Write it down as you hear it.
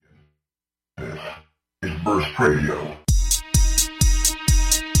is Burst Radio.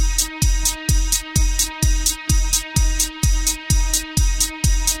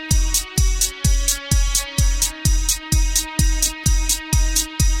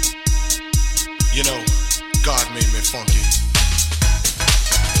 You know, God made me funky.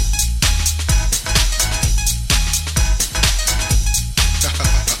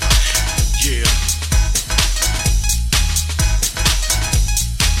 Yeah.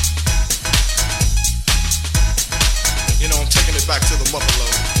 You know, I'm taking it back to the mother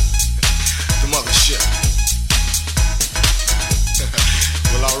lode, the mothership.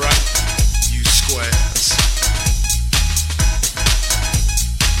 Well, alright, you squares.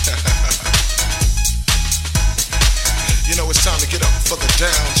 You know, it's time to get up for the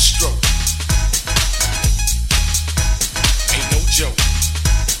downstroke. Ain't no joke.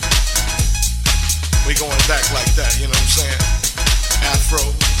 We going back like that, you know what I'm saying?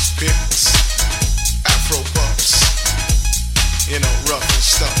 Afros, picks, afro puffs, you know, rough and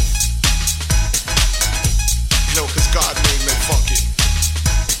stuff. You know, cause God made me funky.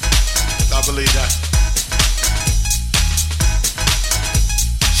 I believe that.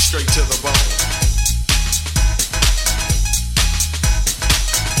 Straight to the bone.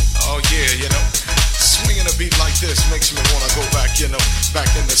 Oh yeah, you know, swinging a beat like this makes me wanna go back, you know,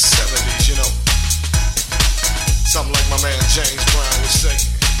 back in the 70s, you know. Something like my man James Brown would say.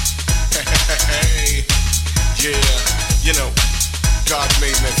 Hey, yeah, you know, God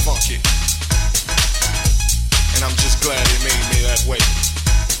made me funky. And I'm just glad he made me that way.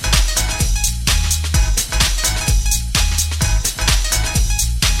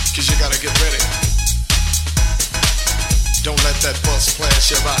 Cause you gotta get ready. Don't let that bus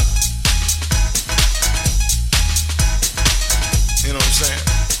flash you by. You know what I'm saying?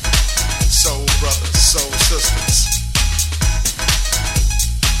 Soul brothers, soul sisters,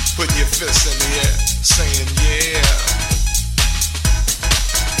 putting your fists in the air, saying yeah.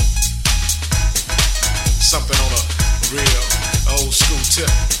 Something on a real old school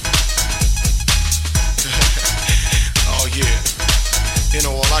tip. Oh yeah. You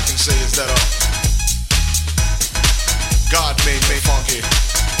know, all I can say is that God made me funky,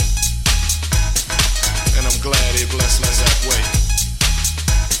 and I'm glad he blessed me that way.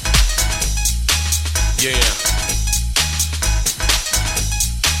 Yeah.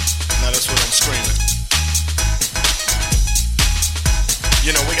 Now that's what I'm screaming.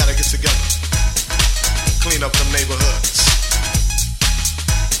 You know, we gotta get together, clean up them neighborhoods,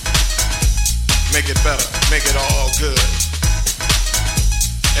 make it better, make it all good.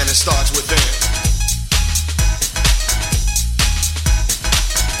 And it starts within.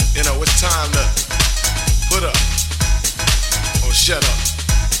 You know, it's time to put up or shut up.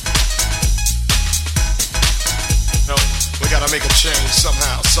 No, we gotta make a change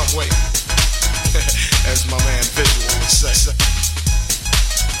somehow, some way. As my man Visual would say.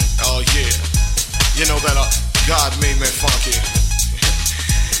 Oh yeah, you know that God made me funky,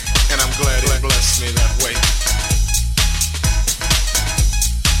 and I'm glad he blessed me that way.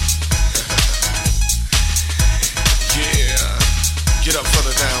 Yeah, get up for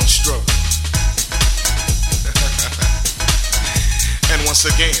the downstroke. And once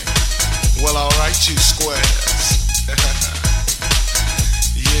again, well, alright, you squares.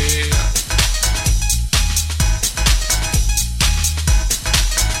 Yeah.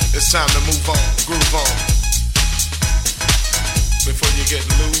 It's time to move on, groove on, before you get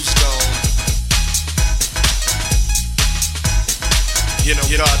loose gone. You know,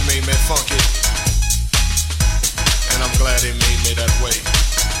 God made me funky, and I'm glad he made me that way.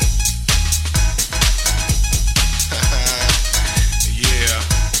 Yeah.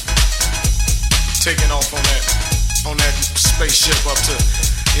 Taking off on that spaceship up to,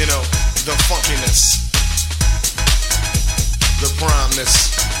 you know, the funkiness, the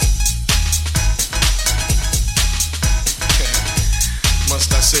primeness.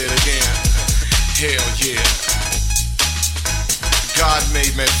 Must I say it again? Hell yeah. God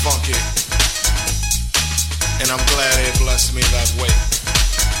made me funky, and I'm glad he blessed me that way.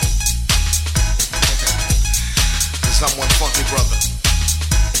 Cause I'm one funky brother.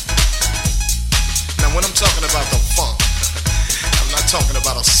 Now when I'm talking about the funk, I'm not talking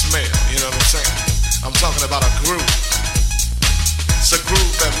about a smell, you know what I'm saying? I'm talking about a groove. It's a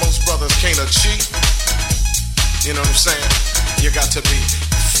groove that most brothers can't achieve. You know what I'm saying? You got to be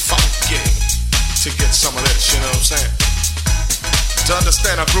funky to get some of this, you know what I'm saying? To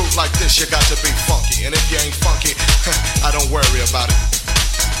understand a groove like this, you got to be funky. And if you ain't funky, I don't worry about it.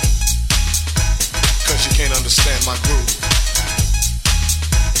 Cause you can't understand my groove.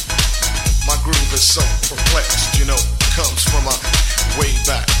 My groove is so perplexed, you know, comes from a way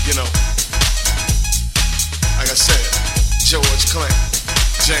back, you know. Clint,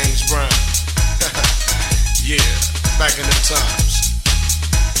 James Brown. Yeah, back in them times.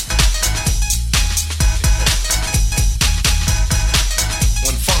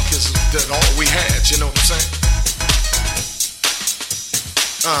 When funk is all we had, you know what I'm saying?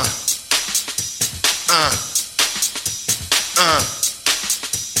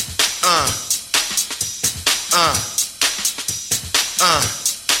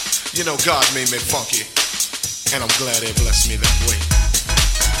 You know, God made me funky, and I'm glad He blessed me that way.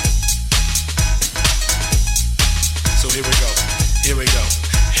 So here we go,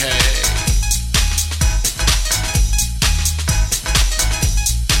 hey.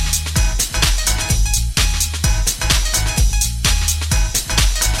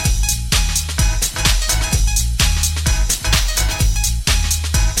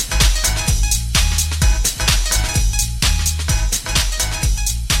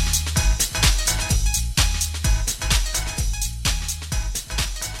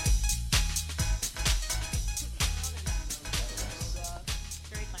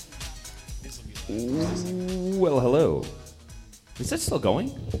 Well, hello. Is that still going?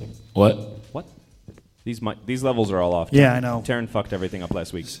 What? These levels are all off. Yeah, I know. Taryn fucked everything up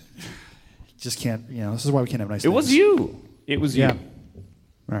last week. Just can't, this is why we can't have nice It things. was you. It was you. Yeah.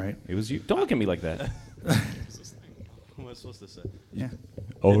 All right. It was you. Don't look at me like that. What am I supposed to say? Yeah.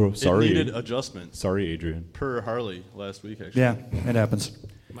 Oh, sorry. It needed adjustment Sorry, Adrian. per Harley last week, actually. Yeah, it happens.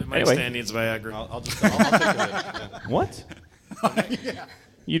 My mic Anyway. stand needs Viagra. I'll take a hit. What?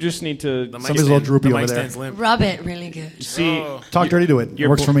 You just need to The mic Somebody's a little stand- droopy the over mic there. stand's limp. Rub it really good. see. Oh. Talk dirty to it. It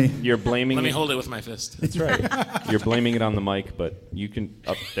works for me. You're blaming. Let me it- hold it with my fist. That's right. You're blaming it on the mic, but you can.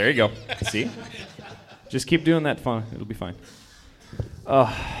 Oh, there you go. See? Just keep doing that. Fun. It'll be fine.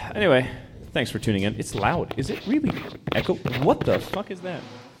 Anyway, thanks for tuning in. It's loud. Is it really echo? What the fuck is that?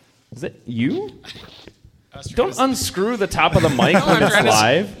 Is that you? Don't unscrew the top of the mic when it's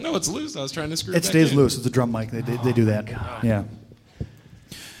live. No, it's loose. I was trying to screw It stays loose. It's a drum mic. They do that. Yeah.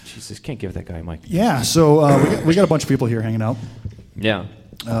 Jesus, can't give that guy a mic. Yeah. So we got a bunch of people here hanging out. Yeah.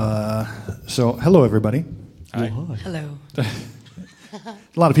 So hello, everybody. Hello.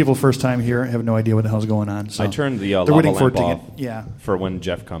 A lot of people first time here have no idea what the hell's going on. So I turned the they're lava waiting for lamp it to off. get. Yeah. For when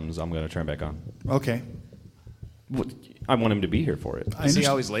Jeff comes, I'm going to turn it back on. Okay. I want him to be here for it. I Is he understand-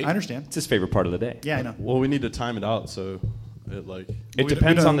 always late? I understand. It's his favorite part of the day. Yeah, I know. Well, we need to time it out so it like It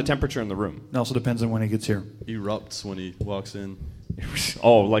depends on the temperature in the room. It also depends on when he gets here. erupts when he walks in.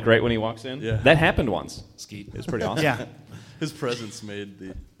 Oh, like right when he walks in? Yeah. That happened once. Skeet. It was pretty awesome. Yeah. His presence made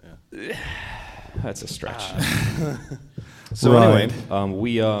the. Yeah. That's a stretch. So Right.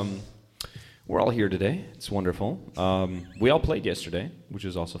 anyway, we're all here today. It's wonderful. We all played yesterday, which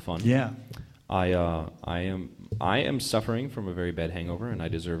is also fun. Yeah. I am suffering from a very bad hangover, and I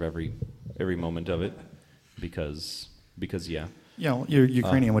deserve every moment of it because yeah. You're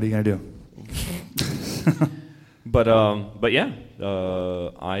Ukrainian. What are you gonna do? But yeah,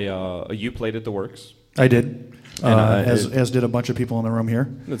 you played at the Works. I did. And, as did a bunch of people in the room here.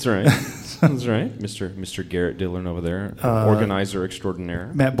 That's right. That's right. Mr. Garrett Dillon over there, organizer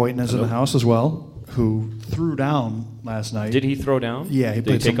extraordinaire. Matt Boynton is in the house as well, who threw down last night. Did he throw down? Yeah, he Did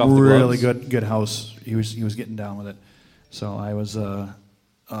played take some off the really gloves? good house. He was getting down with it. So I was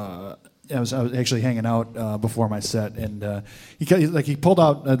actually hanging out before my set, and he pulled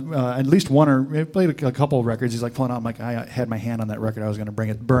out at least one or he played a couple of records. He's like pulling out. I'm like, I had my hand on that record. I was going to bring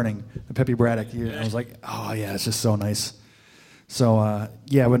it, Burning, the Peppy Braddock. I was like, oh yeah, it's just so nice. So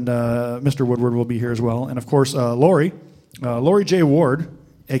when Mr. Woodward will be here as well, and of course Lori J. Ward,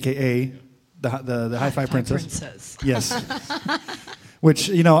 aka the Hi-Fi Princess. Yes. Which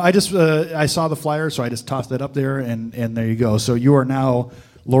I just I saw the flyer, so I just tossed it up there, and there you go. So you are now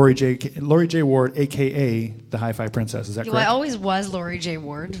Lori J. Ward, a.k.a. the Hi-Fi Princess. Is that Well, I correct? always was Lori J.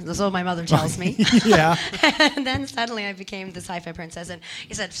 Ward. That's what my mother tells me. Yeah. And then suddenly I became this hi-fi princess. And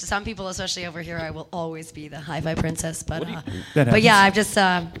he said, for some people, especially over here, I will always be the hi-fi princess. But That yeah, happens.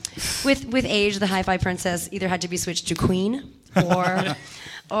 I've just with age, the hi-fi princess either had to be switched to queen or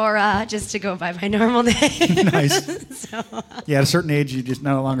just to go by my normal name. Nice. Yeah, at a certain age, you're just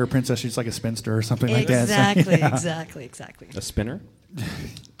no longer a princess. She's like a spinster or something like that. So, Exactly. A spinner?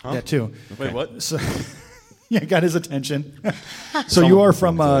 That too. Wait, what? So, yeah, got his attention. So you are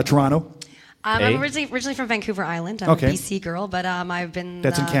from Toronto. I'm originally from Vancouver Island. I'm Okay. a BC girl, but I've been...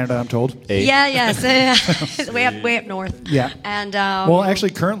 That's in Canada, I'm told. Yes. way up north. Yeah. And Well,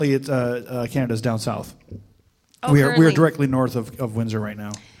 actually, currently, it's Canada's down south. oh, we are currently- directly north of Windsor right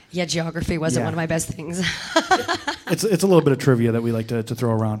now. Yeah, geography wasn't Yeah. one of my best things. It's a little bit of trivia that we like to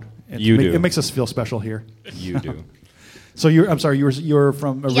throw around. You do. It makes us feel special here. You do. So I'm sorry, you're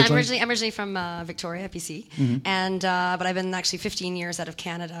from originally? Yeah, I'm originally from Victoria, BC, and but I've been actually 15 years out of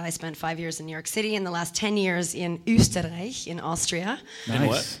Canada. I spent 5 years in New York City, and the last 10 years in Österreich, in Austria. Nice. In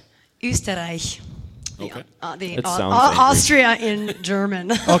what? Österreich. Okay. It sounds angry. Austria in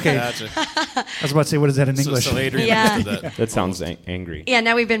German. Okay. Gotcha. I was about to say, what is that in English? So Adrian Yeah. understood that. That sounds angry. Yeah,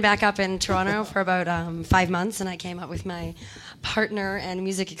 now we've been back up in Toronto for about 5 months, and I came up with my partner and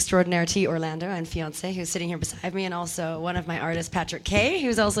music extraordinaire T. Orlando and fiance, who's sitting here beside me, and also one of my artists, Patrick Kay,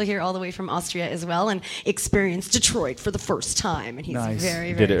 who's also here all the way from Austria as well, and experienced Detroit for the first time, and he's Nice.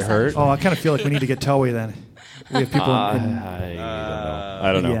 very, very Did it excited. hurt? Oh, I kind of feel like we need to get Towie then. We have people.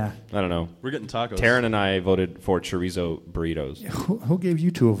 I don't know. Yeah. I don't know. We're getting tacos. Taryn and I voted for chorizo burritos. Who gave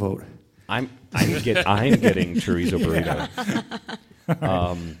you two a vote? I'm getting chorizo burrito.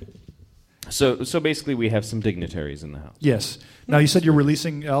 So basically, we have some dignitaries in the house. Yes. Now you said you're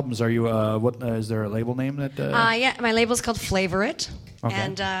releasing albums. Are you? What is there a label name that? Yeah, my label's called Flavor It. Okay.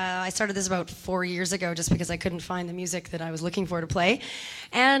 And I started this about 4 years ago just because I couldn't find the music that I was looking for to play.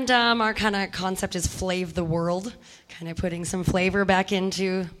 And our kind of concept is Flave the World, kind of putting some flavor back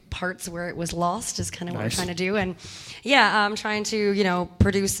into parts where it was lost is kind of what Nice. we're trying to do. And yeah, I'm trying to,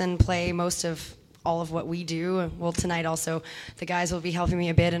 produce and play most of all of what we do. Well, tonight also, the guys will be helping me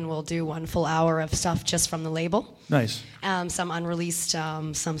a bit, and we'll do 1 full hour of stuff just from the label. Nice. Some unreleased,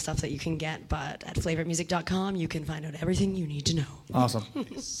 some stuff that you can get, but at flavormusic.com you can find out everything you need to know. Awesome.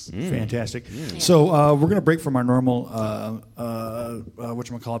 Fantastic. So we're going to break from our normal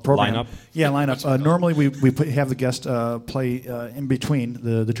whatchamacallit program. Lineup? Yeah, lineup. Normally we have the guest play in between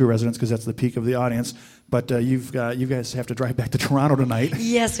the two residents because that's the peak of the audience. But you guys have to drive back to Toronto tonight.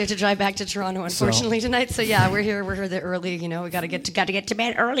 Yes, we have to drive back to Toronto, unfortunately, tonight. So yeah, we're here the early. We got to get to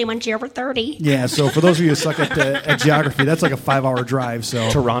bed early once you're over 30. Yeah. So for those of you who suck at geography, that's like a 5-hour drive. So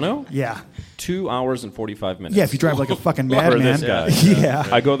Toronto? Yeah. 2 hours and 45 minutes. Yeah. If you drive like a fucking For madman. this guy. Yeah.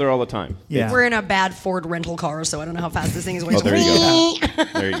 I go there all the time. Yeah. We're in a bad Ford rental car, so I don't know how fast this thing is going. Oh, there you go.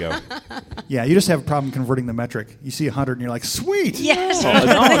 There you go. Yeah. You just have a problem converting the metric. You see 100 and you're like, sweet. Yes. No,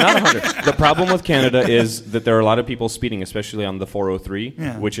 not 100. The problem with Canada is that there are a lot of people speeding, especially on the 403,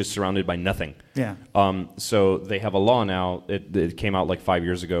 Yeah. which is surrounded by nothing. Yeah. So they have a law now. It came out like 5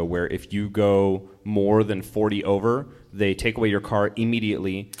 years ago, where if you go more than 40 over, they take away your car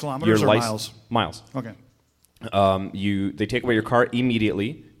immediately. Kilometers or miles? Miles. Okay. They take away your car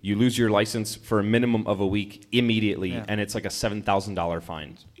immediately. You lose your license for a minimum of a week immediately, Yeah. and it's like a $7,000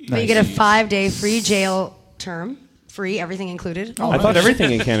 fine. But you get a 5-day free jail term, free, everything incled. Oh, I thought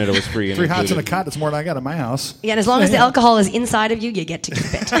everything in Canada was free. And 3 hots and a included. cot. That's more than I got at my house. Yeah, and as long as the alcohol is inside of you, you get to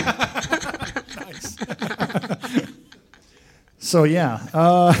keep it. So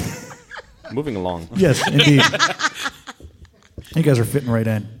yeah. Moving along. Yes, indeed. You guys are fitting right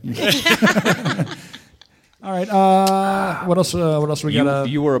in. All right. What else? What else we got?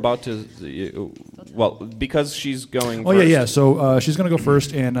 You were about to, because she's going. Oh first. yeah. So she's going to go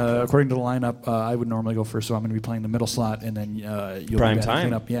first, and according to the lineup, I would normally go first. So I'm going to be playing the middle slot, and then you'll Prime be back to time.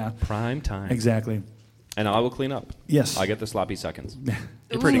 clean up. Yeah. Prime time. Exactly. And I will clean up. Yes. I get the sloppy seconds.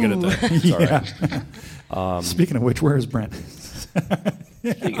 You're pretty good at that. It's all right. Speaking of which, where is Brent?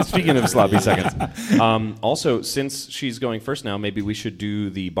 Speaking of sloppy seconds. Also, since she's going first now, maybe we should do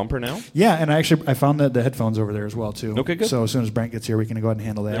the bumper now. Yeah, and I found the headphones over there as well too. Okay, good. So as soon as Brent gets here, we can go ahead and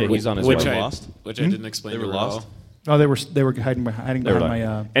handle that. Yeah, he's on his Which way. I lost? which I didn't explain They to were her at lost? all. Oh, they were hiding They were behind like-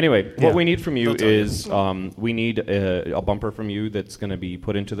 my. Anyway, yeah. what we need from you They'll tell you. is we need a bumper from you that's going to be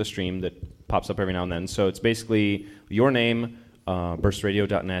put into the stream that pops up every now and then. So it's basically your name,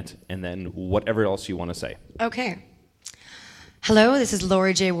 burstradio.net, and then whatever else you want to say. Okay. Hello, this is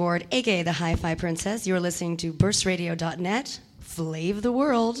Lori J. Ward, aka the Hi-Fi Princess. You're listening to burstradio.net. Flave the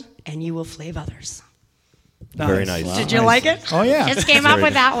world, and you will flave others. Very nice. Wow. Did you like it? Oh yeah. Just came up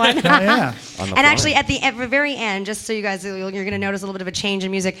with that one. Oh, yeah. On the And fly. actually, at the very end, just so you guys, you're going to notice a little bit of a change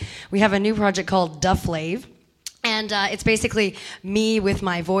in music. We have a new project called Dufflave. And it's basically me with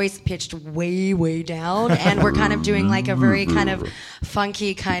my voice pitched way, way down. And we're kind of doing like a very kind of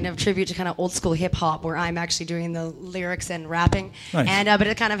funky kind of tribute to kind of old school hip hop where I'm actually doing the lyrics and rapping. Nice. And but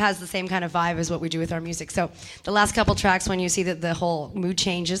it kind of has the same kind of vibe as what we do with our music. So the last couple tracks, when you see that the whole mood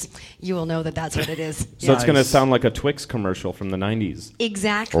changes, you will know that that's what it is. So it's going to Nice. sound like a Twix commercial from the 90s.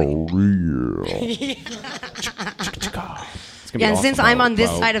 Exactly. It's gonna be Yeah, and awesome. since I'm on this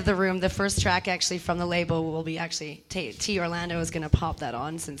Wow. side of the room, the first track actually from the label will be actually T. Orlando is going to pop that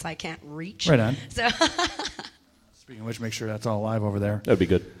on since I can't reach. Right on. So Speaking of which, make sure that's all live over there. That'd be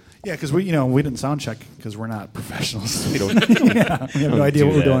good. Yeah, because we didn't sound check because we're not professionals. We don't, Yeah, we have no idea do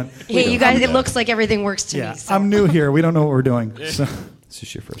what we're that. doing. hey, you guys, it looks like everything works to Yeah, me. So. I'm new here. We don't know what we're doing. So This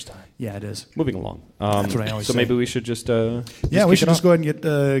is your first time. Yeah, it is. Moving along. That's what I always so say. maybe we should just Yeah, we should kick it just go ahead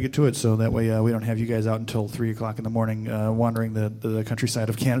and get to it, so that way we don't have you guys out until 3 o'clock in the morning wandering the countryside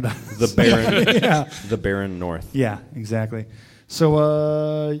of Canada. off. The barren, Yeah, the barren north. yeah, exactly.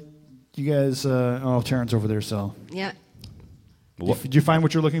 So you guys, Terren's over there. So Yeah. did you find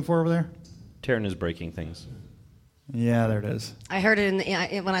what you're looking for over there? Taryn is breaking things. Yeah, there it is. I heard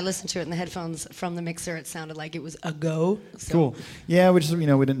it when I listened to it in the headphones from the mixer. It sounded like it was a go. So. Cool. Yeah, we just we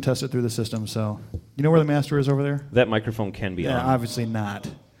didn't test it through the system, so you know where the master is over there? That microphone can be Yeah, on. obviously not.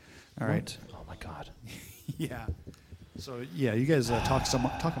 All right. Oh my God. Yeah. So yeah, you guys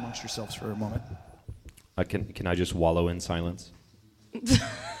talk amongst yourselves for a moment. Can I just wallow in silence?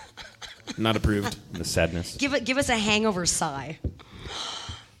 Not approved. In the sadness. Give us a hangover sigh.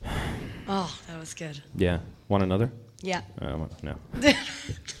 Oh, that was good. Yeah. Want another? Yeah. No.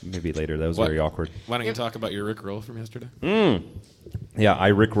 Maybe later. That was What? very awkward. Why don't you talk about your Rick roll from yesterday? Yeah, I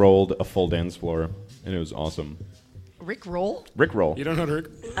Rick-rolled a full dance floor, and it was awesome. Rick roll? Rick-roll. You don't know Rick?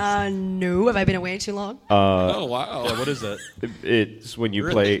 No. Have I been away too long? Oh, wow. Yeah, what is that? It's when you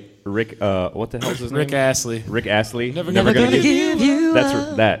play Rick. What the hell's his name? Rick Astley. Rick Astley. Never Never gonna gonna give you That's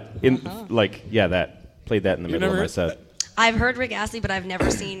up. that. That. Played that in the You've middle of never my set. I've heard Rick Astley, but I've never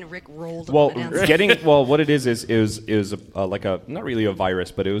seen Rick rolled. Well, on a dance. what it is it was like a not really a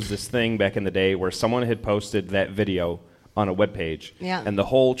virus, but it was this thing back in the day where someone had posted that video on a web page, Yeah. and the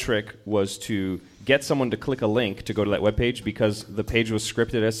whole trick was to get someone to click a link to go to that web page because the page was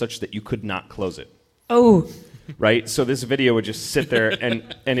scripted as such that you could not close it. Oh, Right, so this video would just sit there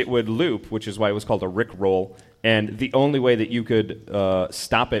and it would loop, which is why it was called a Rick roll. And the only way that you could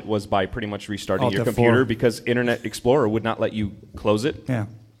stop it was by pretty much restarting Alt your F4. computer because Internet Explorer would not let you close it. Yeah.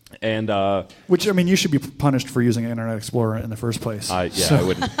 And Which you should be punished for using Internet Explorer in the first place. I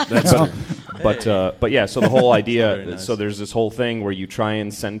wouldn't. But yeah, so the whole Very idea, nice. so there's this whole thing where you try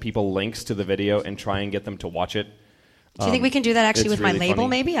and send people links to the video and try and get them to watch it. do you think we can do that actually it's with my really label? funny.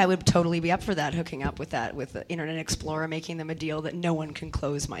 Maybe I would totally be up for that. Hooking up with that with the Internet Explorer, making them a deal that no one can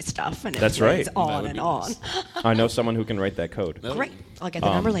close my stuff, and it That's plays right. on would and be on. nice. I know someone who can write that code. No. Great. I'll get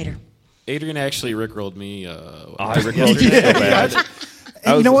the number later. Adrian actually Rick rolled me. I Rickrolled it so bad.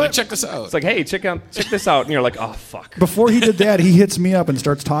 And you know what? Check this out. It's like, hey, check this out, and you're like, oh fuck. Before he did that, he hits me up and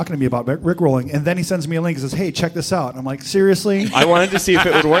starts talking to me about Rickrolling, and then he sends me a link and says, "Hey, check this out." And I'm like, "Seriously? I wanted to see if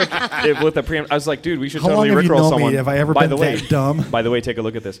it would work with the preamp. I was like, dude, we should How totally long have you Rickroll known me? someone. Have I ever By been the way, that dumb? By the way, take a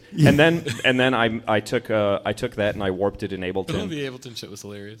look at this. And then I took that and I warped it in Ableton. The Ableton shit was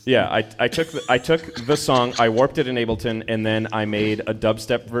hilarious. Yeah, I took the song, I warped it in Ableton, and then I made a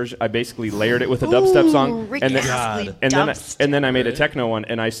dubstep version. I basically layered it with a dubstep song, Rick and then Astley and then I made a Right. techno one,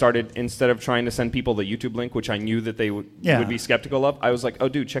 and I started instead of trying to send people the YouTube link, which I knew that they would be skeptical of. I was like, oh,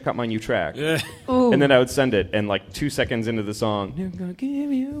 dude, check out my new track, and then I would send it, and like 2 seconds into the song, "Never gonna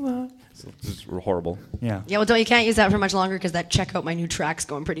give you up." This is horrible. Yeah. Yeah, well, you can't use that for much longer because that check out my new track's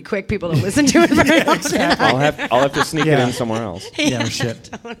going pretty quick. People don't listen to it very often. I'll have to sneak it Yeah. in somewhere else. Yeah, no shit.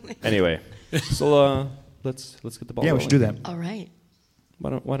 Anyway, so let's get the ball. Yeah, we rolling. should do that. All right. Why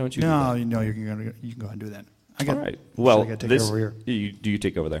don't you? do No, that? you know you can go ahead and do that. All right. Well, I gotta take this over here. you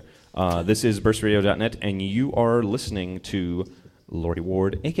take over there. This is burstradio.net, and you are listening to Lordy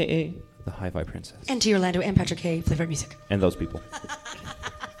Ward, a.k.a. the Hi-Fi Princess, And to your Orlando and Patrick K. Flavored Music. and those people.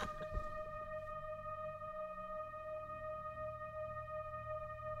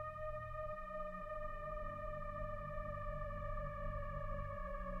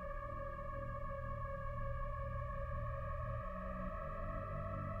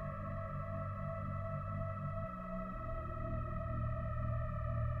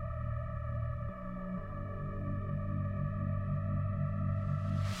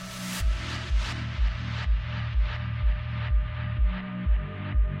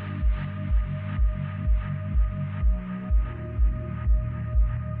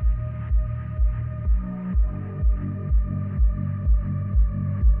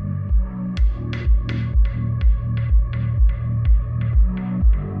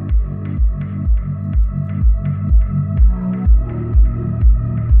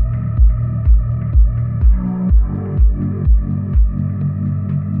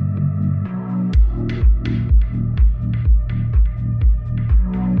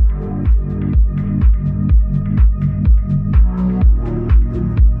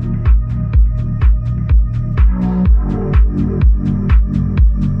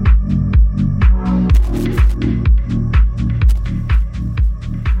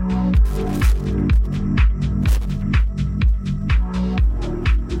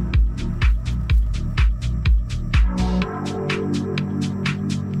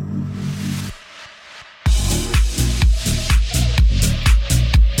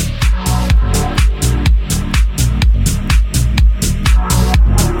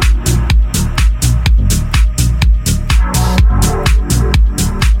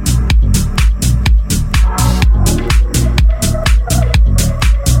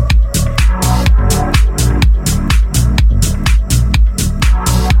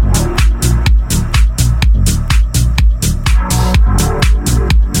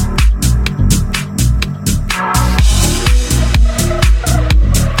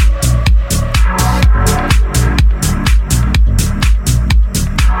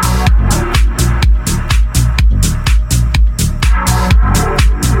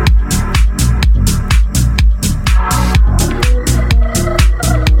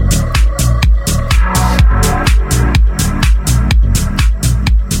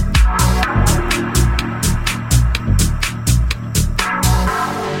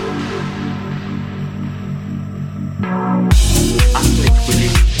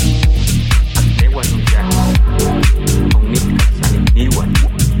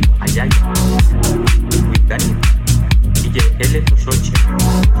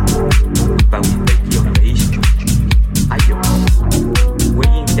 but we take your issue. Ayo, we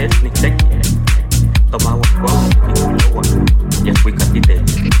in test ni teki. Tomawa kwa kikulowa, yes we can it.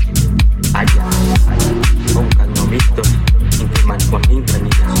 Aya, onka no mito, inke man kwa inka ni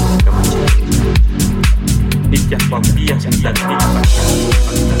desu kamachi. Itya kwa pia sentati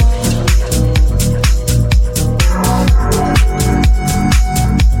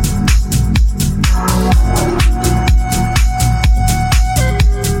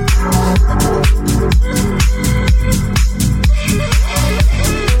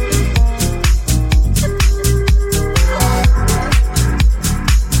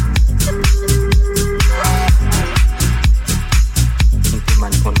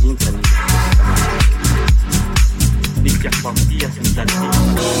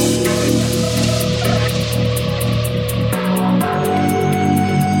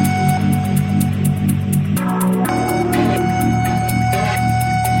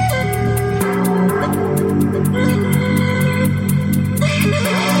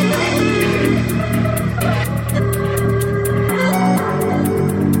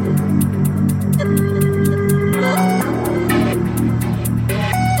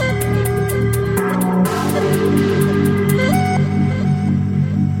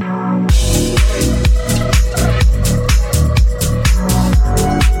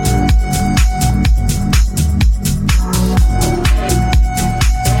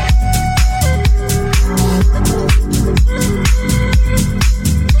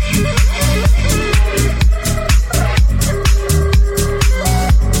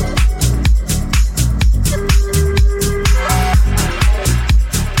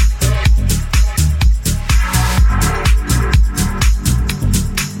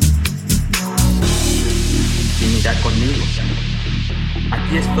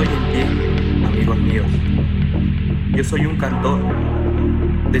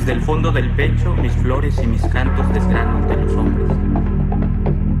mis flores y mis cantos desgrano ante los hombres.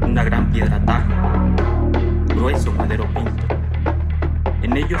 Una gran piedra taja, grueso madero pinto.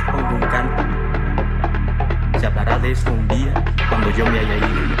 En ellos pongo un canto. Se hablará de eso un día cuando yo me haya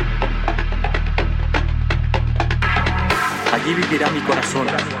ido. Allí vivirá mi corazón.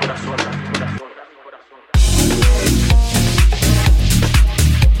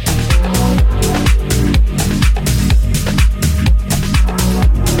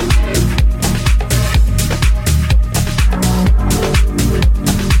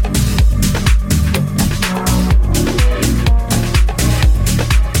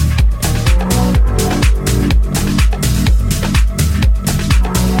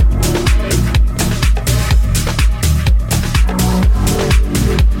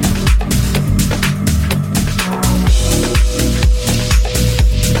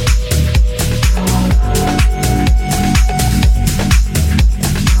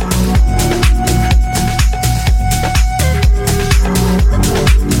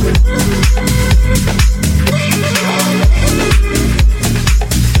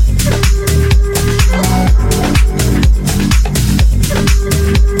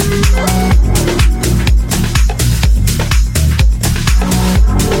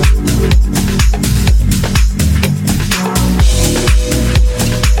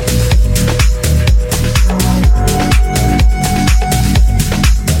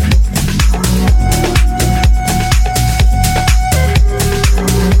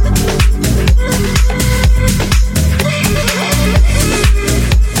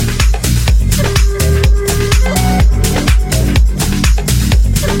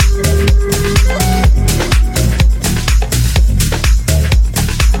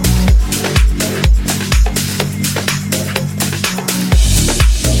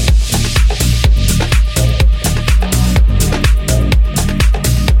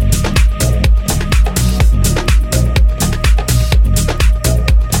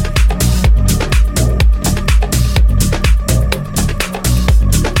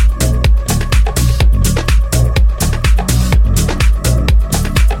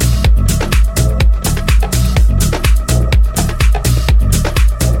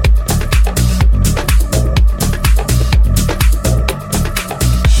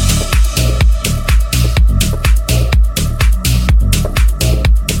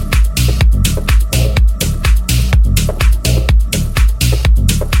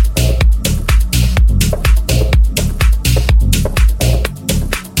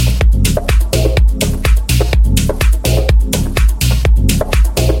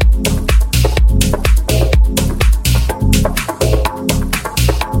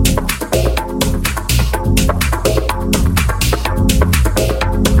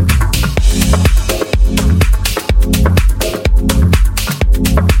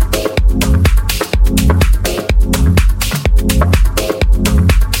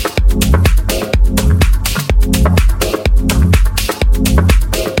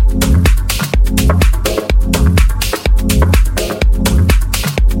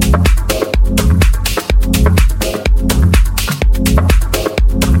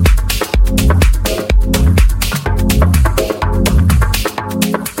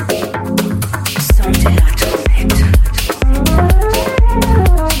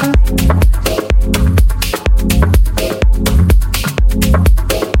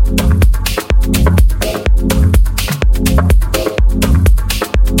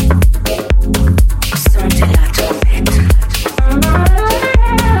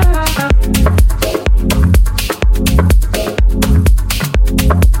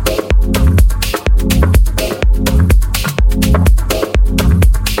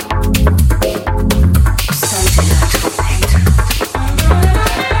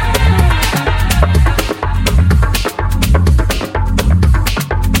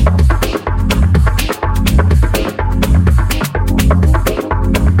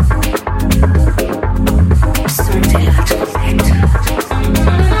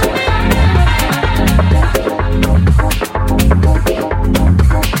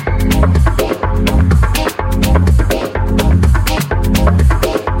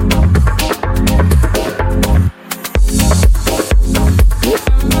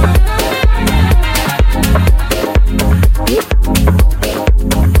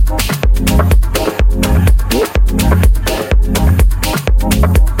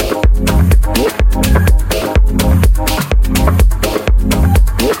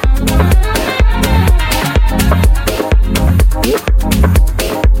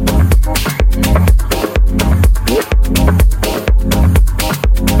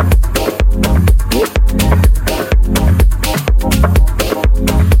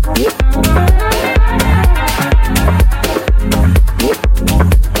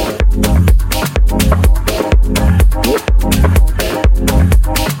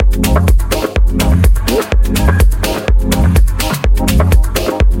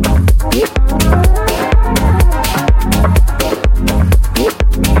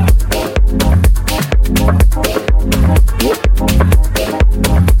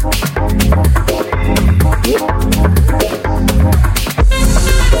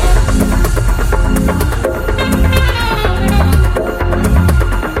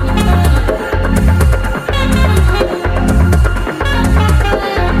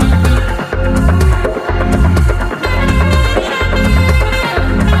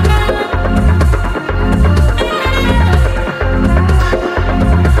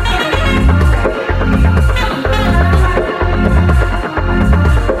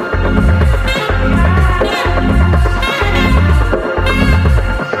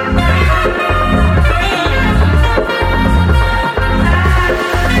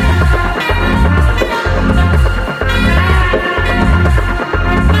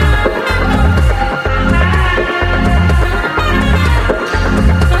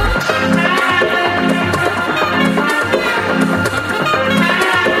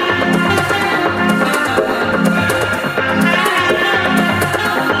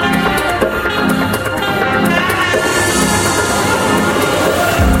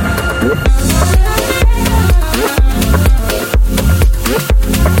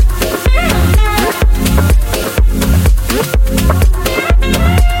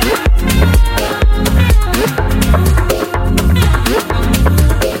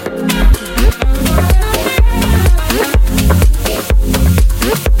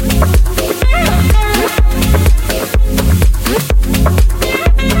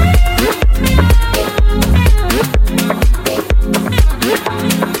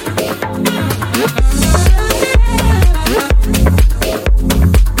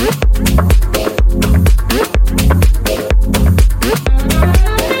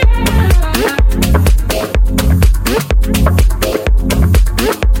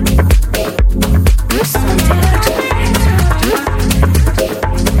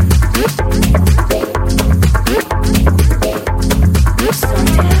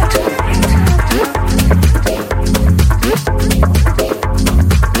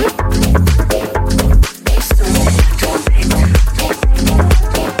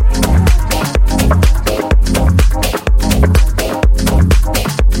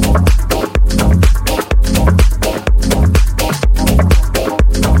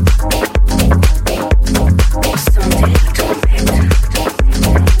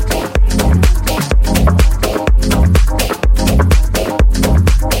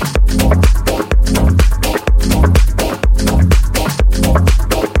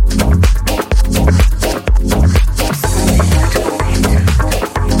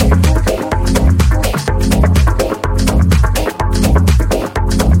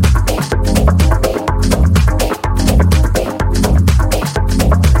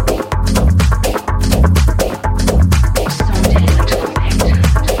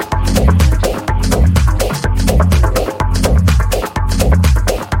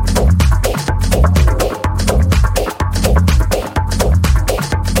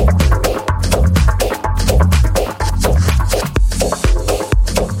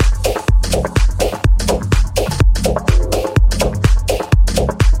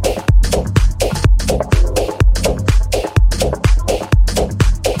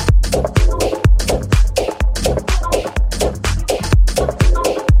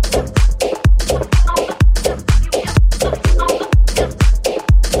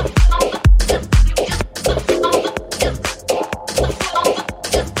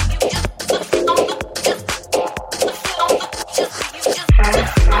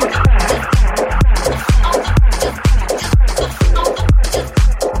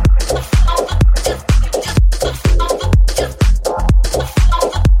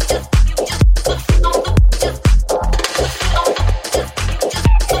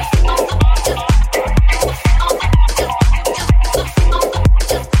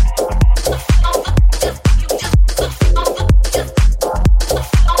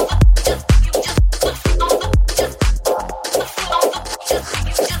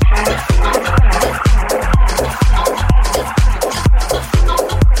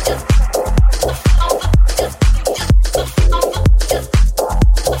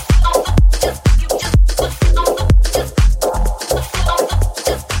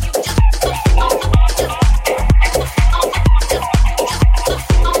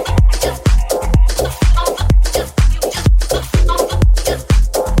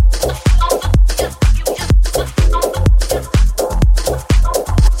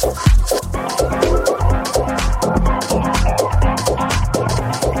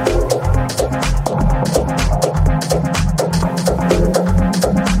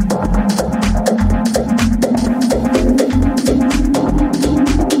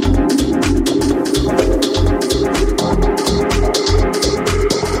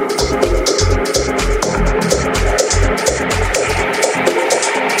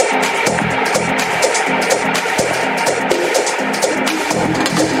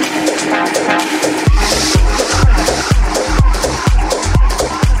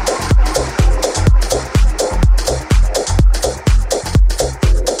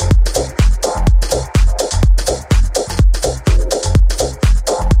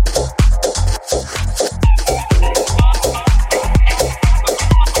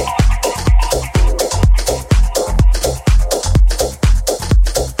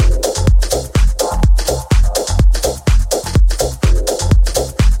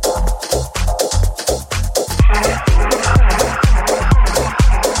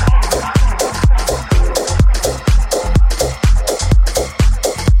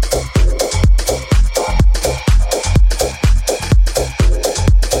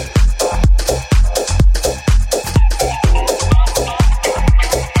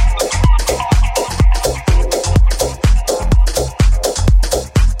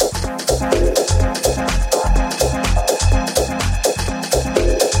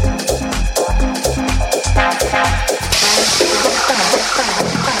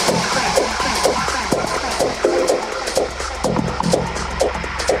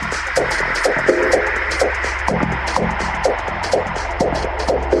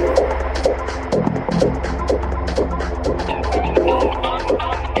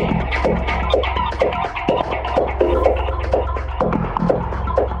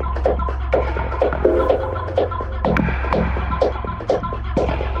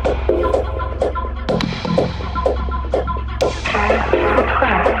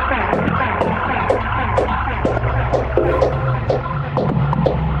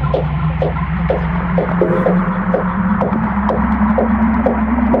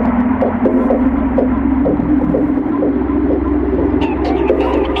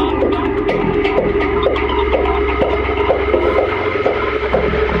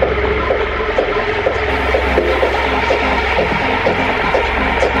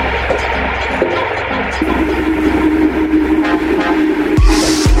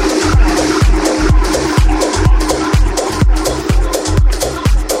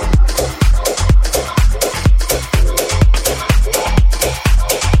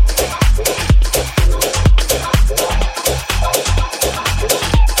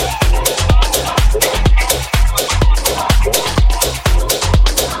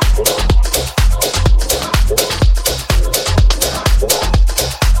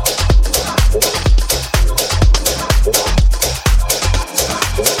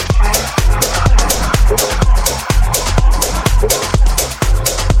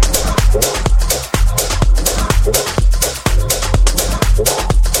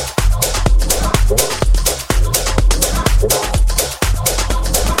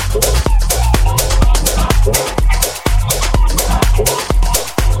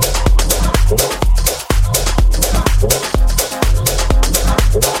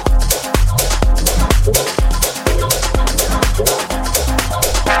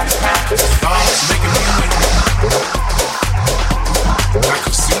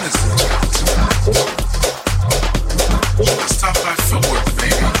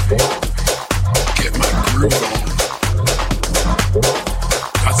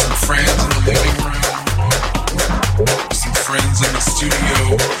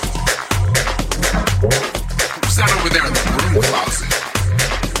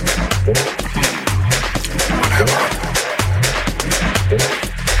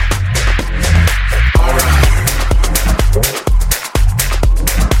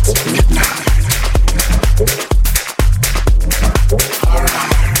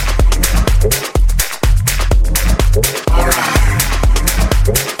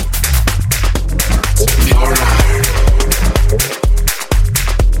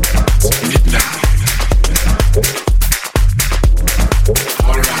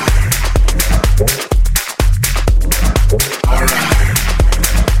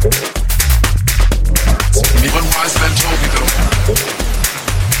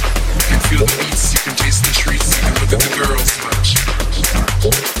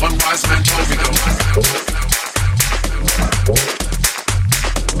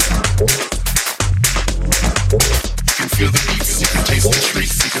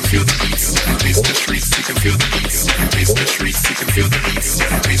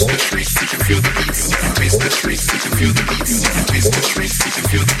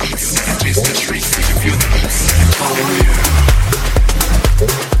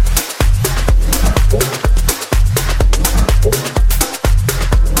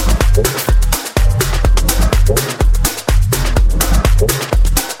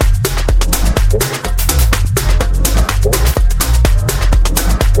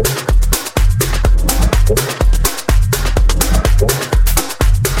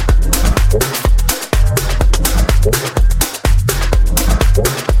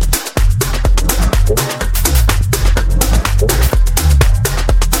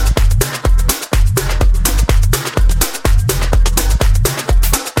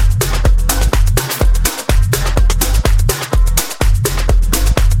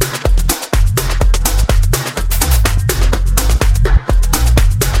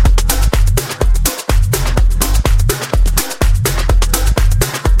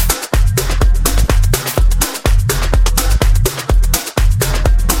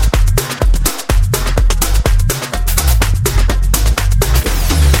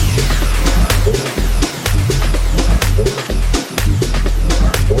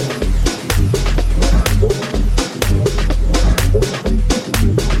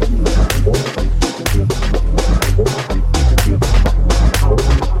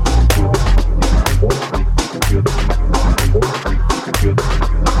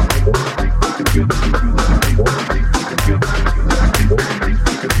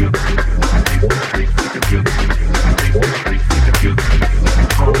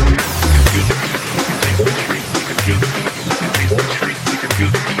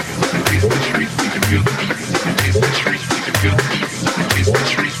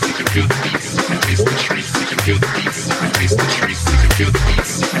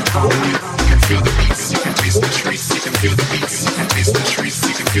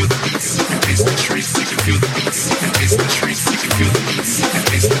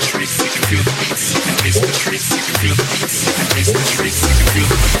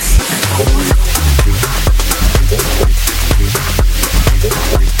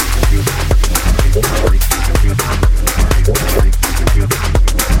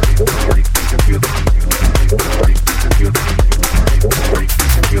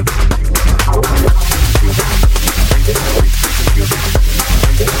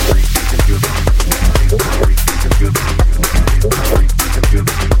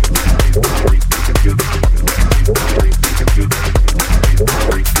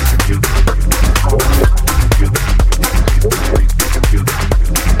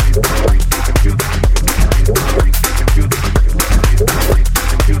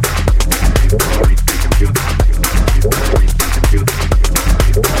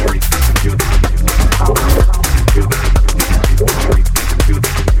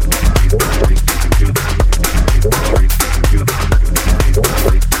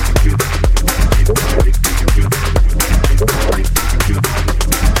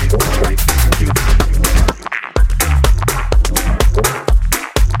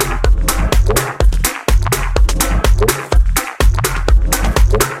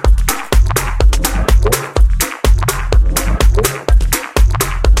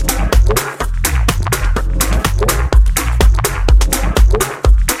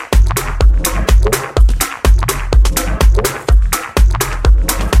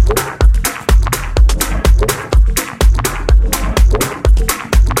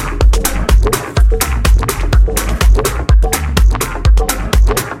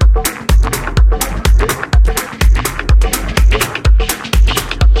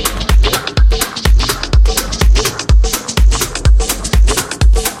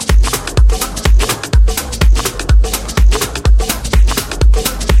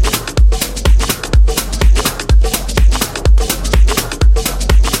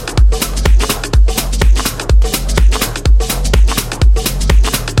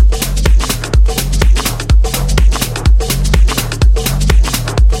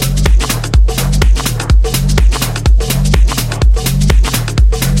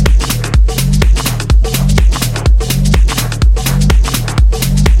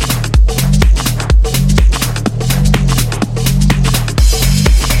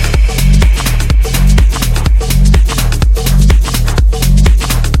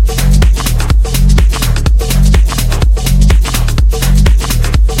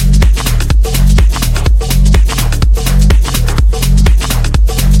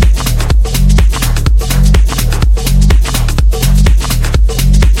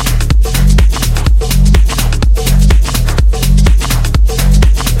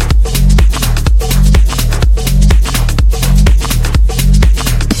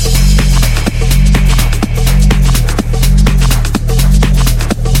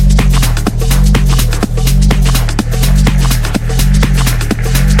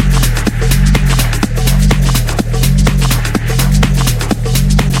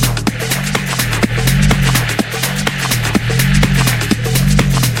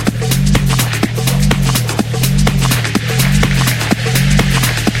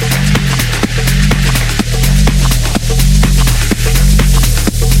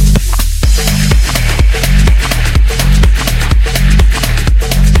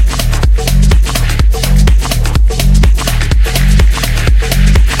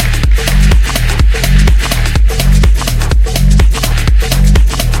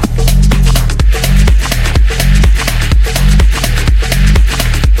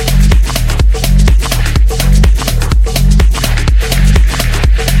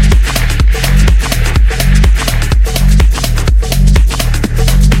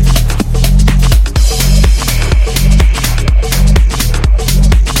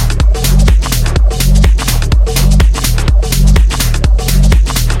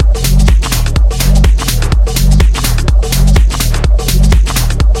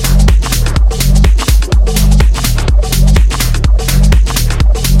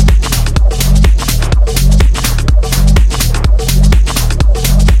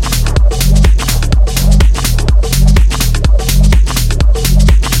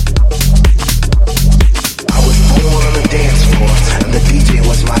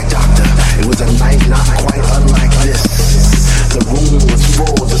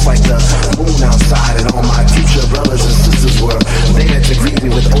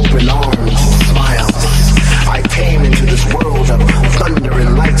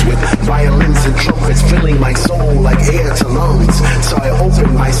 trumpets filling my soul like air to lungs. So I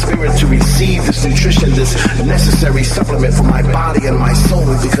open my spirit to receive this nutrition, this necessary supplement for my body and my soul,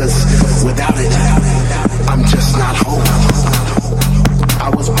 because without it, I'm just not whole. I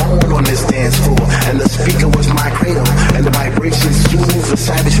was born on this dance floor, and the speaker was my cradle, and the vibrations soothed the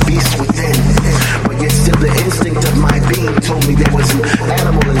savage beast within. But yet still the instinct of my being told me there was an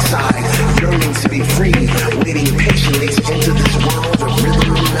animal inside, yearning to be free, waiting patiently to enter this world of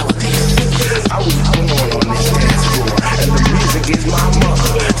rhythm and melodies. I was born on this dance floor, and the music is my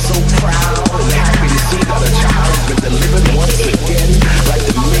mother. So proud and happy to see that a child has been delivered once again, like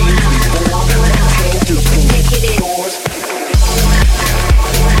the millions before that came through the doors.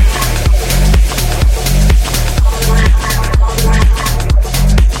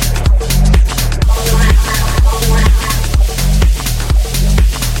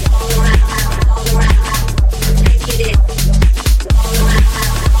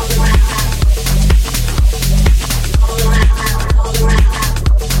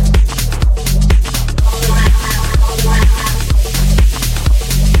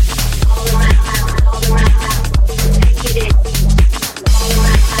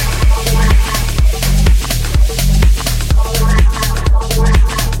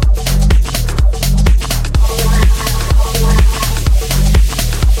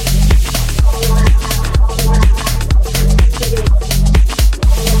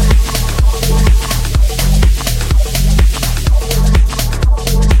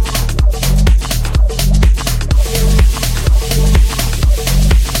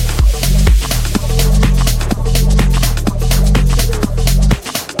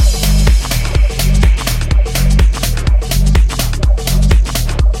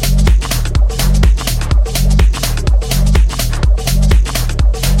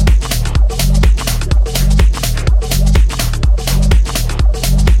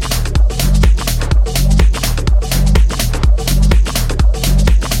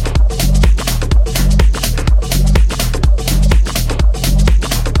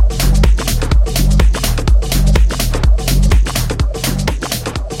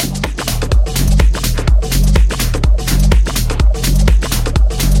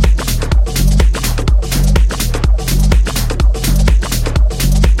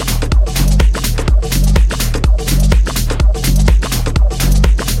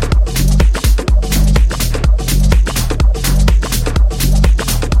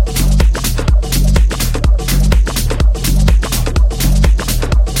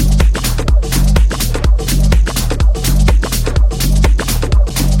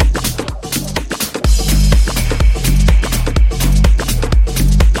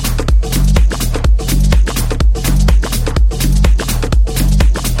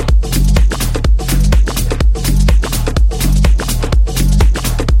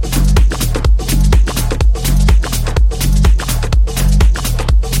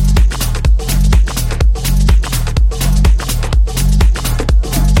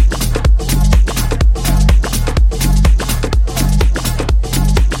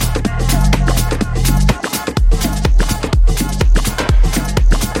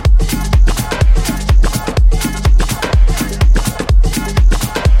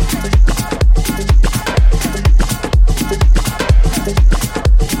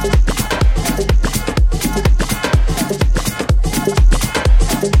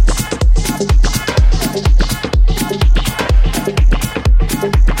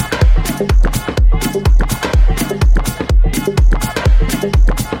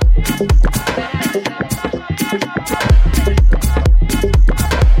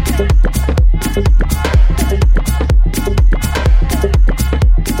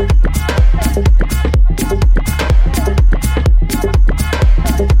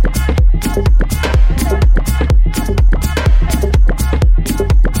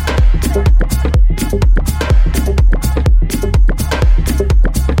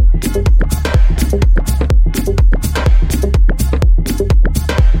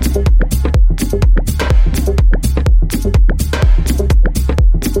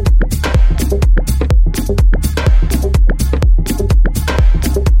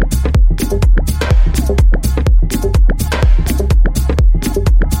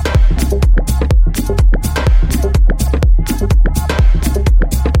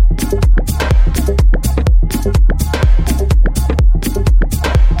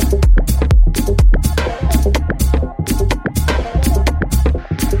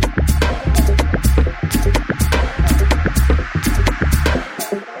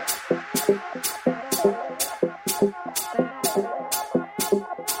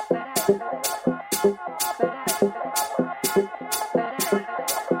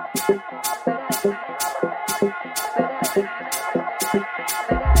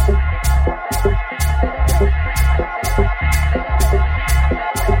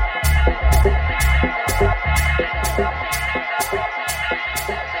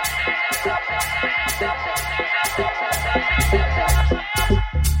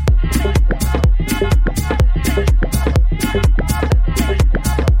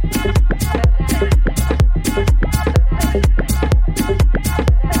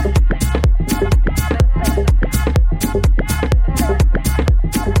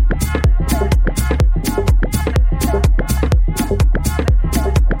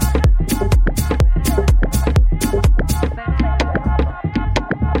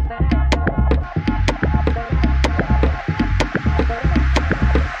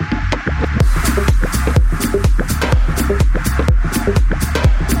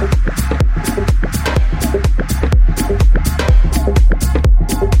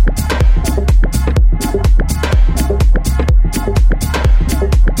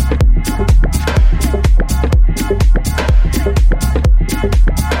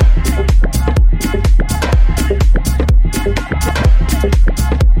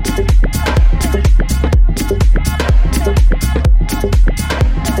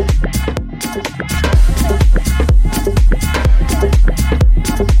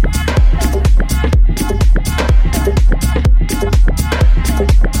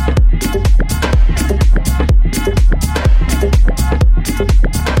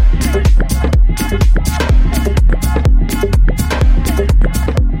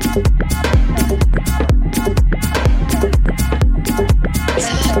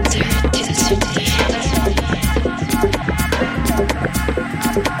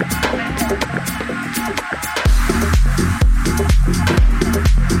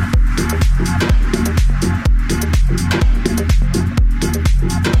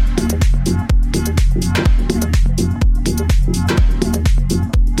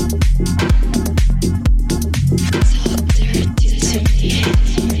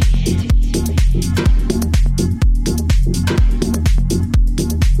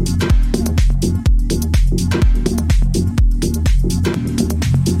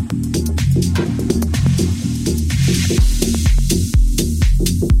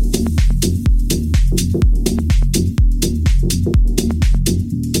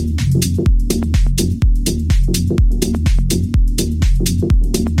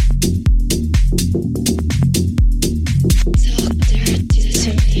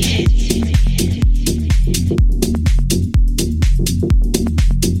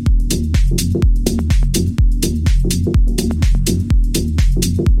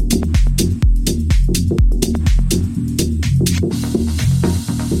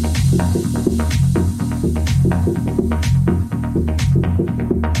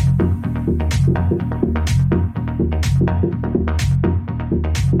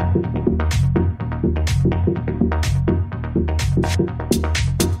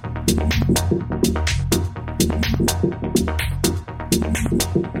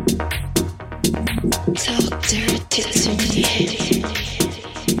 So dirty to the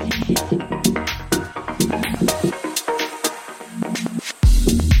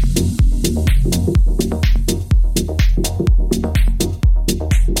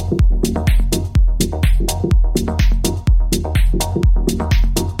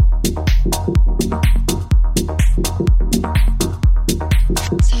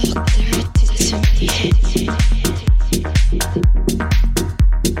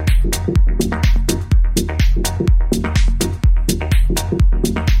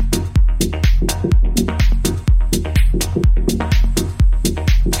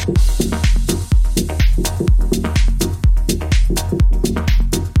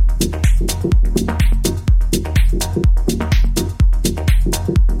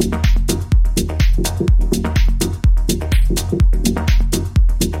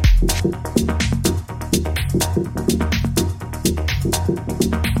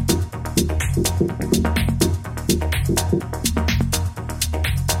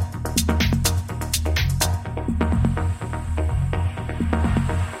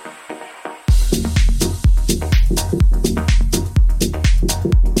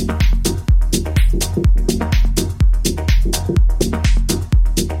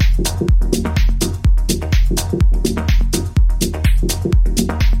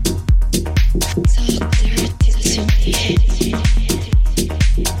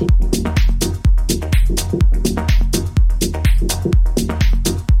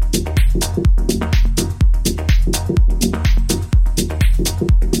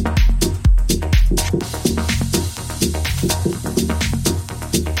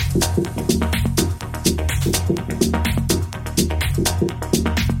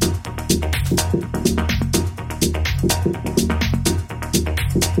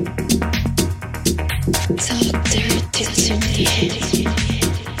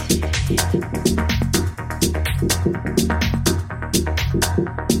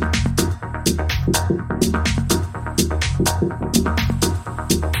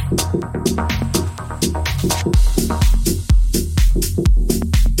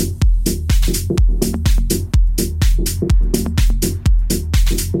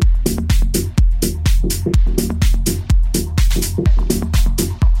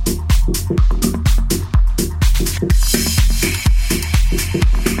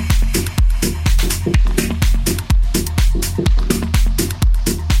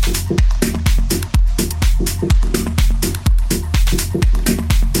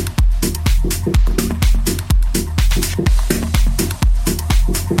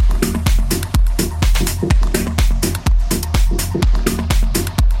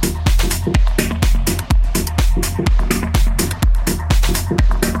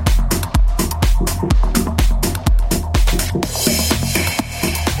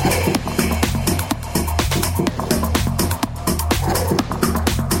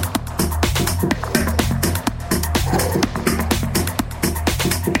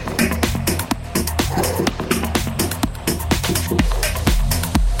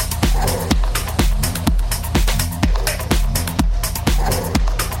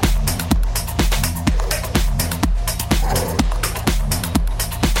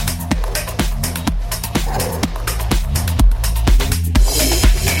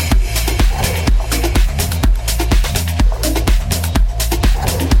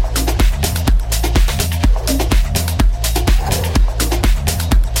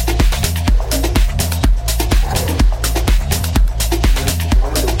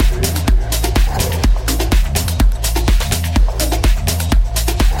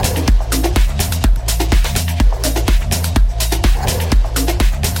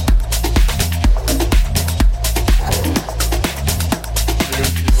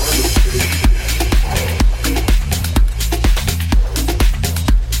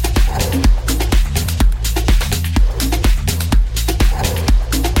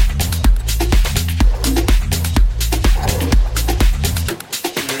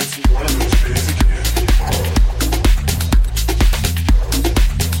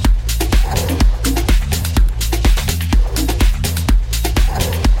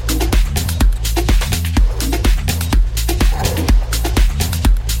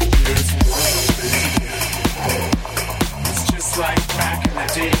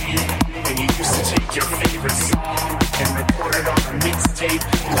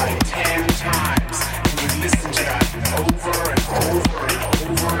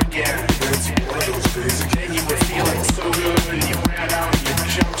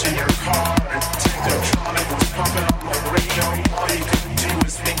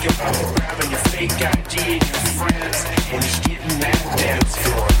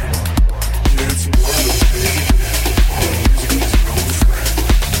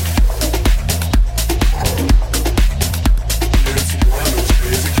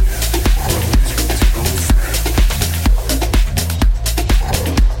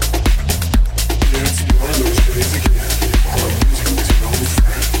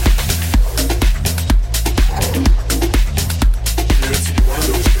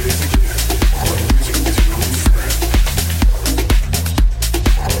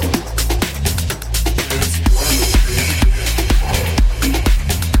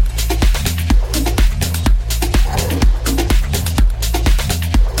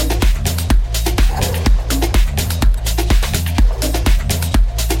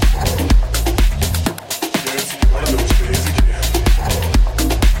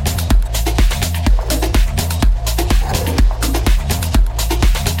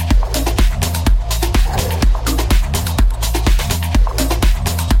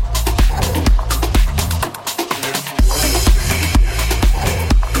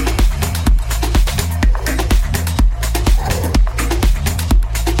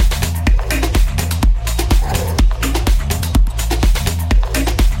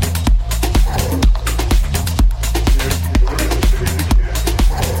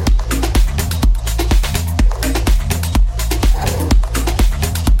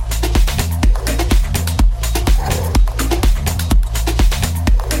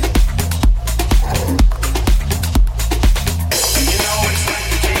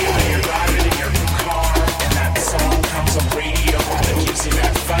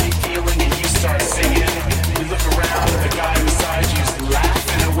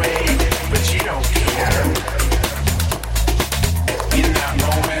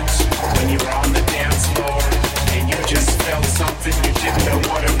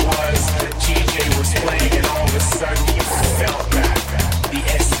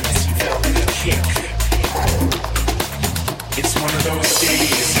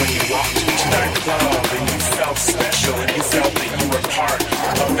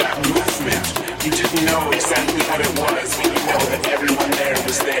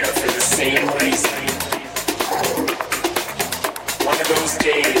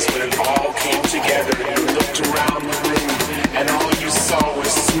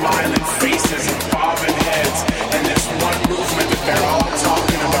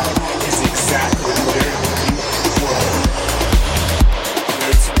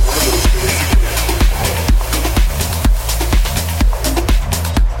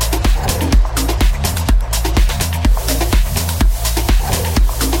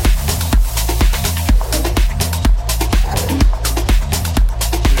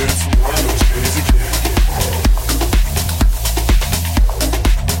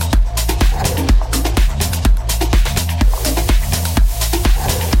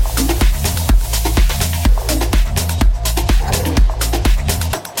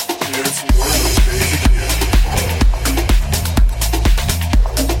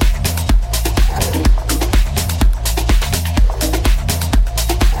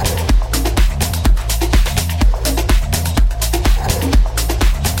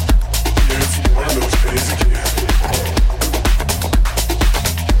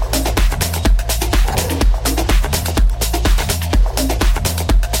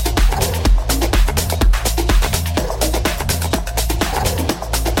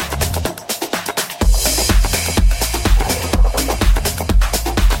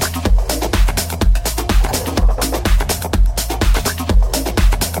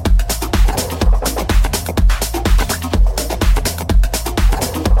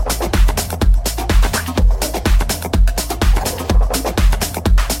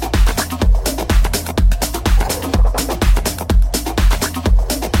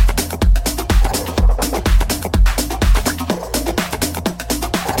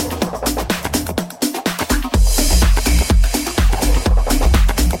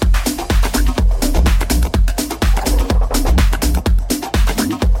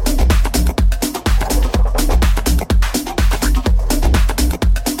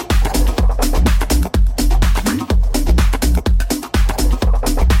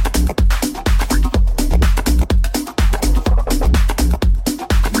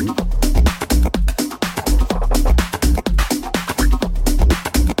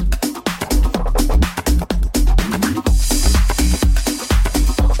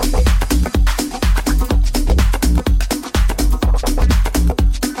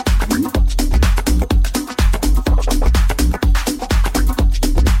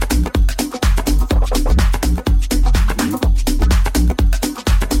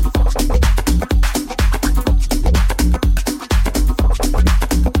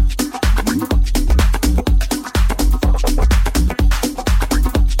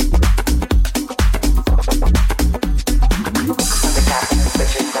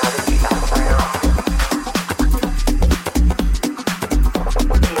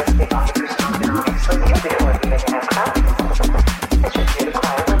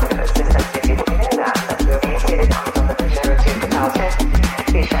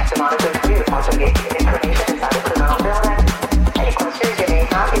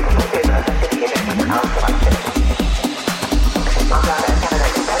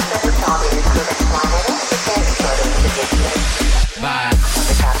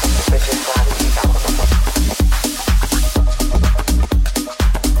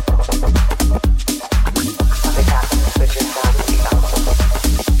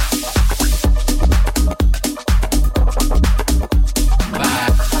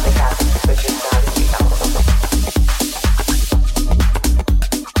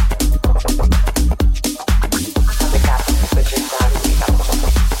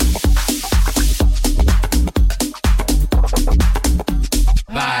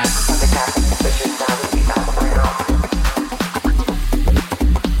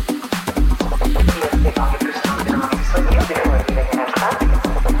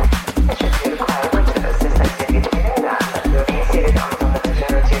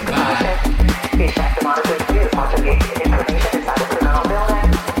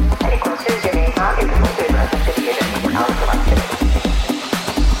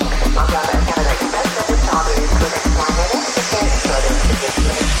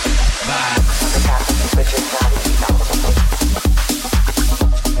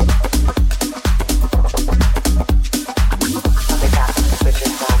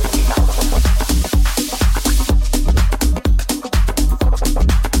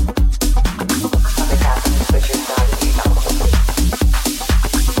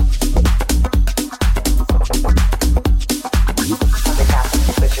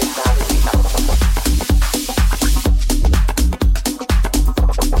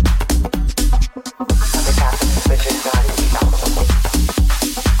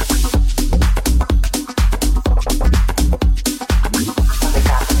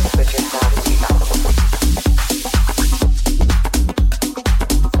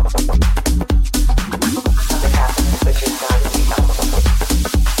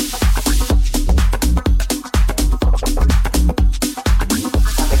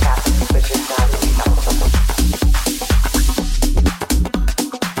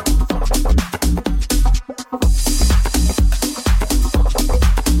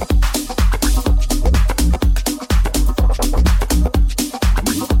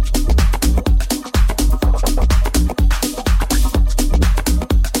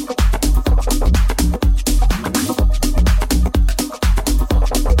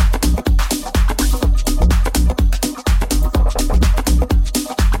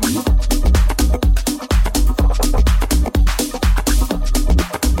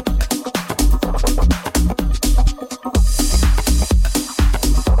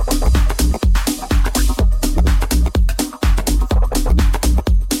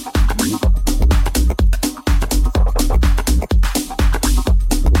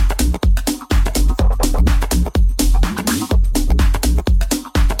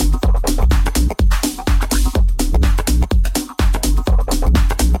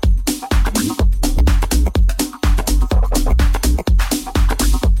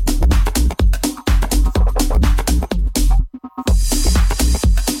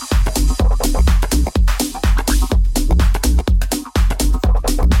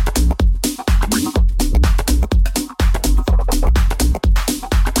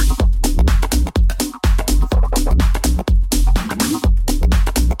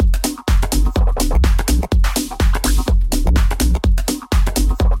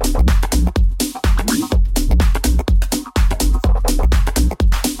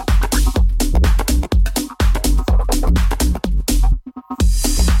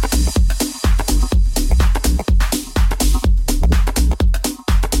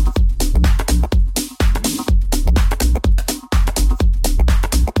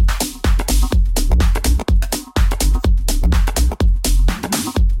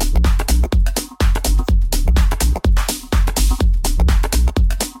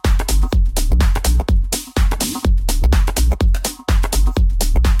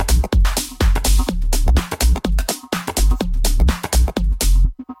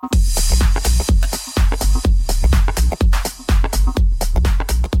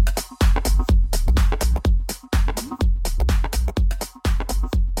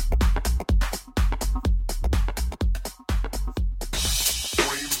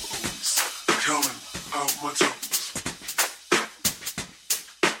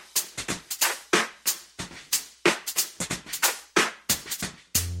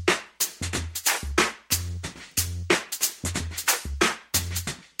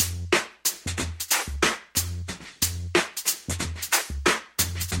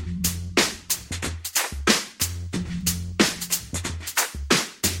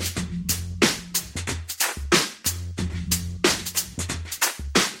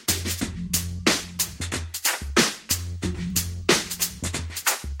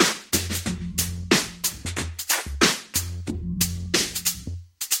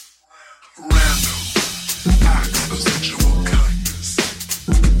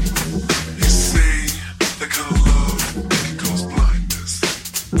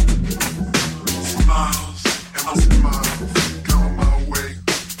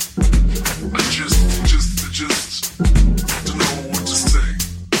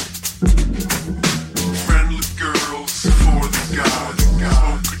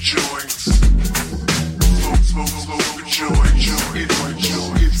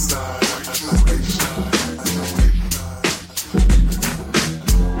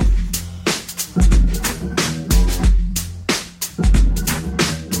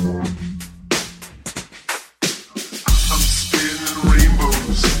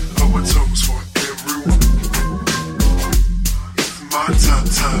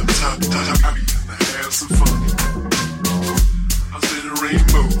time, I begin to have some fun. I say the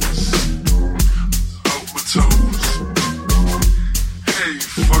rainbows, out my toes. Hey,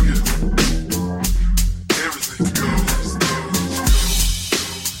 fuck it, everything goes.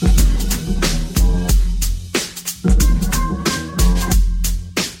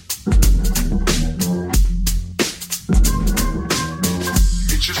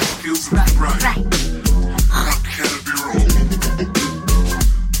 It just feels right. How can it be wrong?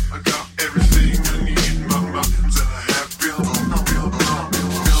 I got everything I need in my mountains and I have built.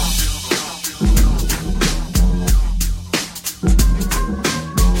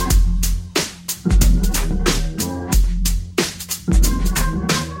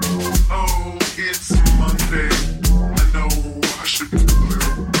 Oh, it's Monday. I know I should be blue.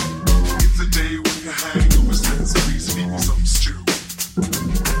 It's a day when you hang over since please feed me some stew.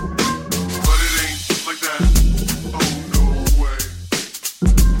 But it ain't like that. Oh no way.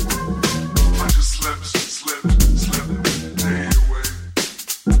 I just slept the day away.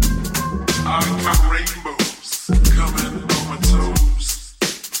 I got rainbows coming on my toes.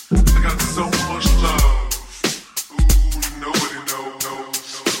 I got so much love. Ooh, nobody knows.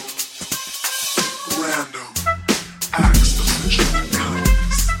 Random acts of sexual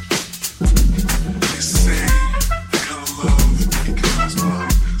kindness. They say the kind of love it can cause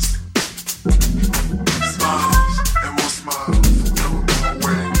blindness. Smiles and more smiles coming my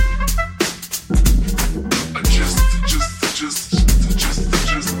way.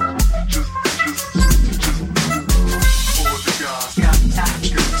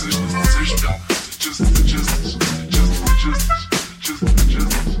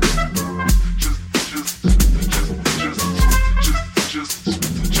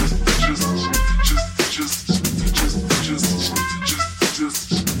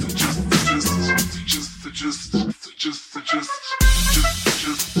 Just for the guys.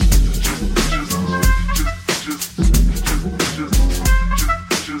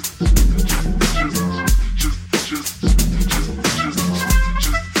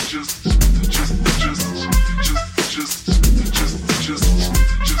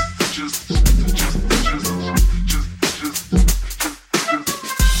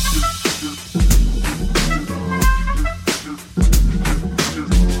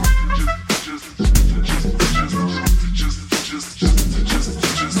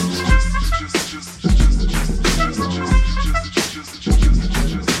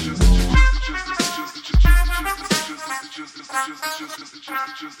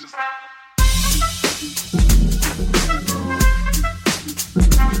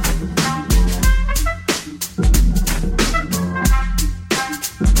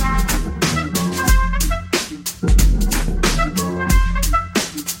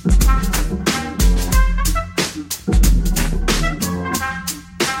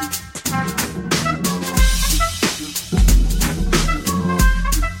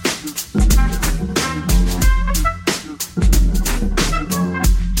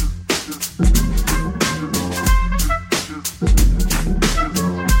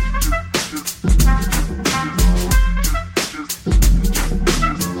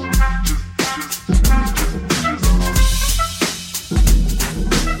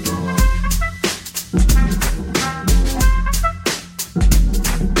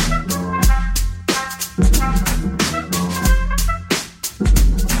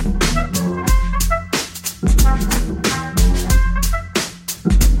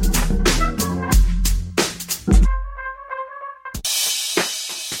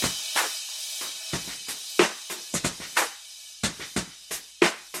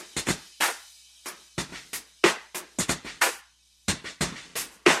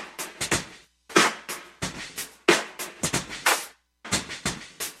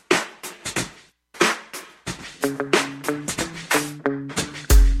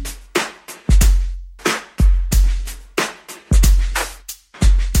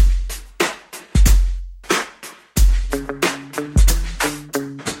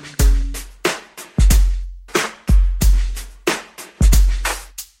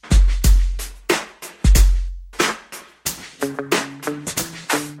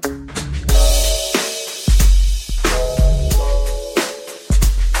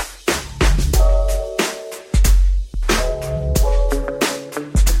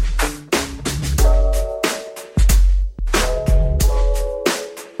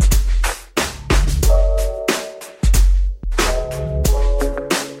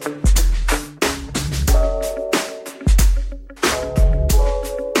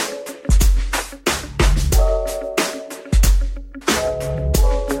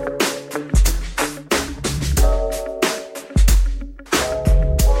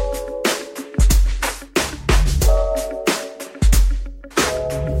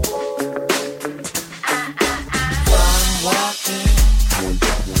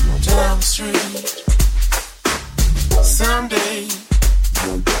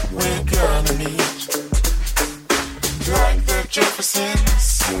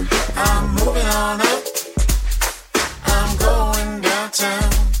 Jeffersons. I'm moving on up. I'm going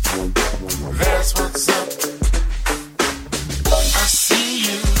downtown. That's what's up. I see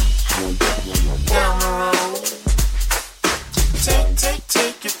you down the road.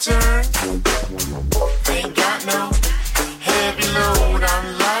 Take your turn. Ain't got no heavy load.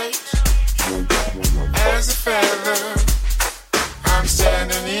 I'm light as a feather. I'm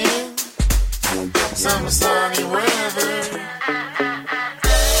standing in some sunny weather.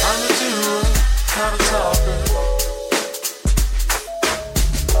 I'm a doer, not a talker.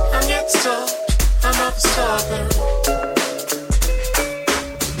 I'm getting stalked, I'm not the stalker.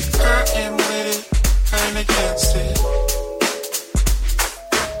 I am with it, I ain't against it.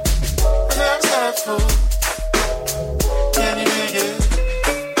 My glass half full, can you dig it?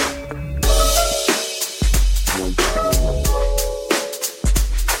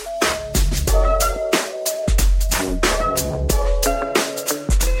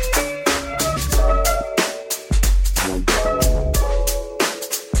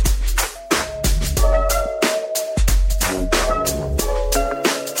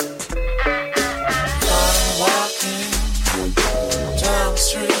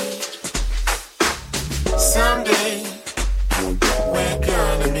 Someday we're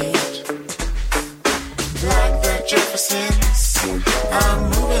gonna meet like the Jeffersons. I'm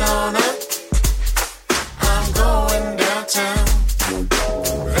moving on up. I'm going downtown.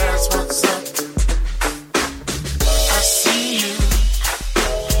 That's what's up. I see you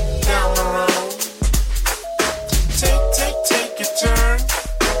down the road. Take your turn.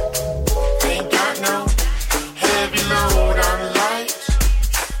 Ain't got no heavy load. I'm light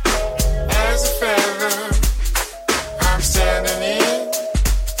as a feather. I'm standing in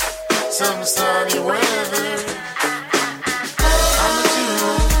some sunny weather. I'm a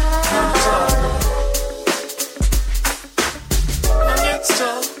doer, not a talker. I'm getting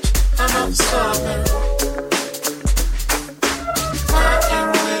stalked, I'm not the stalker. I am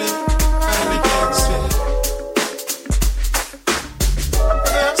with it, I ain't against it. My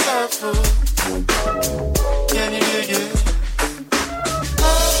glass half full, can you dig it?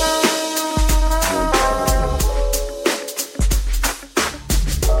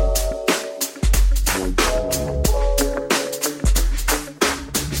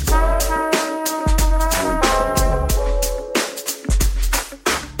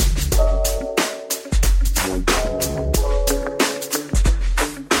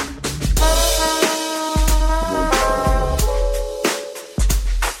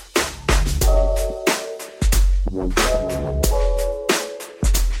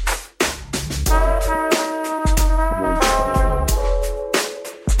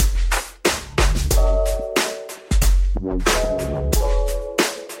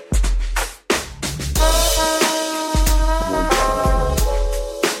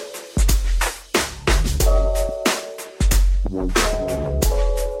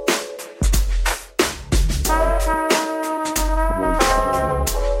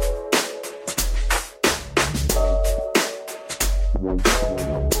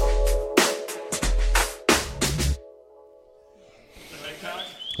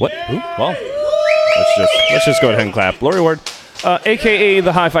 What? Ooh, well, let's just go ahead and clap. Lori Ward, a.k.a.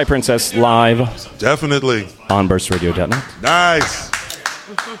 the Hi-Fi Princess, live Definitely. on burstradio.net. Nice.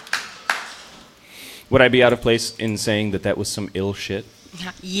 Would I be out of place in saying that was some ill shit?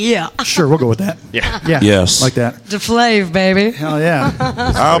 Yeah. Sure, we'll go with that. Yeah. Yeah. Yes. Like that. DeFlave, baby. Hell yeah.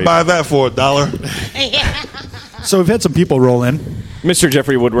 I'll buy that for $1. So we've had some people roll in. Mr.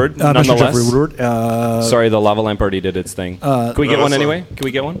 Jeffrey Woodward, Mr. nonetheless. Jeffrey Woodward. Sorry, the lava lamp already did its thing. Can we get no, one that's anyway? Can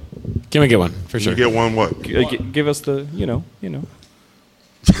we get one? Can we get one for sure? You get one what? Give us the, you know.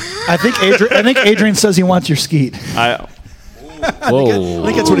 I think Adrian says he wants your skeet. Whoa. I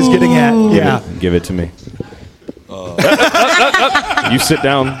think that's what he's getting at. Yeah. Give it to me. You sit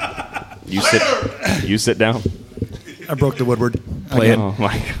down. You sit down. I broke the Woodward. Play it. Oh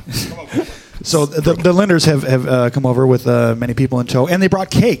my God. So the Linders have come over with many people in tow, and they brought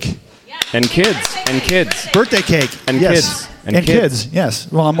cake. And kids. Birthday cake. And yes. kids. And kids.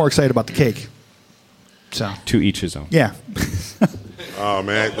 Yes. Well, I'm more excited about the cake. So. To each his own. Yeah. Oh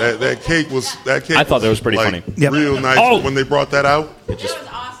man, that cake was I thought that was pretty funny. Yep. Real nice when they brought that out. It was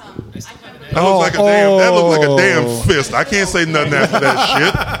awesome. That looked like a damn fist. I can't say nothing after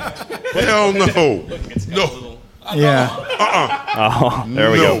that shit. Hell no. No. Yeah. Oh,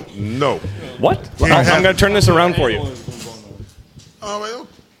 there we go. No. What? I'm going to turn this around for you. Oh, well.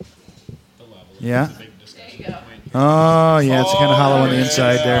 Yeah. Oh, yeah. It's kind of hollow on the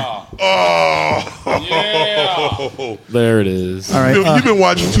inside there. Oh. There it is. All right. You've been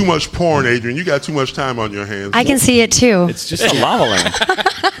watching too much porn, Adrian. You got too much time on your hands. I can see it too. It's just a lava lamp.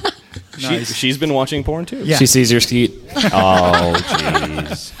 Nice. She's been watching porn too. Yeah. She sees your skeet. Oh,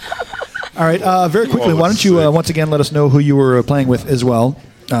 jeez. All right. Very quickly, why don't you once again let us know who you were playing with as well?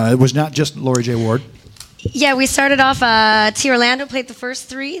 It was not just Lori J. Ward. Yeah, we started off. T. Orlando played the first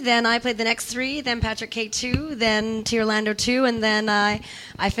 3, then I played the next 3, then Patrick K. 2, then T. Orlando 2, and then I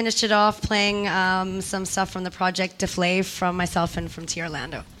finished it off playing some stuff from the project Deflave from myself and from T.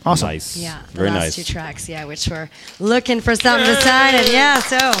 Orlando. Awesome. Nice. Yeah, the Very last nice. 2 tracks, yeah, which we're looking for something to sign. And yeah,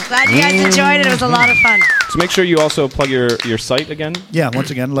 so glad you guys enjoyed it. It was a lot of fun. So make sure you also plug your site again. Yeah, once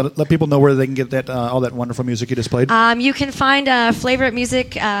again, let people know where they can get that all that wonderful music you just played. You can find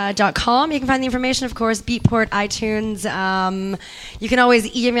flavoritmusic.com. You can find the information, of course, Beatport, iTunes. You can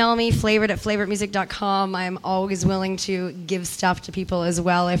always email me, flavorit@flavoritmusic.com. I'm always willing to give stuff to people as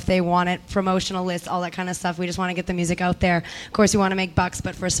well if they want it, promotional lists, all that kind of stuff. We just want to get the music out there. Of course, we want to make bucks,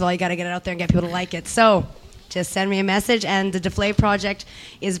 but first of all, you got to get it out there and get people to like it. So just send me a message. And the Deflave project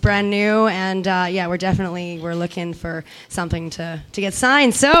is brand new, and yeah, we're looking for something to get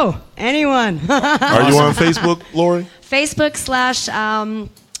signed. So anyone, Are you on Facebook, Lori? Facebook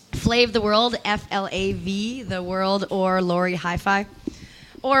 / Flave the World, FLAV the World, or Lori Hi-Fi,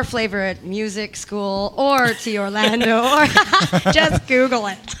 or Flavor at Music School, or T. Orlando, or just Google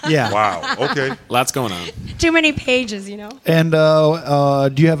it. Yeah. Wow. Okay. Lots going on. Too many pages, you know. And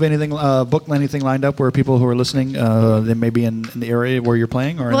do you have anything booked, anything lined up where people who are listening, they may be in the area where you're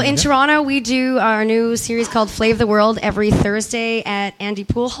playing? Or Well, in anything? Toronto, we do our new series called Flave the World every Thursday at Andy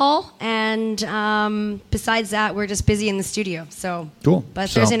Pool Hall. And besides that, we're just busy in the studio. So Cool. But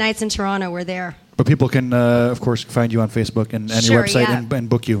So- Thursday nights in Toronto, we're there. But people can, of course, find you on Facebook and Sure, your website yeah. and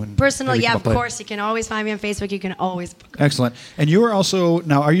book you. And Personal, maybe yeah, come of play. course. You can always find me on Facebook. You can always book. Excellent. And you are also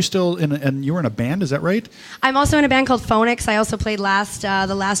now. Are you still in? And you were in a band? Is that right? I'm also in a band called Phonics. I also played the last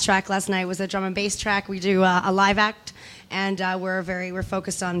track last night was a drum and bass track. We do a live act, and we're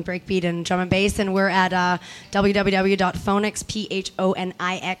focused on breakbeat and drum and bass, and we're at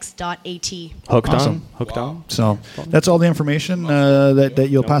www.phonix.at. Hooked Awesome. on. Hooked on. So that's all the information that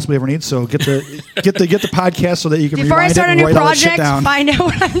you'll possibly ever need. So get the podcast so that you can Before I rewind start it a and new write all that shit project, down. find out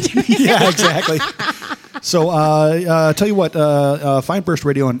what I'm doing. Yeah, exactly. So tell you what, find Burst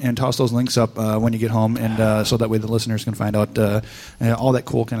Radio and toss those links up when you get home, and so that way the listeners can find out all that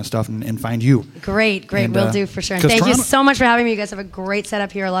cool kind of stuff and find you. Great, And, will do for sure. And 'cause thank you Toronto- so much for having me. You guys have a great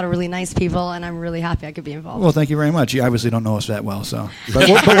setup here, a lot of really nice people, and I'm really happy I could be involved. Well, thank you very much. You obviously don't know us that well, so but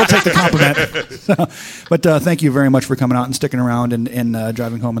we'll take the compliment. But thank you very much for coming out and sticking around and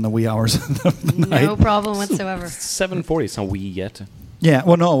driving home in the wee hours of the night. No problem whatsoever. 7:40. It's not wee yet. Yeah,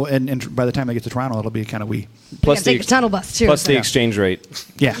 well, no, and by the time I get to Toronto, it'll be kind of wee. Plus take the tunnel bus too. Plus so. the exchange rate.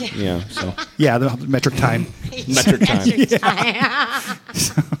 Yeah, Yeah. So yeah, the metric time. metric time.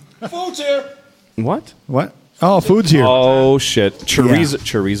 What? What? Oh, food's here. Oh shit!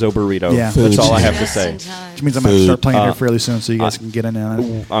 Chorizo burrito. Yeah. That's all I have to Just say. in time. Which means I'm going to start playing here fairly soon, so you guys can get in on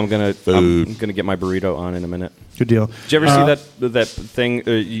it. I'm gonna get my burrito on in a minute. Good deal. Did you ever see that thing?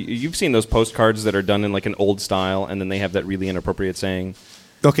 You've seen those postcards that are done in like an old style, and then they have that really inappropriate saying.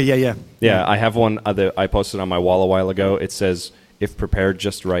 Okay, yeah. Yeah, I have one that I posted on my wall a while ago. It says, "If prepared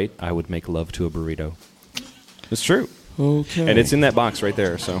just right, I would make love to a burrito." It's true. Okay. And it's in that box right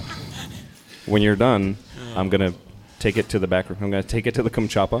there. So when you're done, I'm gonna take it to the back room. I'm gonna take it to the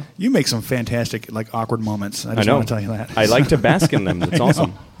Kumchapa. You make some fantastic, like, awkward moments. I I just know. want to tell you that. I like to bask in them. That's I know,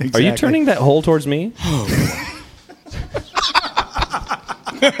 awesome. exactly. Are you turning that hole towards me?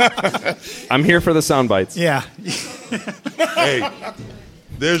 I'm here for the sound bites. Yeah. Hey,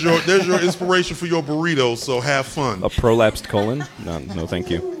 there's your inspiration for your burrito. So have fun. A prolapsed colon? No, thank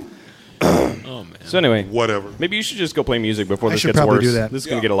you. Oh man. So anyway, Whatever. maybe you should just go play music before I this should gets probably worse. do that. This is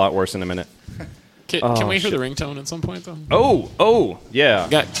gonna get a lot worse in a minute. Can we hear the ringtone at some point though? Oh, yeah.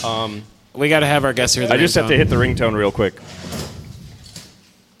 We got to have our guests hear the I just have to ringtone. hit the ringtone real quick.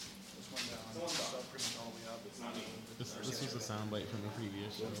 This was a soundbite from the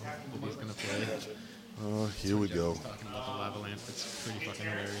previous show that he's gonna play. Oh, here we go. Talking about the lava lamp. It's pretty fucking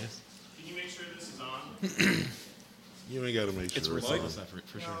hilarious. Can you make sure this is on? You ain't got to make sure It's it's worth on. this effort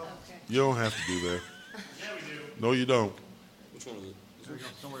for sure. You don't have to do that. Yeah, we do. No, you don't. Which one is it?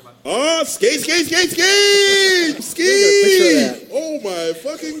 Oh, skate! Oh my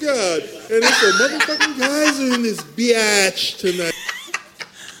fucking god! And it's the motherfucking guys are in this biatch tonight.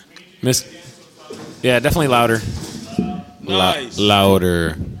 Miss. Yeah, definitely louder. Nice.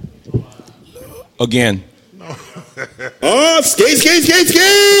 Louder. Again. No. Oh, skate, skate, skate,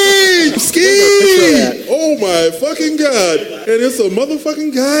 skate! Skate! Oh my fucking God. And it's a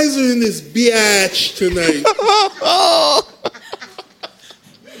motherfucking geyser in this biatch tonight.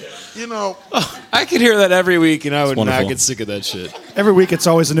 You know. I could hear that every week and I would not wonderful. get sick of that shit. Every week, it's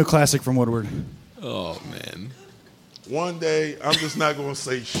always a new classic from Woodward. Oh, man. One day, I'm just not going to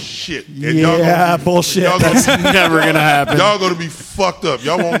say shit. And Yeah, bullshit. That's never going to happen. Y'all going to be fucked up.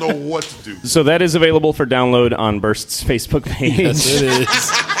 Y'all won't know what to do. So that is available for download on Burst's Facebook page. Yes, it is.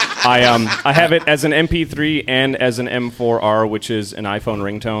 I have it as an MP3 and as an M4R, which is an iPhone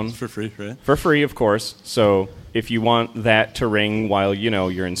ringtone. For free, right? For free, of course. So if you want that to ring while,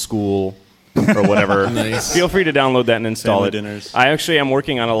 you're in school or whatever, Nice. feel free to download that and install Family it. dinners. I actually am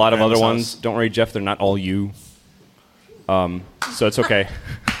working on a lot of other Grandma's ones. Don't worry, Jeff, they're not all you. So it's okay.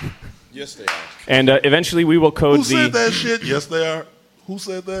 Yes, they are. And eventually we will code Who said that shit? Yes, they are. Who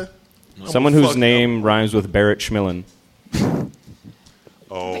said that? someone whose name rhymes with Barrett Schmillen.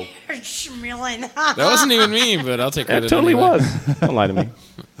 Oh. That wasn't even me, but I'll take That credit. totally anyway. was. Don't lie to me.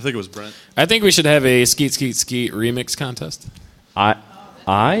 I think it was Brent. I think we should have a Skeet Skeet Skeet remix contest. I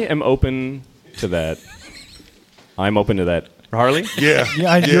am open to that. I'm open to that. Harley?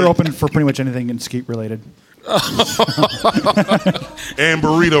 Yeah. You're open for pretty much anything in skeet related. And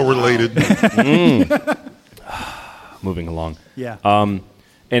burrito related. Moving along. Yeah.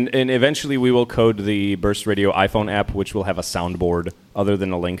 And eventually we will code the Burst Radio iPhone app, which will have a soundboard other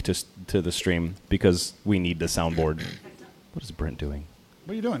than a link to the stream, because we need the soundboard. What is Brent doing?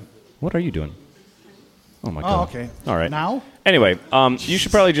 What are you doing? What are you doing? Oh, my God. Oh, okay. All right. Now? Anyway, you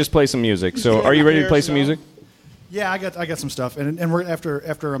should probably just play some music. So are you ready to play some music? Yeah, I got some stuff, and we're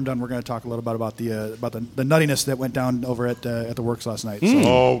after I'm done, we're going to talk a little bit about the nuttiness that went down over at the works last night. So.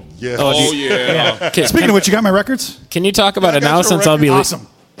 Oh, yeah. Okay, Speaking of which, you got my records? Can you talk about I it got now your since I'll be Awesome.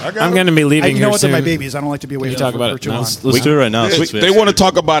 I'm going to be leaving You here know what? They're soon. my babies. I don't like to be away Can you from talk about for it too now? long. Let's do it right now. They want to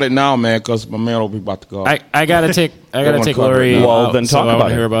talk about it now, man, because my man will be about to go. I gotta take wanna take cover Lori. it now. Well, then so talk I wanna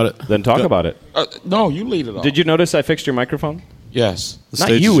about it. hear about it. Then talk about it. No, you lead it off. Did you notice I fixed your microphone? Yes.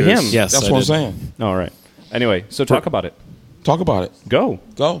 Not you, him. Yes, That's I what I'm did. saying. All right. Anyway, so talk about it. Talk about it. Go.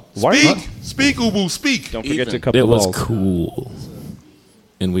 Go. Why? Speak, Ubu, speak. Don't forget Even. to cup It the was balls. cool,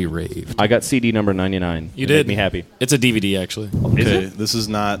 and we raved. I got CD number 99. You It did. made me happy. It's a DVD, actually. Is Okay, it? this is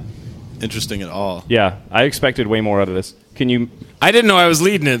not interesting at all. Yeah, I expected way more out of this. Can you I didn't know I was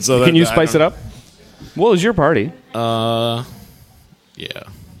leading it, so can you spice it up? Well, it's your party. Yeah,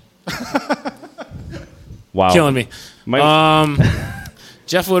 Wow. killing me. My-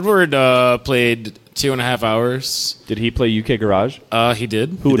 Jeff Woodward played 2.5 hours. Did he play UK Garage? He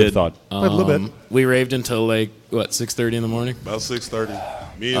did. Who would have thought? Played a little bit. We raved until 6:30 in the morning. About 6:30.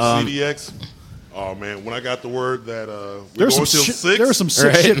 Me and CDX. Oh, man. When I got the word that we're There's going some till shit, 6. there was some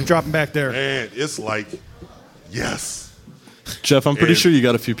sick Right. shit dropping back there. Man, it's like, yes. Jeff, I'm pretty And- sure you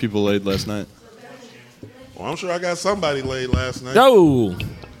got a few people laid last night. Well, I'm sure I got somebody laid last night. No.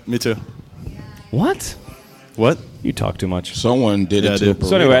 Me too. What? What? You talk too much. Someone did Yeah, it I to did. a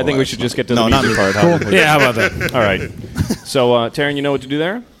So anyway, I burrito think we last should night. just get to No, the not music me. part. Huh? Yeah, how about that? All right. So, Taryn, you know what to do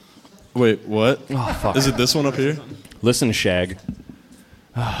there? Wait, what? Oh, fuck. Is it this one up here? Listen, Shag.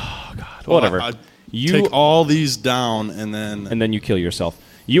 Oh, God. Whatever. I You take all these down and then. and then you kill yourself.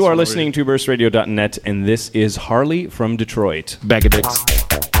 You are listening to burstradio.net, and this is Harley from Detroit. Bag of dicks.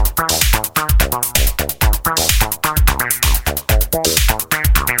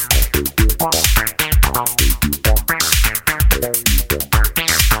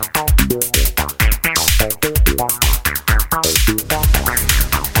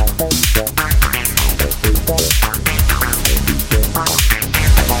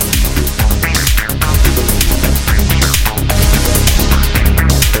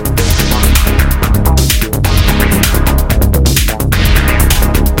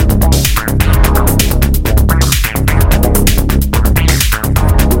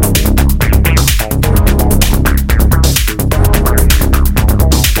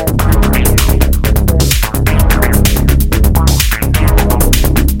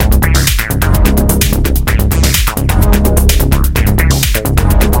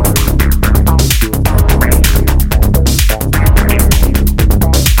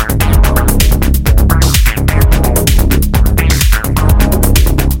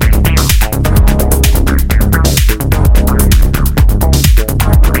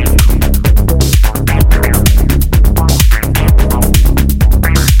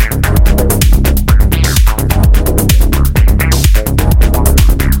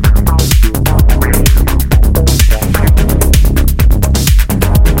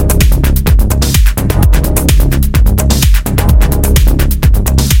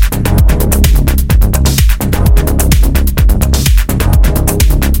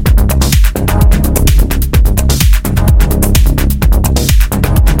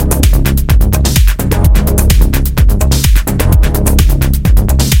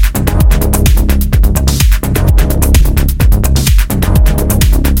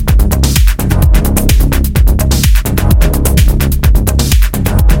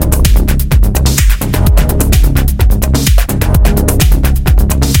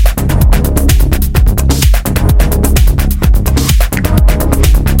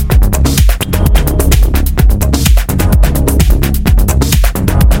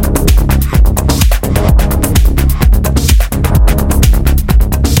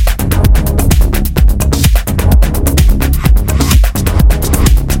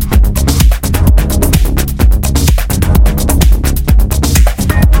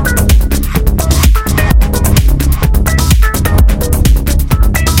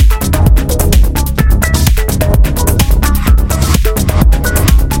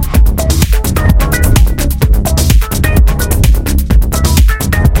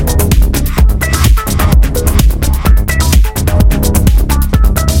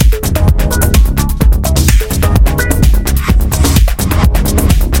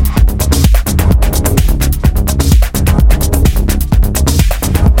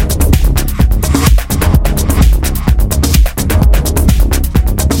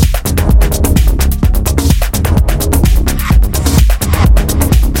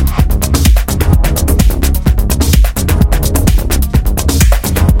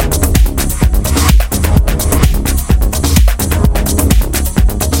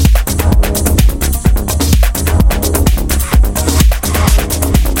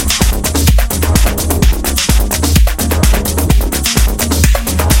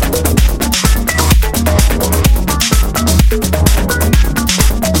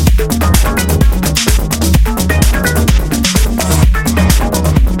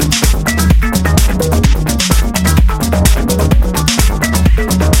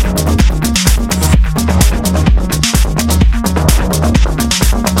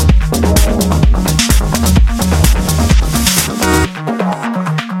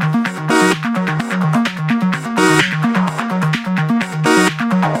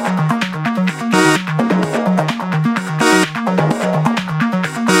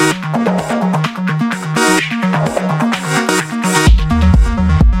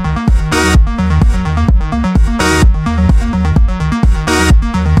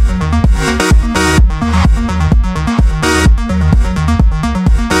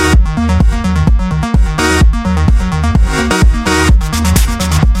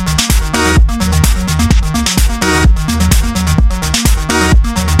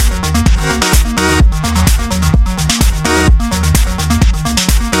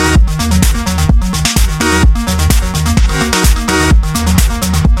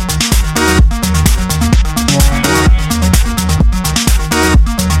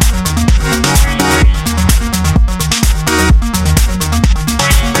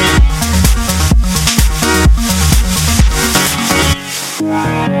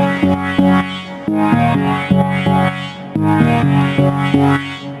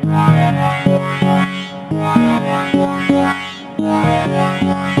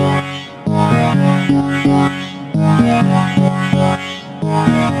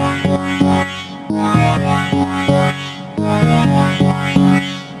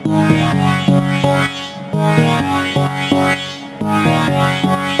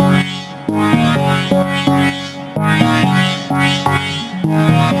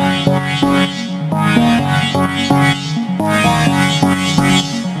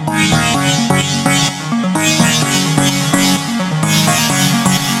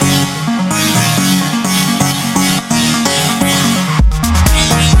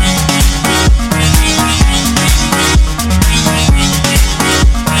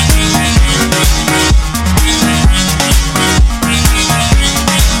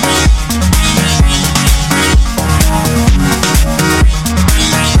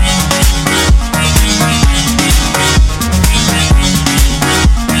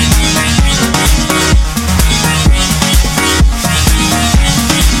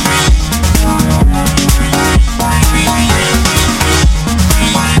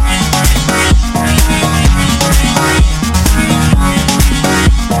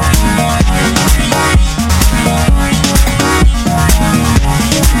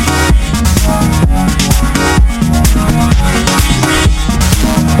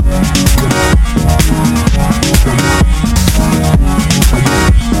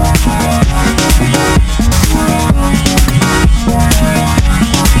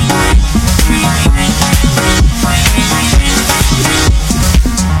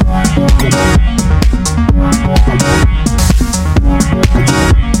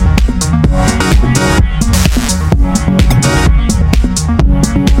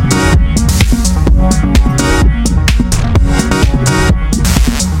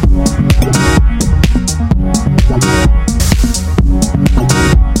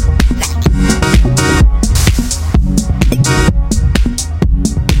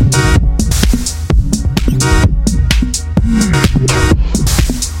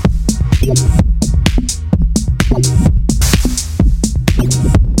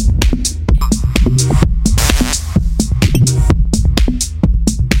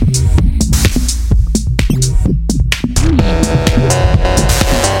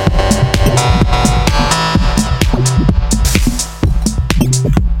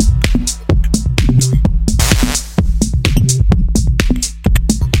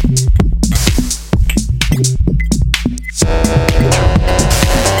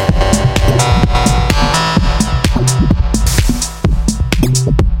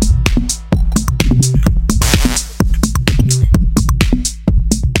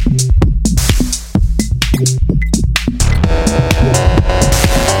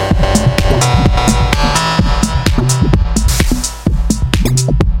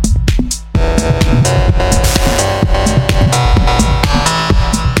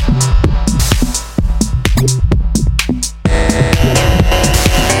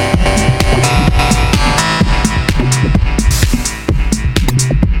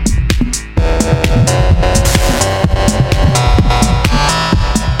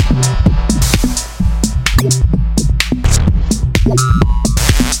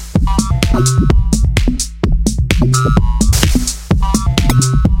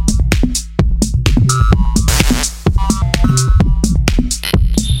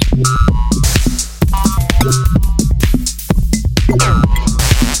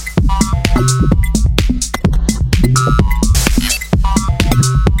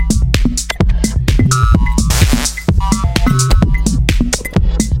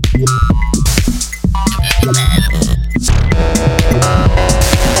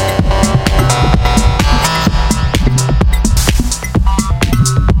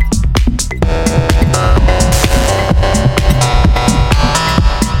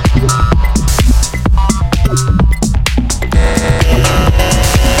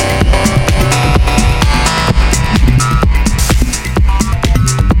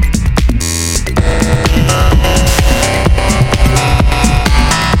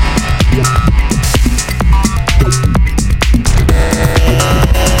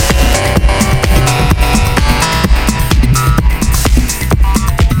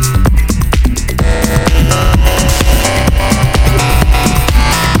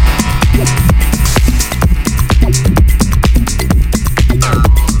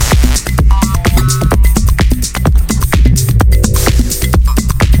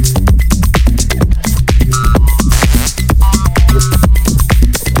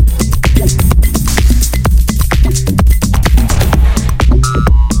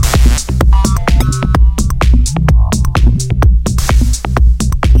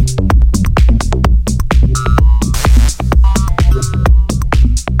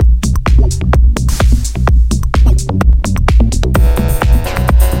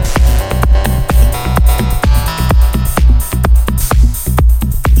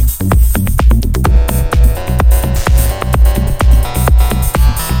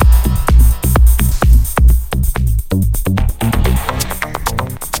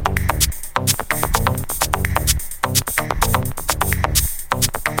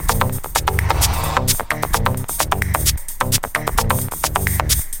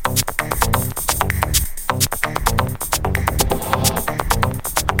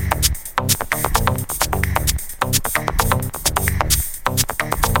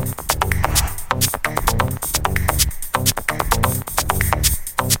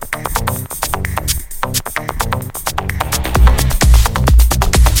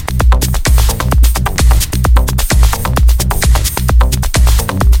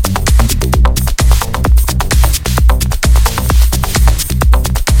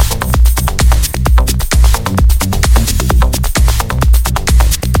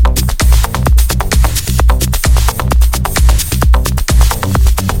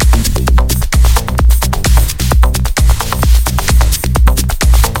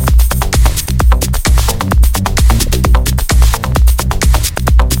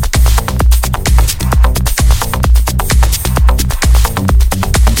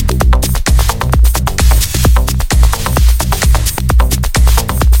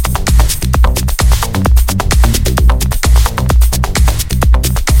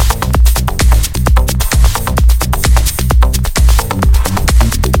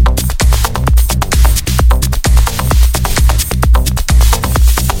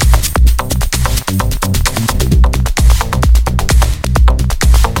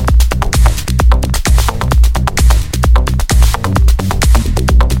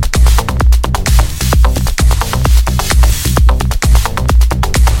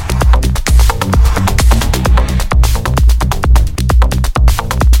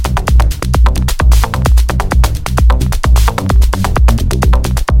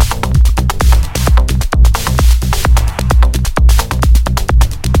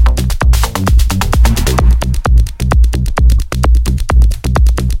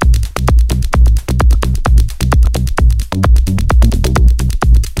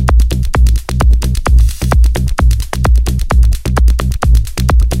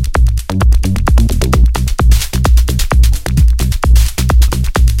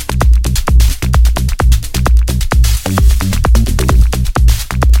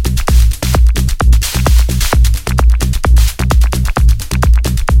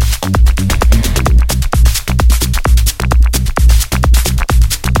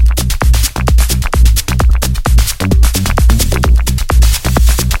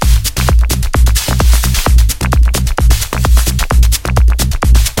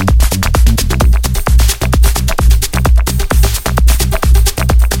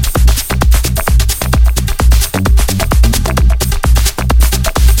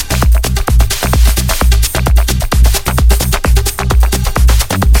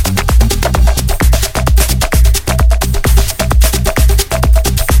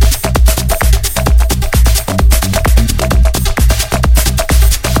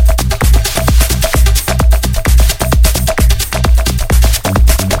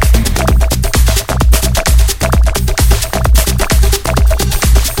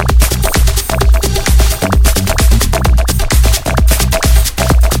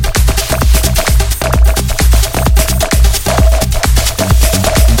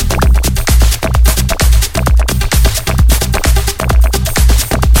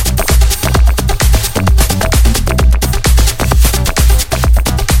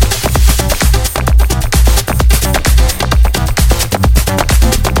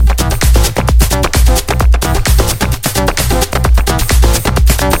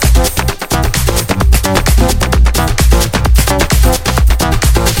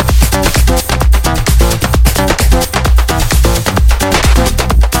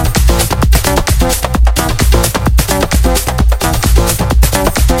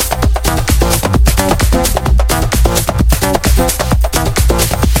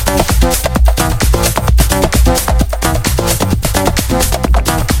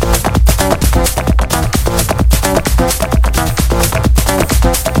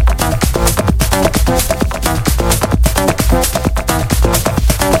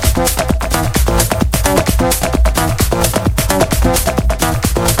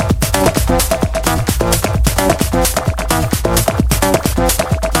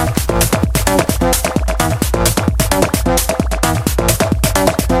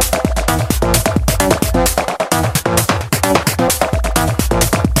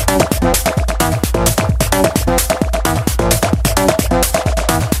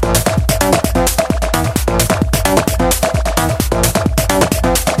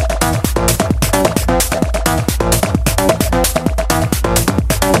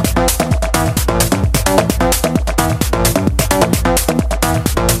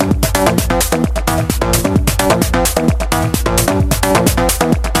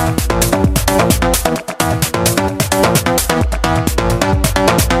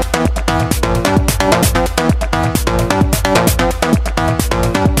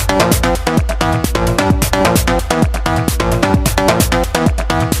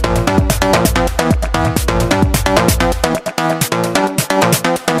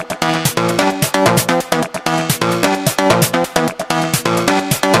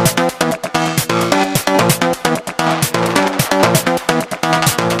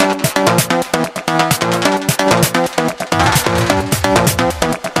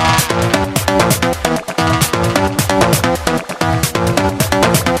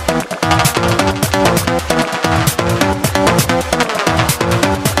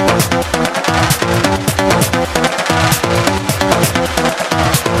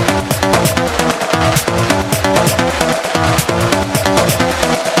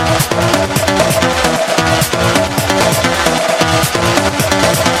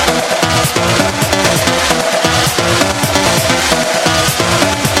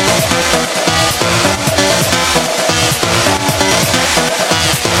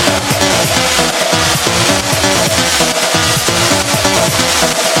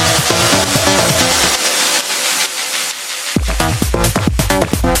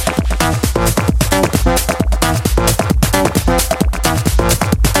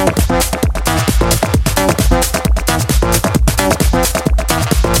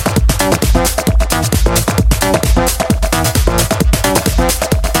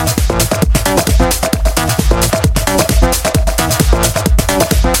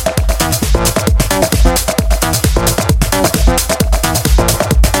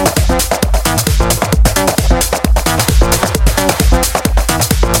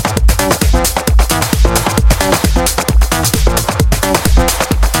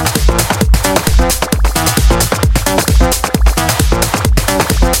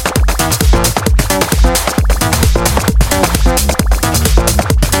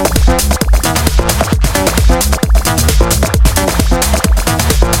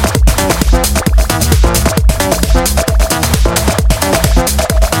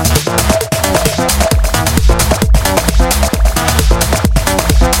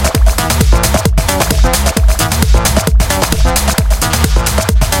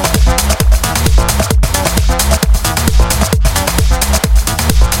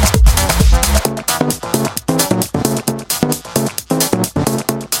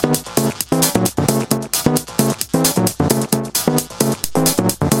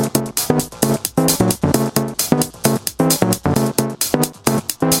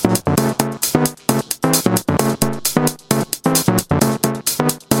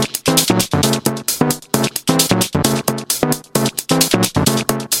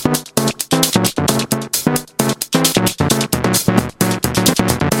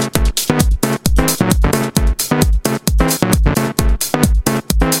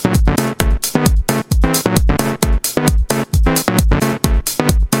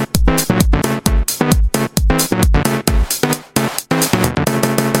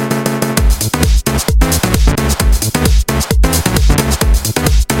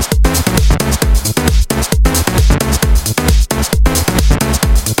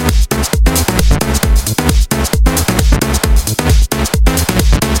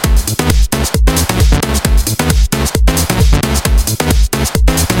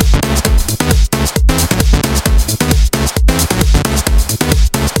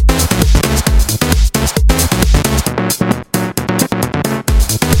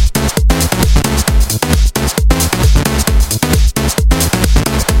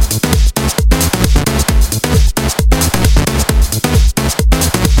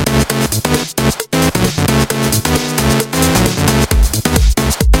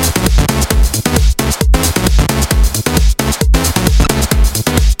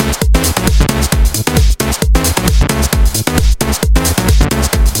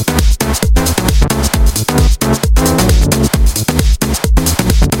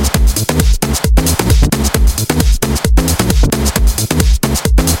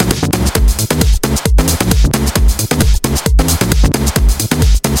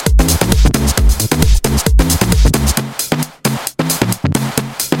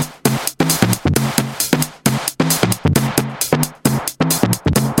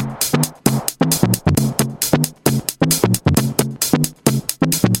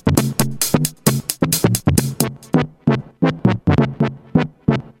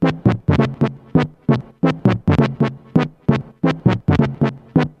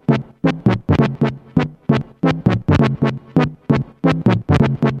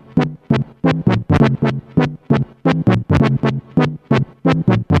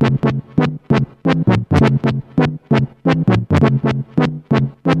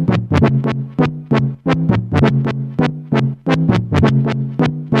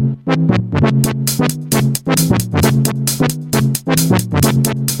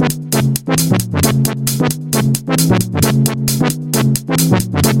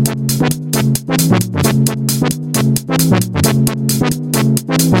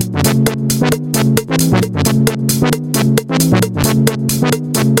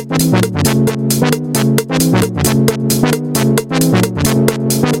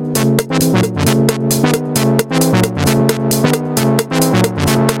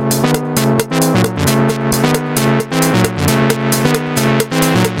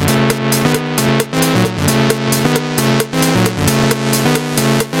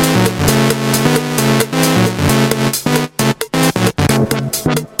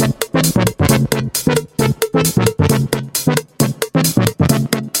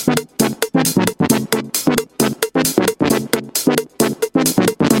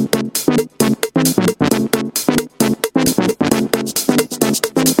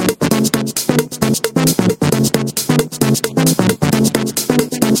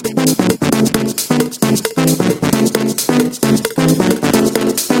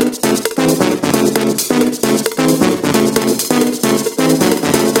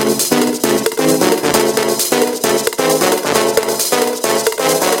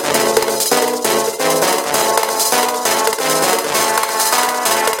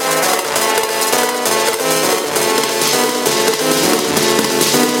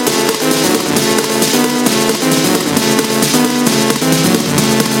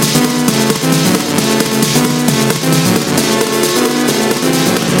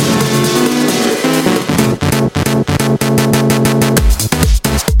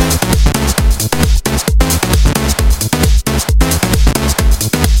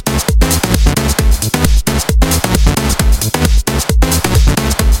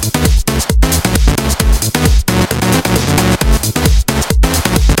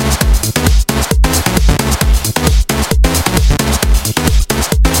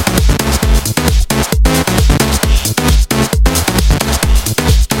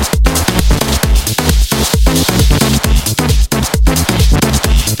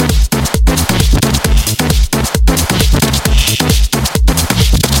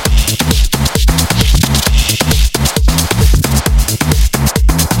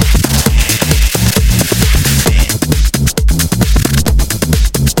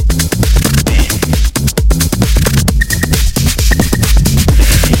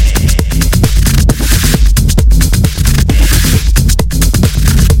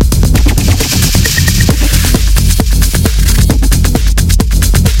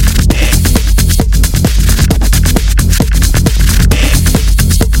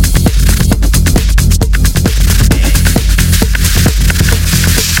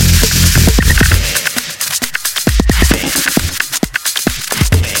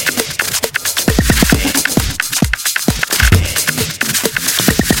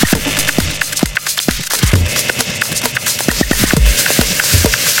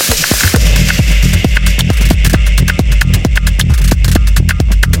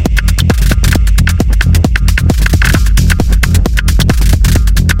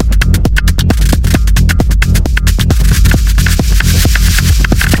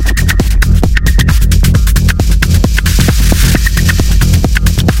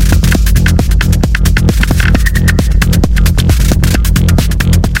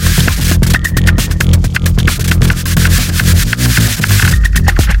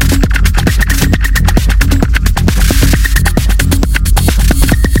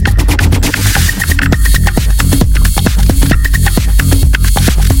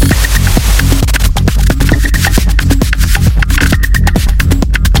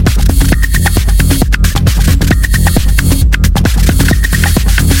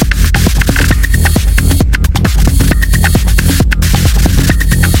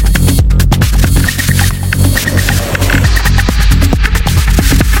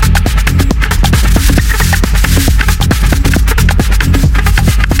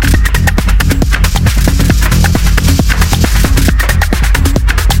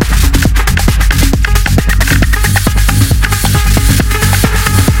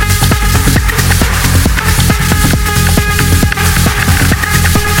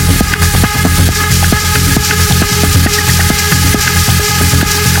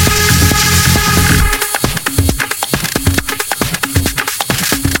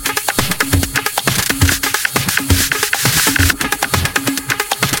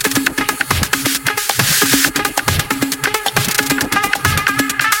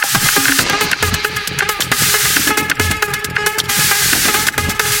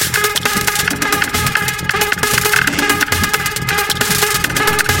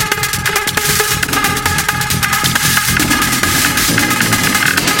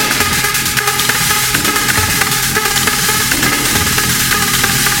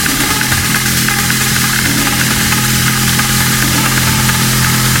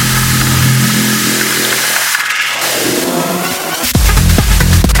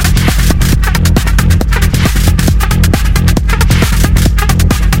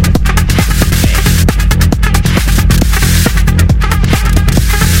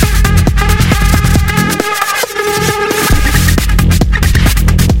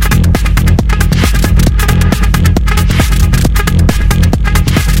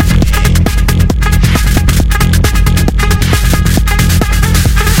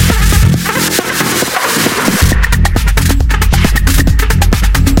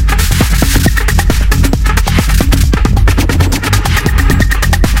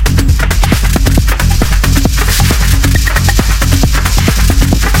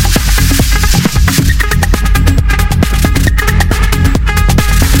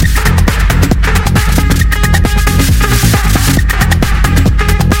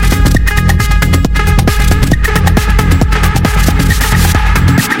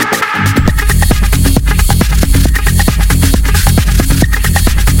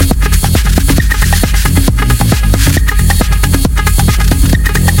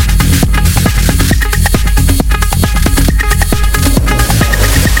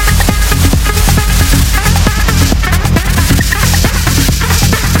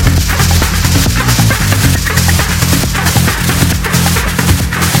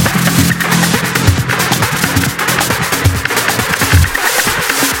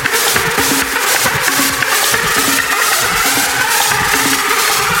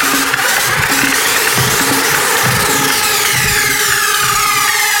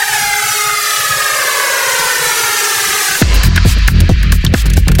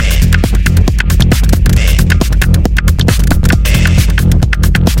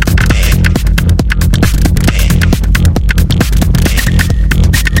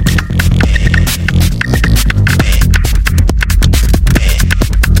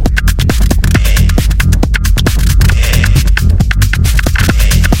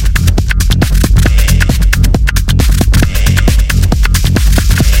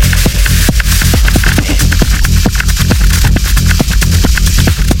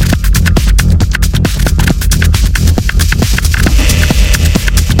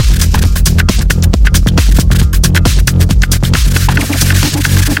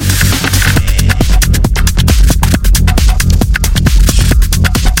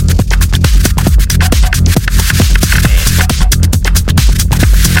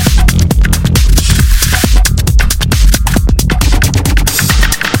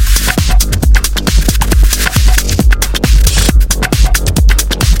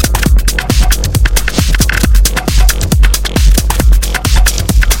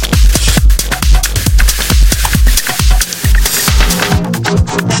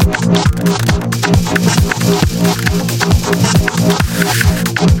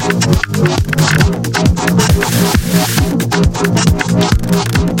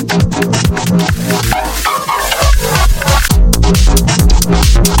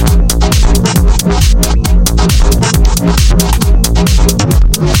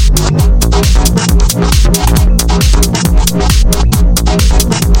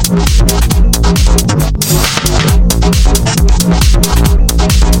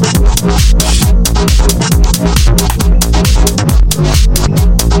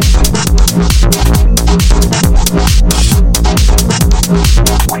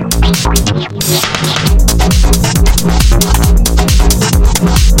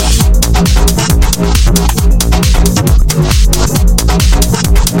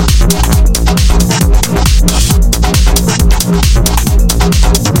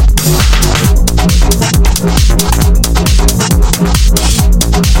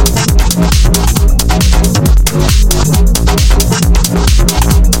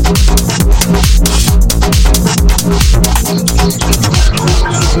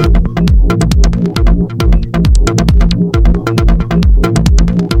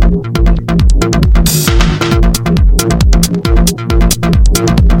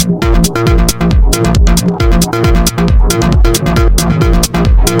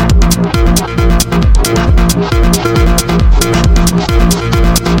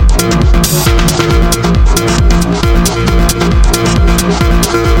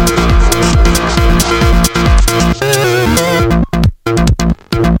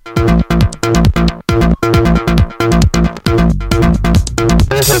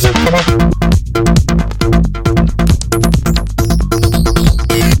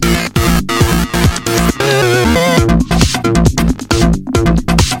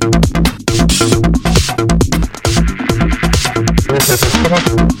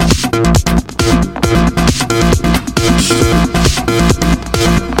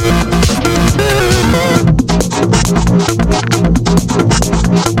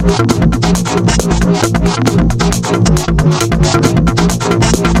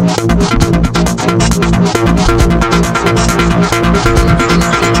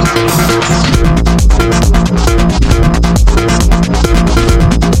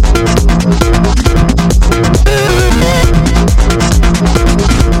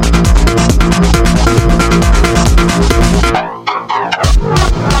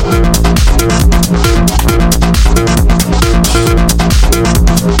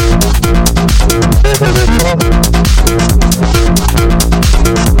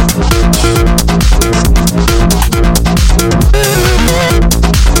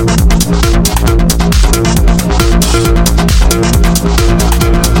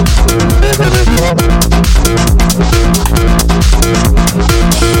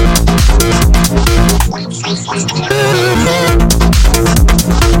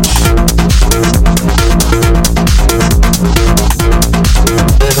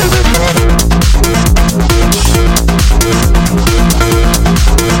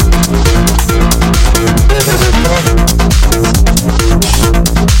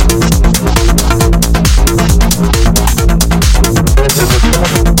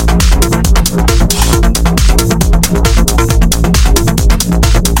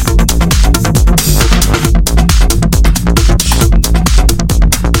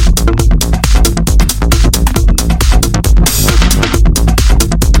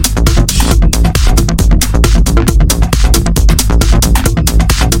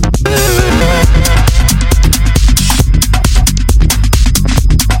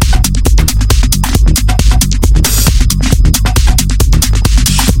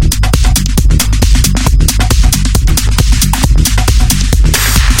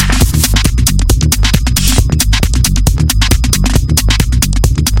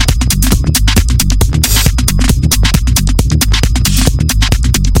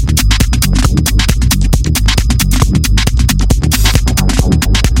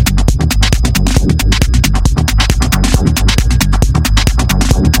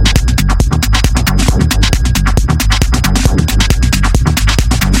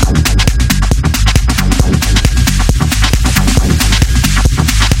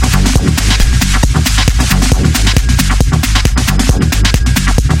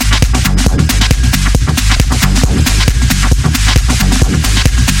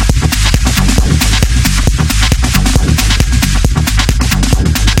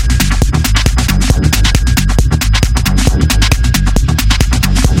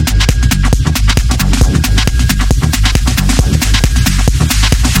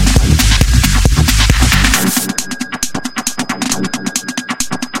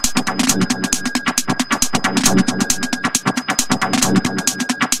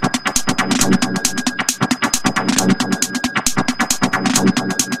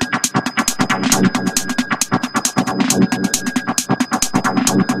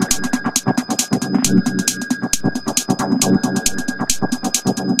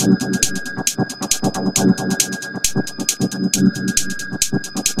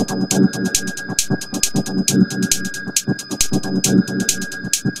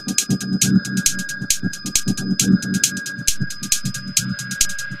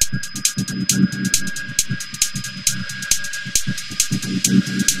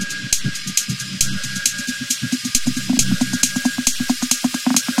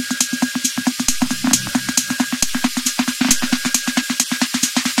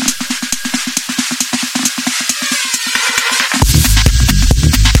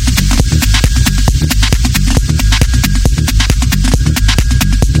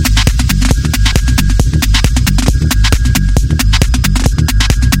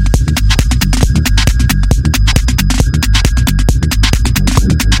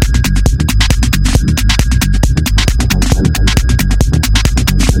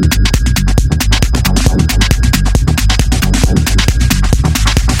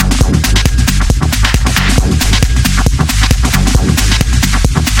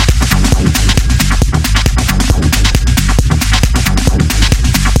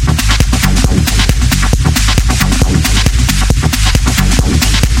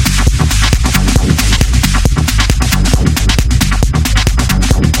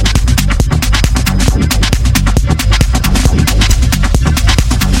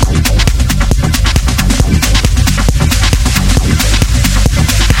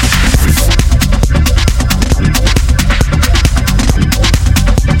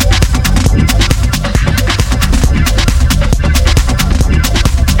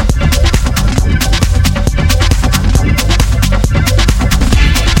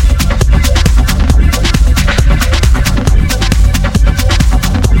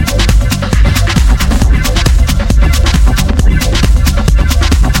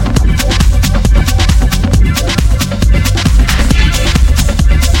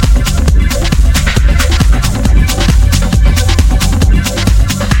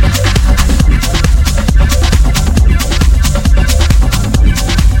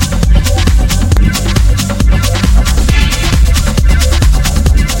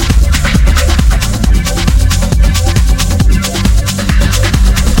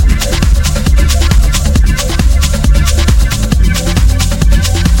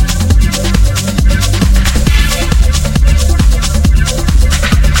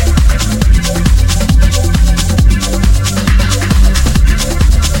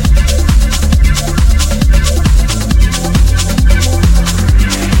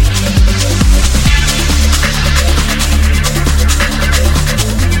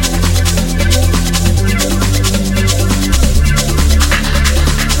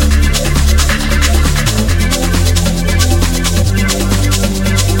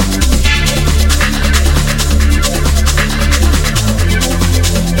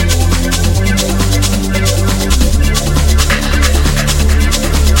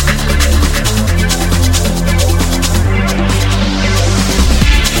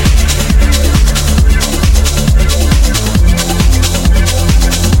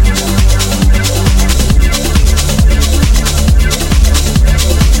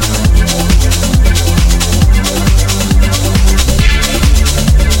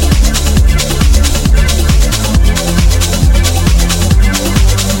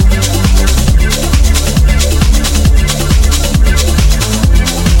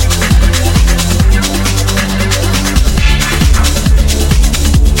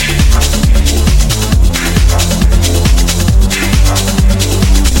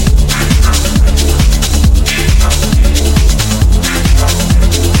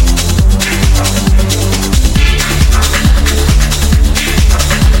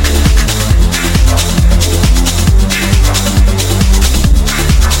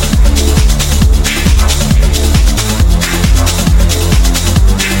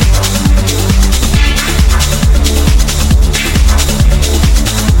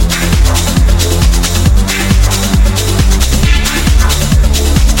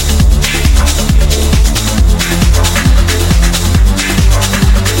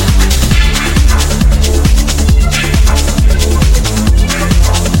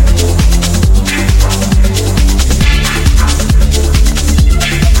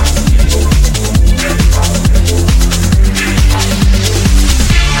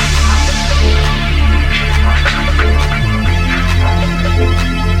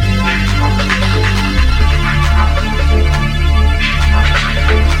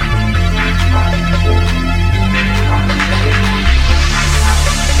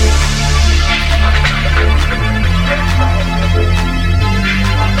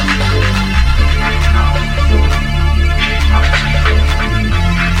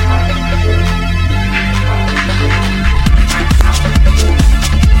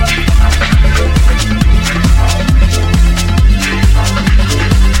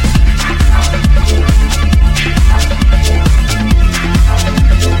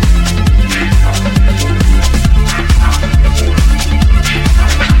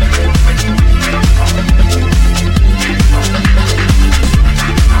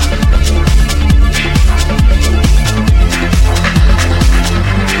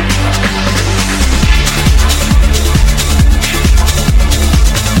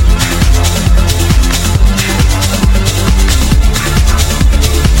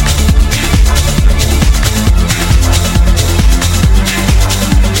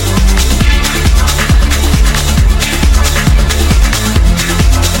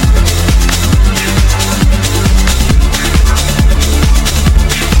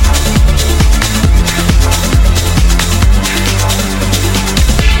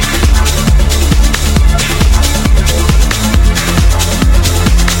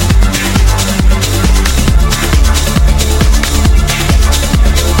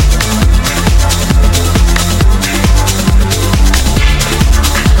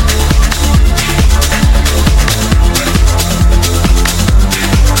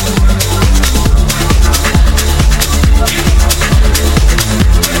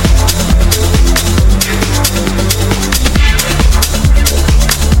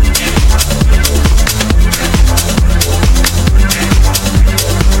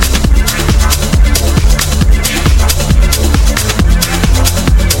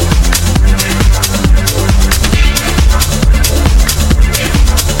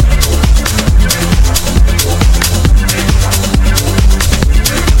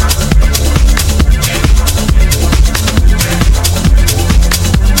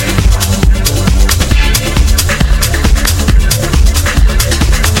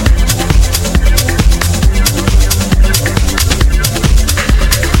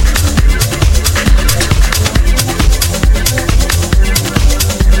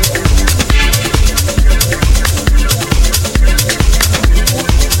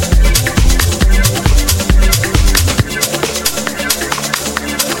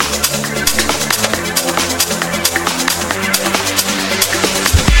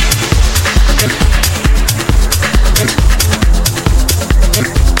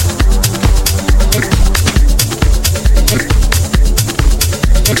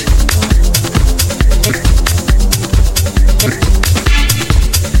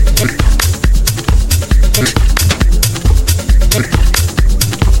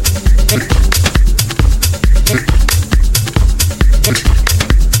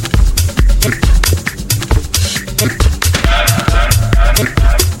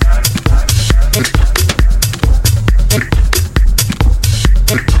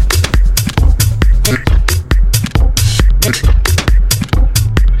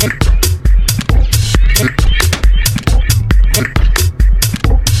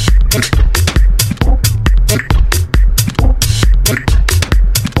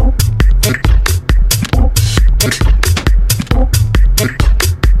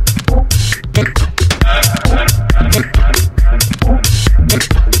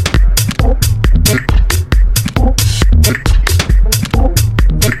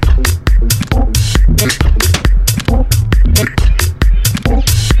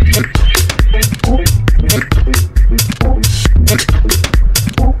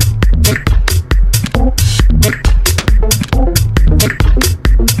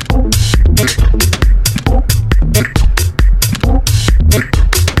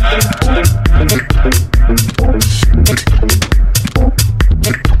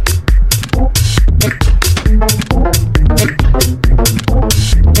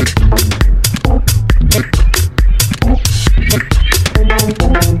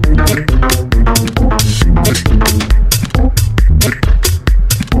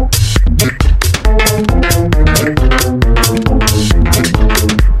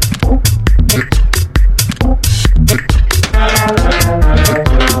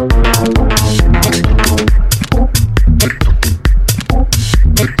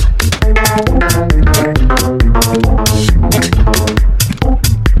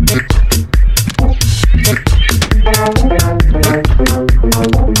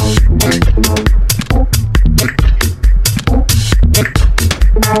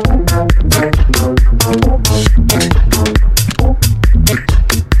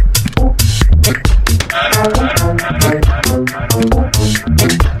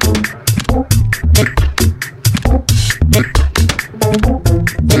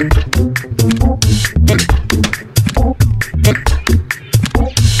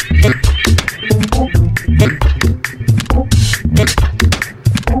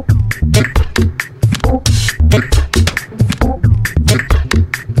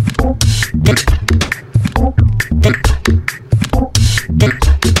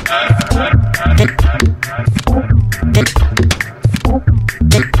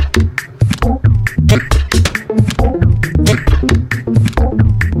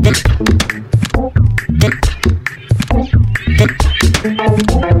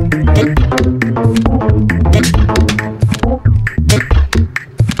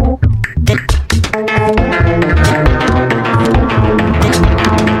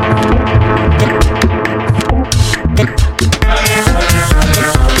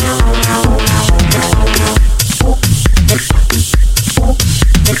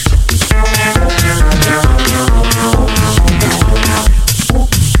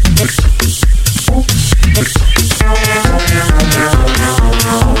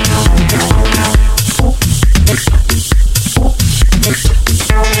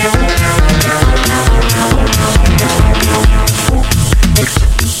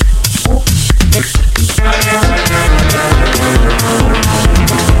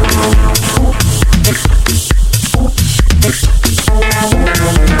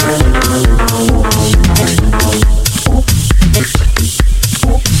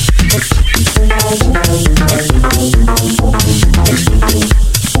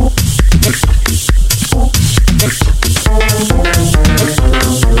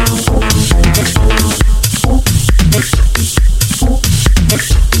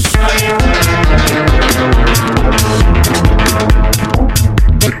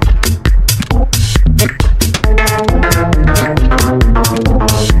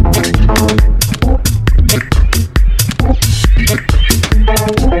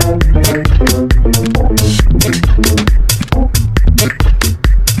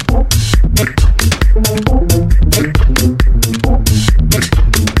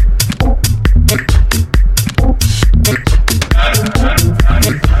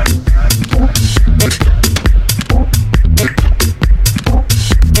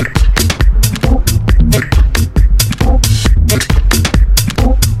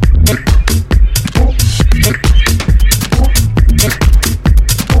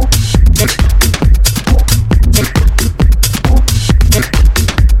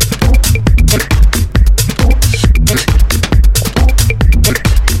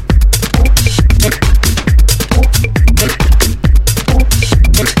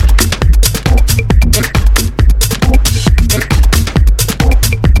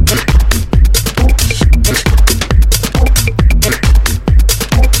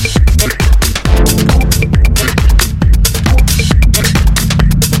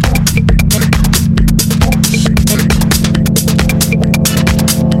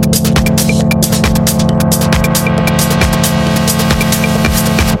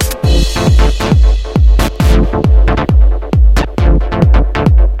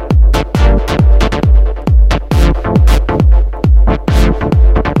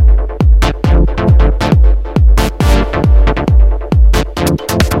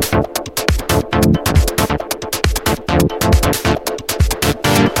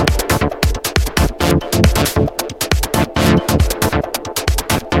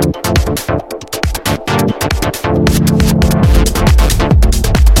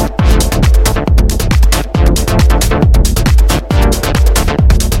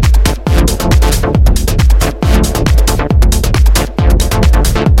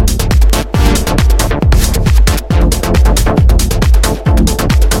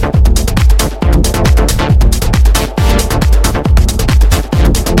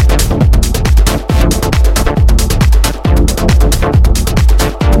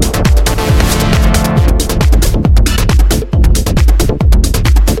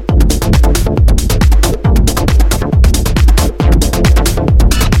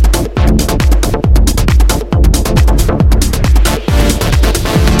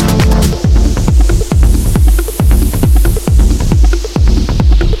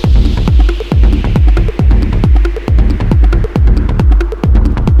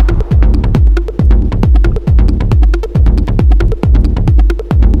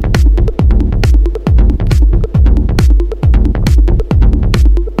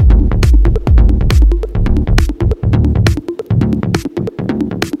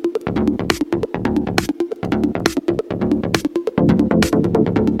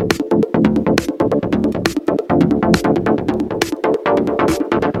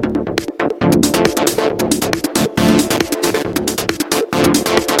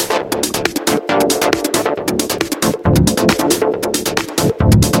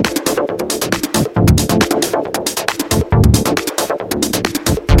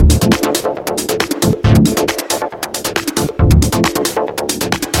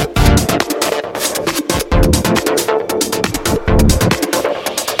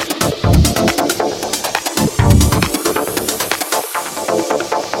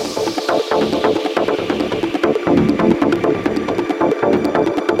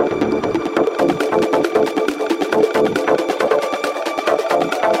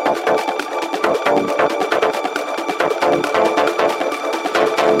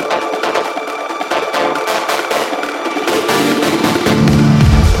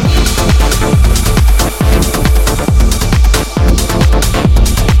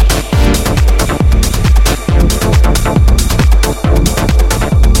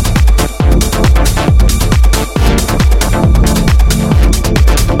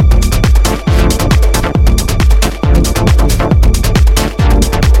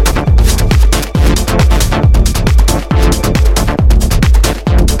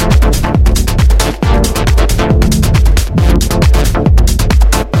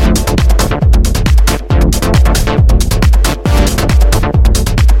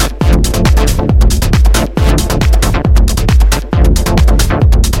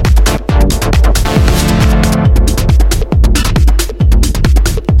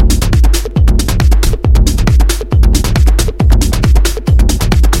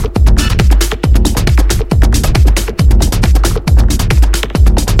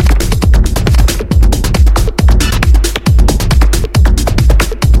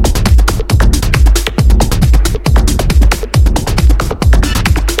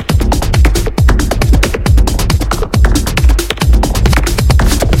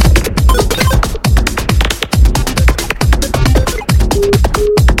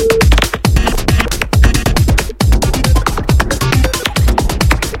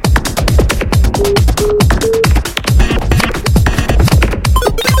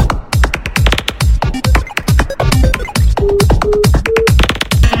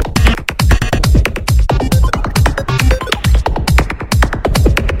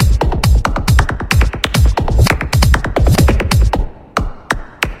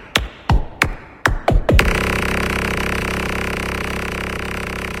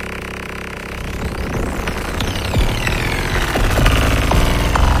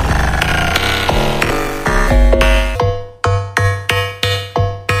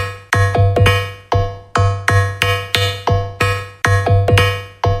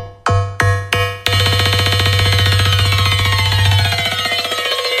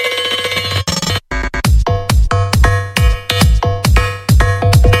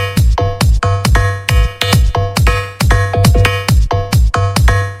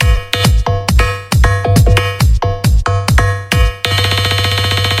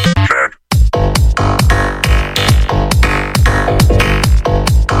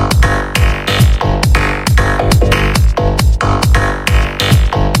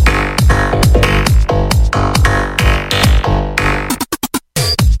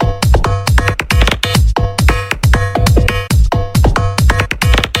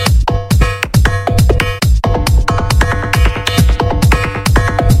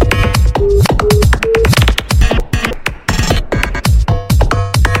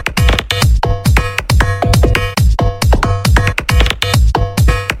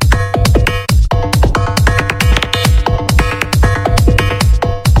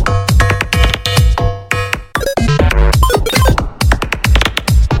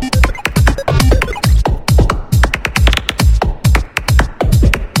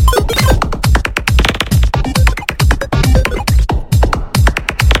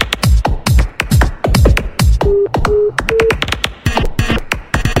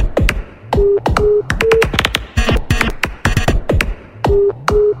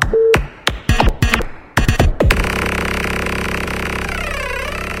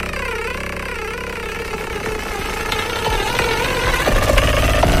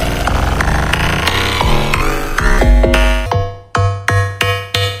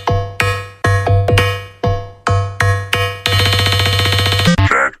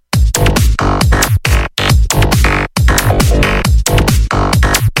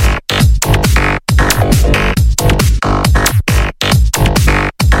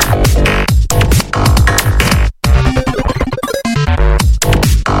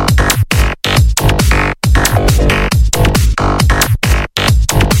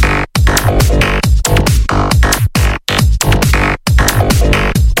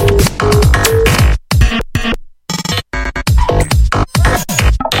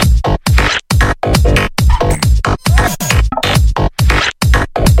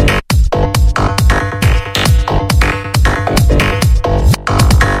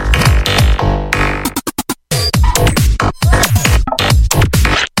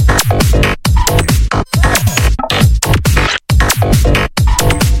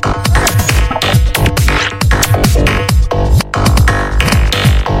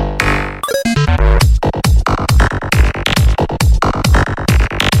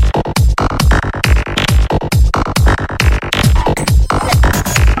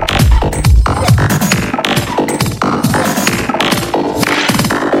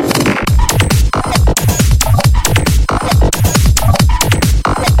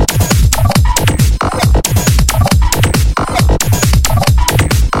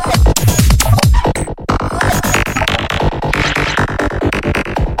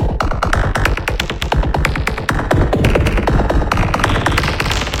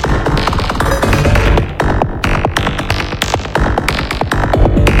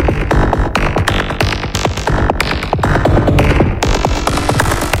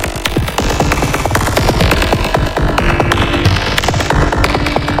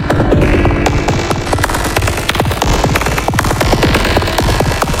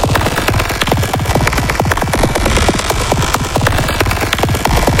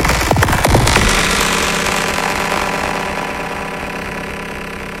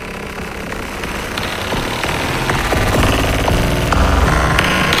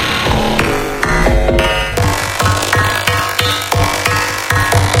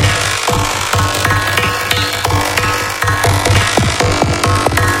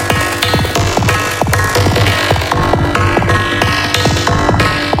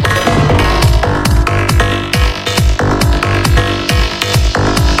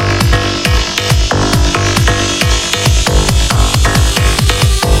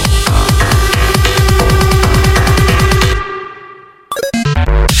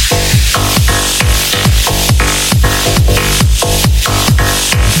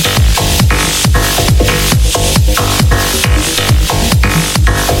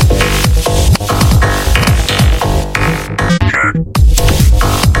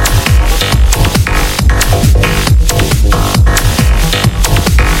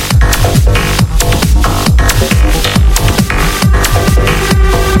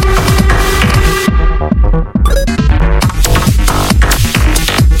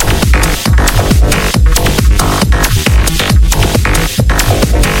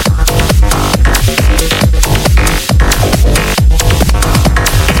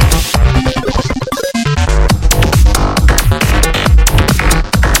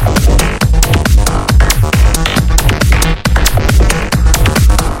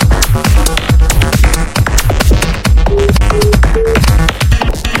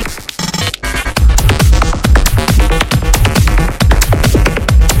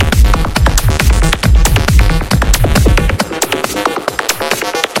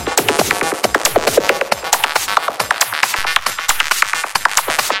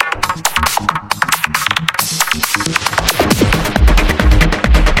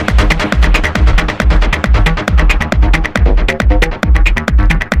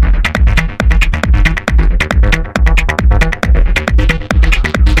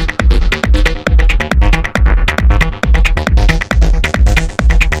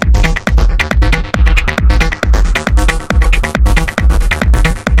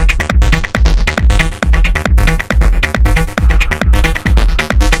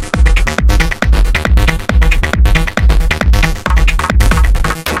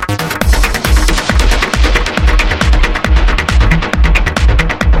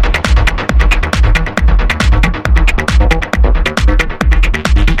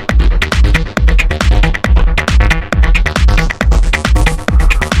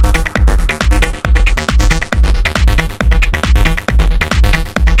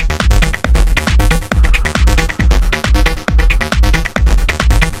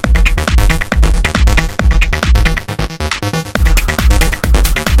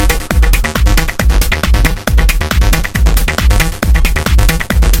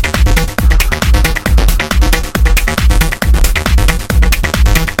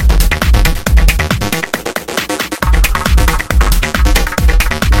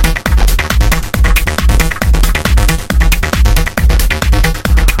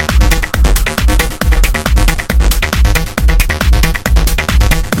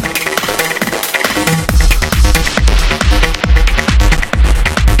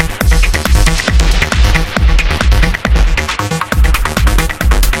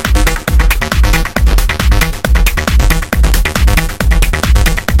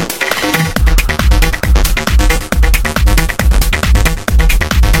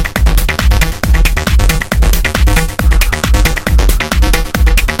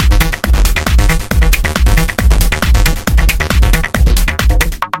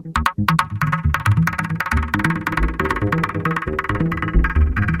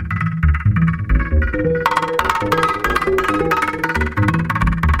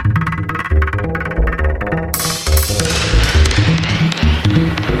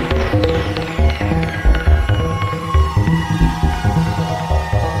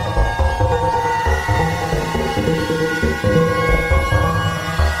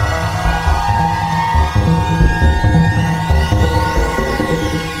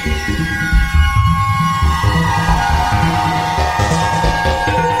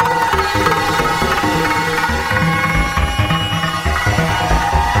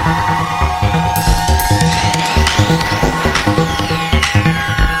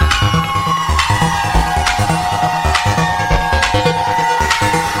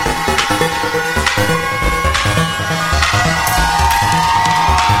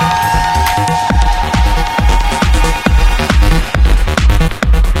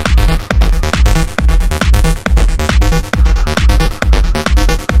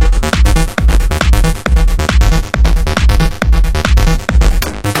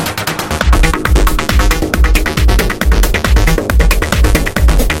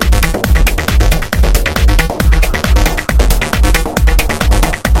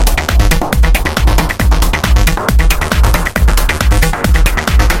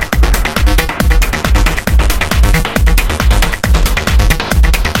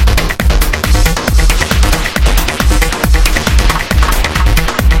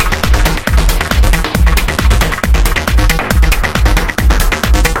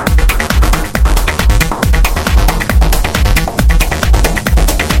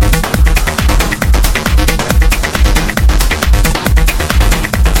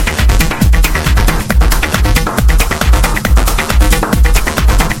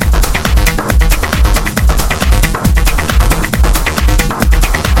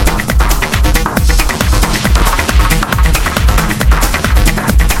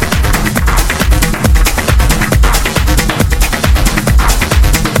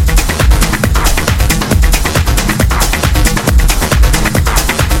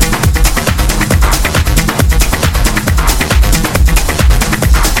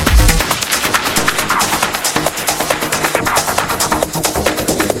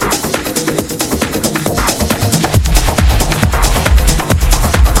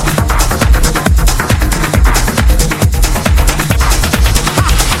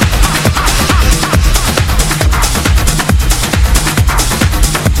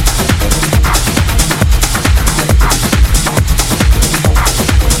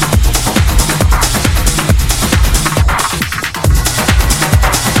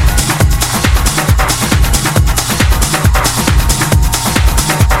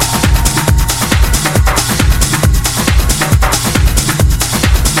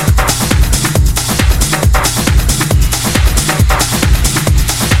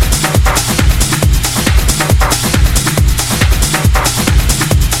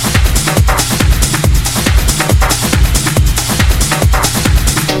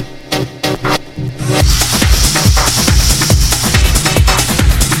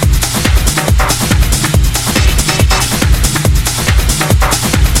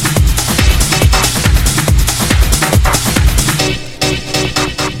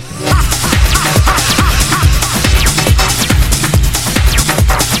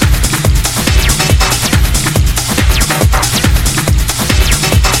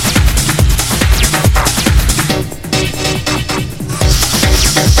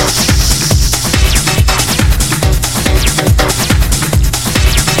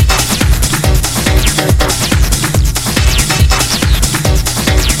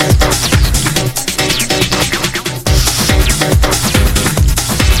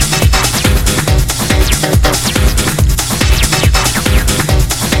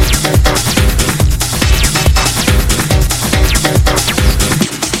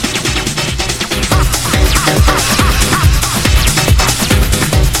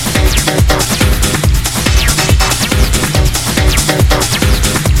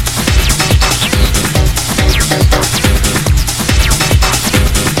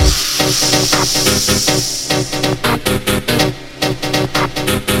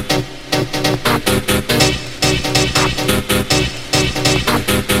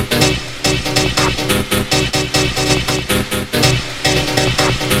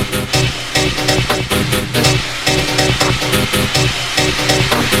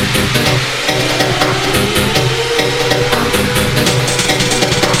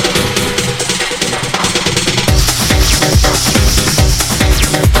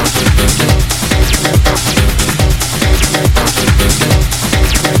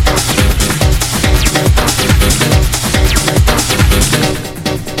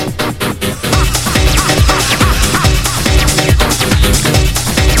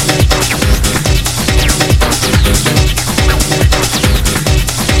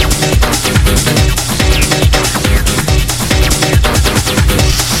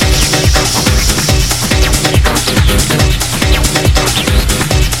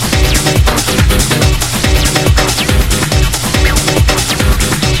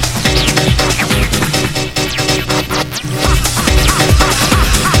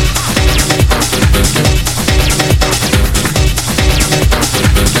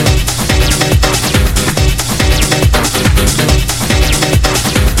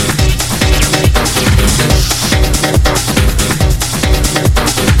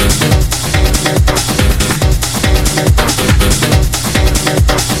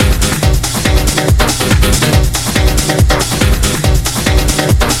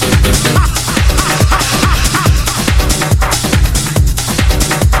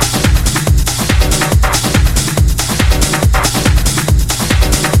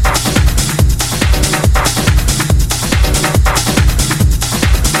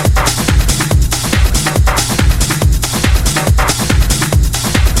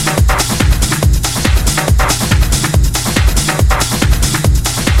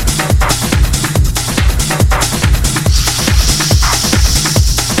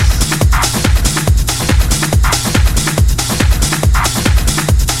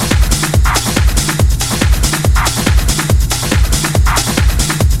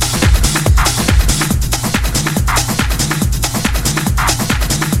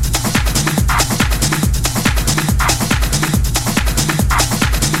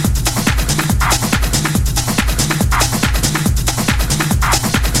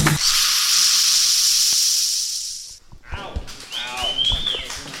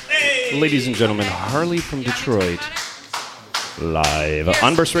 Ladies and gentlemen, Harley from Detroit. Live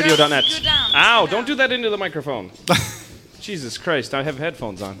on burstradio.net. Ow, don't do that into the microphone. Jesus Christ, I have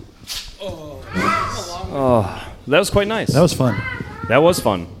headphones on. Oh, that was quite nice. That was fun. That was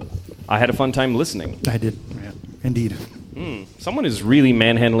fun. I had a fun time listening. I did. Yeah, indeed. Someone is really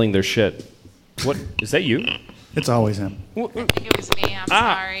manhandling their shit. What? Is that you? It's always him. I think it was me. I'm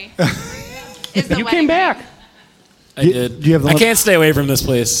sorry. You came back. I did. Do you have the I can't stay away from this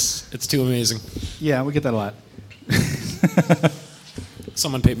place. It's too amazing. Yeah, we get that a lot.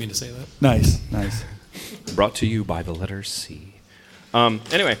 Someone paid me to say that. Nice. Brought to you by the letter C.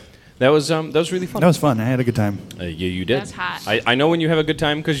 Anyway, that was really fun. That was fun. I had a good time. Yeah, you did. That's hot. I know when you have a good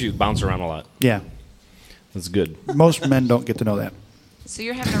time because you bounce around a lot. Yeah. That's good. Most men don't get to know that. So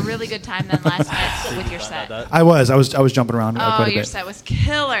you're having a really good time then last night with your set. I was jumping around Oh, quite a your bit. set was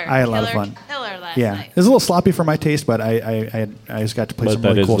killer. I had a lot of fun. Killer last Yeah, night. it was a little sloppy for my taste, but I just got to play But some that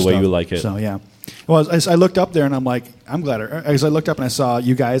really is cool the way stuff. you like it. So yeah. Well, as I looked up there and I'm like, I'm glad. As I looked up and I saw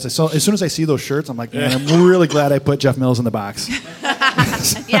you guys, as soon as I see those shirts, I'm like, man, I'm really glad I put Jeff Mills in the box.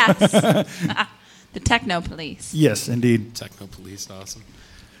 Yes. The Techno Police. Yes, indeed. Techno Police, awesome.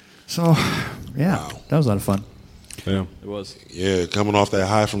 So, yeah, that was a lot of fun. Yeah, it was. Yeah, coming off that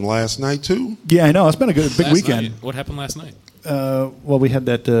high from last night too. Yeah, I know. It's been a big Last weekend. night. What happened last night? Well, we had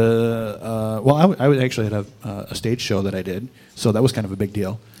that. I actually had a stage show that I did, so that was kind of a big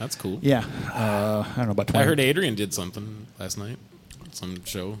deal. That's cool. Yeah, I don't know about 20. I heard Adrian did something last night. Some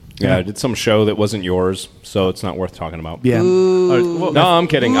show. Yeah, I did some show that wasn't yours, so it's not worth talking about. Yeah. No, I'm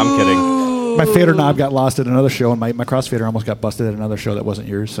kidding. My fader knob got lost at another show, and my crossfader almost got busted at another show that wasn't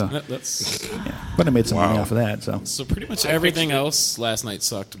yours. So, That's but I made some money off of that. so pretty much everything else last night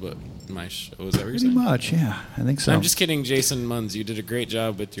sucked, but my show. Is that what you're Pretty saying? much, yeah, I think so. I'm just kidding, Jason Munns. You did a great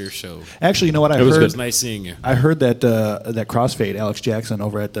job with your show. Actually, you know what I It heard? was nice seeing you. I heard that that crossfade, Alex Jackson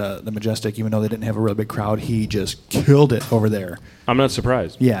over at the Majestic, even though they didn't have a real big crowd, he just killed it over there. I'm not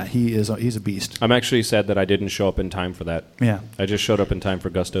surprised. Yeah, he's a beast. I'm actually sad that I didn't show up in time for that. Yeah. I just showed up in time for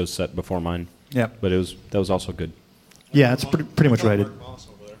Gusto's set before mine. Yep. But that was also good. Yeah, that's pretty much what I did.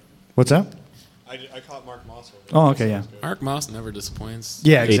 What's that? I caught Mark Moss over Oh, okay, yeah. Mark Moss never disappoints.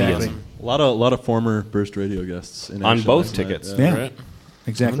 Yeah, exactly. Awesome. A lot of former Burst Radio guests in On action both last night, tickets. Yeah, Right.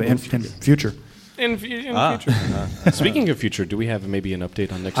 exactly. And future. In future. Speaking of future, do we have maybe an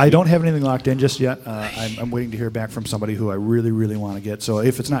update on next I week? don't have anything locked in just yet. I'm waiting to hear back from somebody who I really, really want to get. So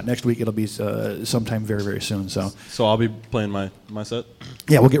if it's not next week, it'll be sometime very, very soon. So I'll be playing my set.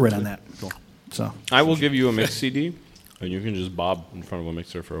 yeah, we'll get right on that. Cool. So I will give you a mix CD, and you can just bob in front of a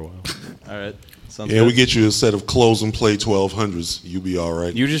mixer for a while. All right. Sounds Yeah, good. we get you a set of close and play 1200s. You'll be all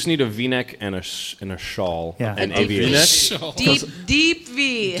right. You just need a V-neck and a shawl. Yeah. And A deep aviators. Deep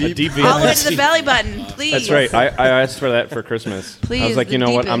V. A deep V. All the way to the belly button, please. That's right. I asked for that for Christmas. I Please, was like, the you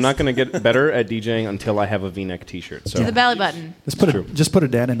know what? I'm deepest. not going to get better at DJing until I have a V-neck T-shirt. So To the belly button. just put a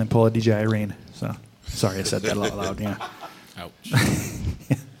dad in and pull a DJ Irene. So sorry, I said that out loud. Yeah, Ouch.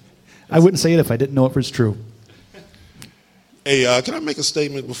 I wouldn't say it if I didn't know it was true. Hey, can I make a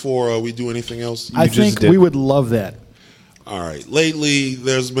statement before we do anything else? I think we would love that. All right. Lately,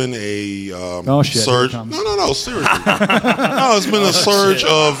 there's been a Oh, shit, here it surge. comes. No, seriously. No, it's been a surge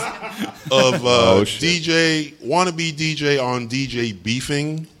of DJ wannabe DJ on DJ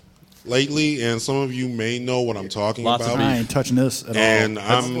beefing lately, and some of you may know what I'm talking Lots of about. I ain't touching this at And all.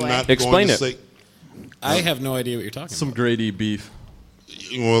 I'm not Explain going to it. say. I have no idea what you're talking Some about. Grady beef.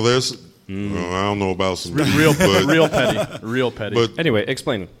 Well, there's. Well, I don't know about some Real but, real petty. Real petty. But anyway,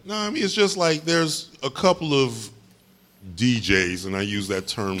 explain it. no, I mean it's just like there's a couple of DJs, and I use that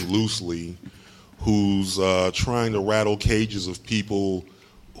term loosely, who's trying to rattle cages of people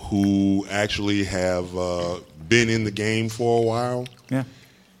who actually have been in the game for a while. Yeah.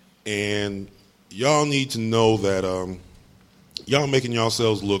 And y'all need to know that y'all making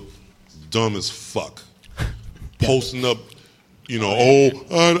yourselves look dumb as fuck. Posting up, you know,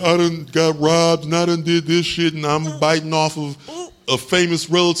 I done got robbed and I done did this shit and I'm biting off of a famous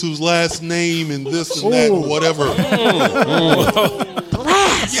relative's last name and this and that and whatever.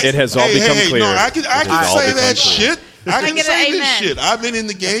 It has all become clear. No, I can all say become that clear. shit. I can get say an this amen. shit. I've been in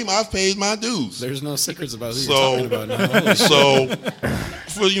the game. I've paid my dues. There's no secrets about who So, you're talking about now. so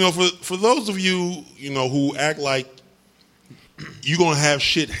for those of you who act like you're gonna have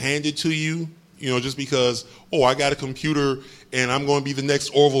shit handed to you, just because I got a computer and I'm going to be the next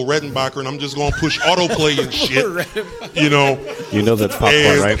Orville Redenbacher and I'm just going to push autoplay and shit, You know that's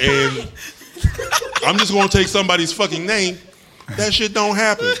popcorn, right? And I'm just going to take somebody's fucking name. That shit don't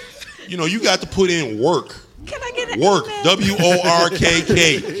happen. You got to put in work. Can I get it? Work.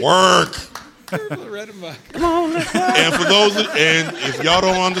 WORKK. Work. Come on, let's ride. And for those, and if y'all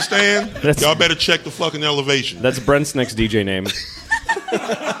don't understand, y'all better check the fucking elevation. That's Brent's next DJ name.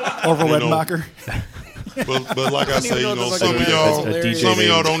 Orville Redenbacher. But like I say, you know, some of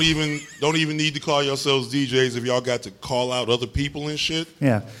y'all don't even need to call yourselves DJs if y'all got to call out other people and shit.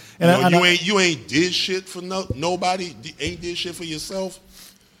 Yeah, and you ain't did shit for nobody. Ain't did shit for yourself.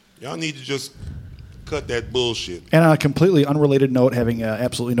 Y'all need to just cut that bullshit. And on a completely unrelated note, having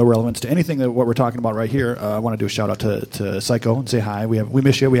absolutely no relevance to anything that what we're talking about right here, I want to do a shout out to Psycho and say hi. We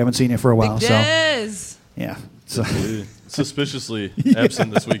miss you. We haven't seen you for a while. So yeah, so suspiciously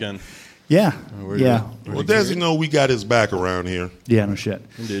absent this weekend. Yeah, yeah. Well, Desi, know we got his back around here. Yeah, no shit.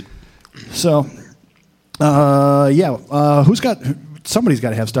 Indeed. So, somebody's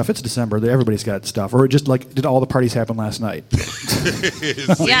got to have stuff. It's December. Everybody's got stuff. Or just like, did all the parties happen last night?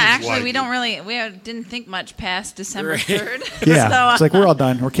 Yeah, actually, we didn't think much past December 3rd. Yeah, So, it's like we're all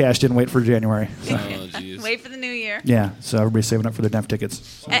done. We're cashed in. Wait for January. So. wait for the new year. Yeah, so everybody's saving up for their DEF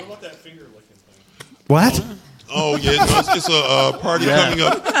tickets. What? Oh yeah, no, it's a party coming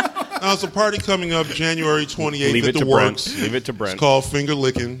up. No, it's a party coming up January 28th at the Works. Leave it to Brent. It's called Finger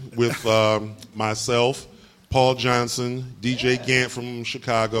Licking with myself, Paul Johnson, DJ Gant from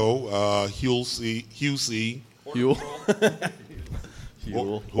Chicago, Hugh C. Orville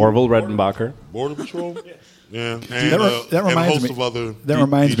Redenbacher. Border Patrol. Yeah, and that reminds and a host me. of other. That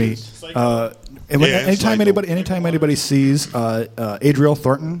reminds me. Anytime anybody sees Adriel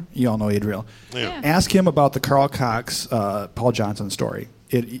Thornton, you all know Adriel. Yeah. Ask him about the Carl Cox Paul Johnson story.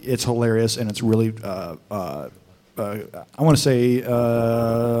 It's hilarious and it's really. I want to say.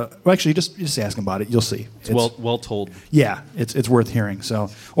 Actually, just ask him about it. You'll see. It's well told. Yeah, it's worth hearing. So,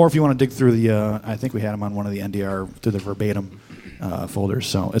 or if you want to dig through the, I think we had him on one of the NDR through the verbatim folders.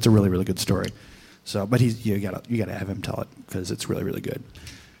 So it's a really really good story. So, but you gotta have him tell it because it's really really good.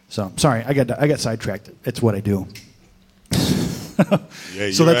 So sorry, I got sidetracked. It's what I do. Yeah,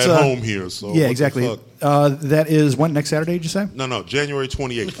 you're so that's, at home here. So yeah, exactly. That is when, next Saturday? Did you say? No, January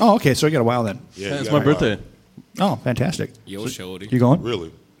 28th. Oh, okay. So you got a while then. Yeah, it's my birthday. Oh, fantastic. Yo, shorty. You going?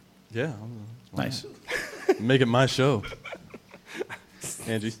 Really? Yeah. Nice. Make it my show.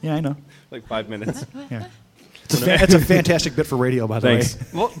 Angie. Yeah, I know. Like 5 minutes. Yeah. It's a fantastic bit for radio, by the way.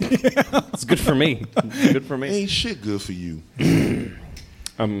 Thanks. Well, it's good for me. Good for me. Ain't shit good for you.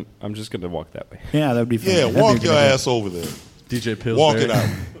 I'm just gonna walk that way. Yeah, that would be fun. Yeah, walk your ass over there. DJ Pillsbury. Walk it out.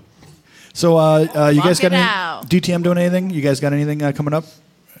 So, you guys got any out. DTM doing anything? You guys got anything coming up?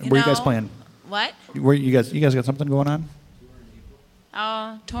 Where you guys playing? What? Where you guys got something going on?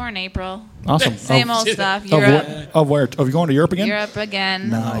 Oh, tour in April. Awesome. Same old stuff. Europe. Of where? Of you going to Europe again? Europe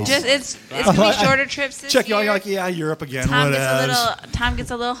again. Nice. Just it's gonna be shorter trips this Check year. you're like, yeah, Europe again. Tom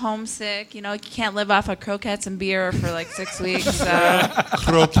gets a little homesick. You know, you can't live off of croquettes and beer for like 6 weeks. So.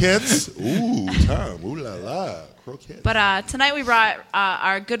 Croquettes? Ooh, Tom. Ooh la la. Croquettes. But tonight we brought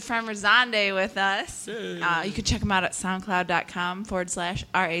our good friend Razonde with us. You can check him out at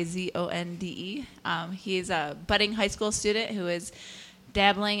soundcloud.com/RAZONDE. He's a budding high school student who is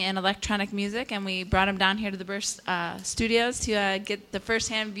dabbling in electronic music, and we brought him down here to the Burst Studios to get the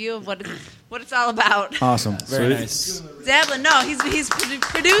first-hand view of what it's all about. Awesome. Very nice. Dabbling, no, he's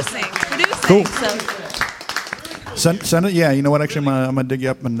producing. Cool. So. Send it. Yeah, you know what? Actually, I'm gonna dig you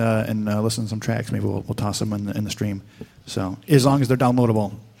up and listen to some tracks. Maybe we'll toss them in the stream. So as long as they're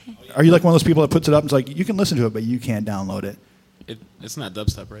downloadable. Are you like one of those people that puts it up and it's like you can listen to it, but you can't download it? It's not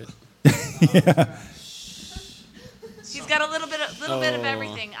dubstep, right? Yeah. He's got a little bit of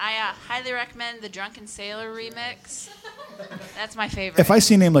everything. I highly recommend the Drunken Sailor remix. That's my favorite. If I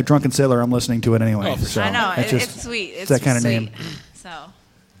see a name like Drunken Sailor, I'm listening to it anyway. So I know it's sweet. It's that kind of sweet. name. So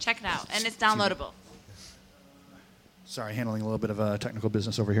check it out, and it's downloadable. Sorry, handling a little bit of technical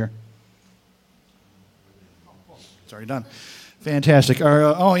business over here. It's already done. Fantastic.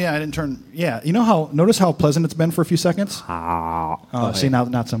 Oh yeah, I didn't turn. Yeah, you know how? Notice how pleasant it's been for a few seconds. Oh, see now,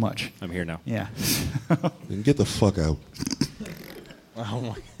 not so much. I'm here now. Yeah. Then get the fuck out. Oh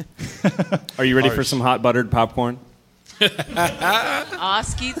my. Are you ready for some hot buttered popcorn? Aw,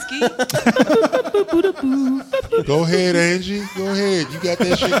 skeet skeet. Go ahead, Angie. Go ahead. You got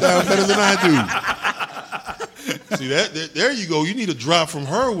that shit down better than I do. See that? There you go. You need a drop from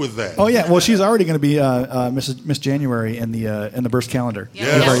her with that. Oh yeah. Well, she's already going to be Miss January in the Burst calendar.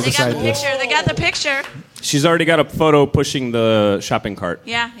 Yeah, they got the picture. They got the picture. She's already got a photo pushing the shopping cart.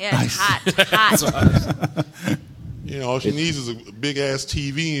 Yeah, it's hot. You know, all she needs is a big ass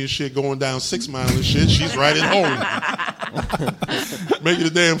TV and shit going down 6 Mile and shit. She's right at home. Make it a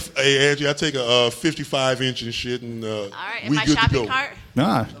damn. Hey, Angie, I take a 55-inch and shit, and All right, in we my good to shopping go. cart.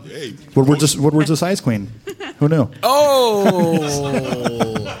 Nah. Hey, Woodward's the size queen. Who knew?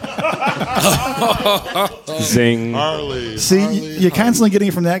 Zing. Harley. See, you're constantly getting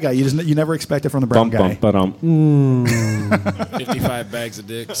it from that guy. You never expect it from the brown guy. 55 bags of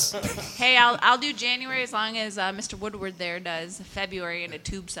dicks. Hey, I'll do January as long as Mr. Woodward there does February in a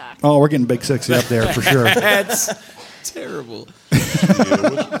tube sock. Oh, we're getting Big 60 up there for sure. That's terrible.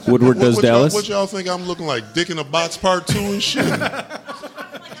 Woodward does Dallas. What y'all think I'm looking like? Dick in a Box Part 2 and shit? What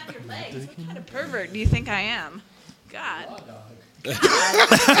kind of pervert do you think I am? God.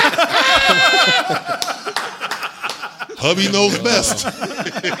 Hubby knows best.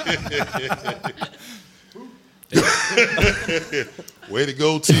 Way to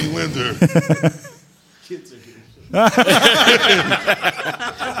go, T. Linder.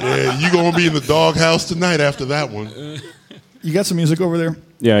 Yeah, you gonna be in the doghouse tonight after that one. You got some music over there?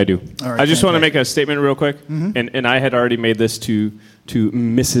 Yeah, I do. All right, I just want to fantastic. make a statement real quick, and I had already made this to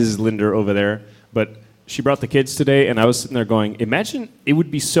Mrs. Linder over there, but she brought the kids today, and I was sitting there going, imagine it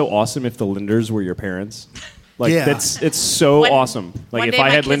would be so awesome if the Linders were your parents. Like Yeah. it's so awesome. Like one if day I my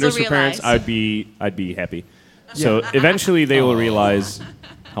had kids Linders will for parents, realize. I'd be happy. So eventually they will realize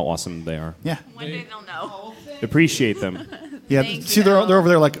how awesome they are. Yeah. One day they'll know. Appreciate them. Yeah. Thank See, you. they're over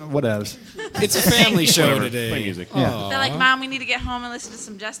there like, whatevs. It's a family show Whatever. today. Play music. Yeah. They're like, Mom, we need to get home and listen to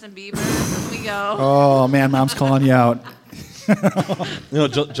some Justin Bieber. We go. Oh, man, Mom's calling you out.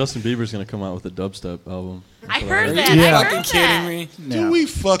 Justin Bieber's gonna come out with a dubstep album. I heard that. Are you Yeah. I fucking heard kidding that. me? Do we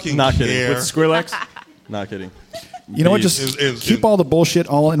fucking Not kidding. care? With Skrillex? Not kidding. You know what? Bees. Just keep all the bullshit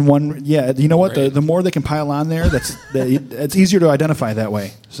all in one. Yeah, you know what? The more they can pile on there, it's easier to identify that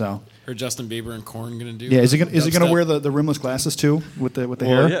way. So Or Justin Bieber and Korn gonna do? yeah, is he gonna dubstep? wear the rimless glasses too with the Well,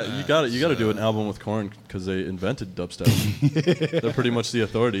 hair? yeah, you got to do an album with Korn because they invented dubstep. They're pretty much the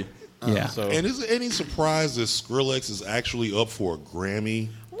authority. Yeah. So And is it any surprise that Skrillex is actually up for a Grammy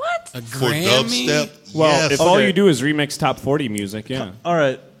What? A for Grammy? dubstep? Well, Yes. if all you do is remix top 40 music, yeah. all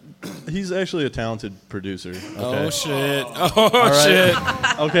right, he's actually a talented producer. Okay? Oh shit! Oh right.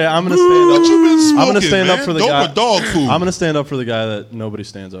 shit! Okay, I'm gonna stand up. What you been smoking, I'm gonna stand man? up for the Dope guy. or dog food? I'm gonna stand up for the guy that nobody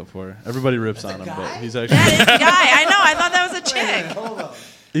stands up for. Everybody rips on him, but he's actually That is the guy. I know. I thought that was a chick.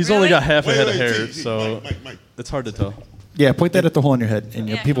 he's Really? only got half a Wait, head wait, of hair, T, so Mike. it's hard to tell. Yeah, point that at the hole in your head, and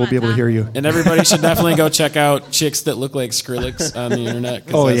Yeah, people will be come able on, to hear you. And everybody should definitely go check out chicks that look like Skrillex on the internet.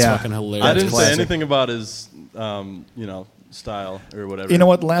 'Cause Oh, that's yeah. fucking hilarious. I didn't say classic. anything about his, style or whatever. You know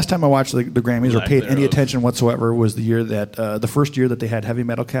what? The last time I watched the Grammys or Lack paid any thereof. attention whatsoever was the year that the first year that they had heavy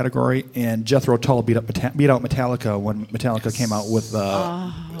metal category, and Jethro Tull beat out Metallica when Metallica came out with.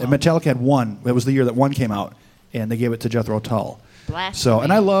 And Metallica had one. It was the year that one came out, and they gave it to Jethro Tull. Blasphemy. So,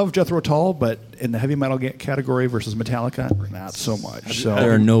 and I love Jethro Tull, but in the heavy metal category versus Metallica, not so much. So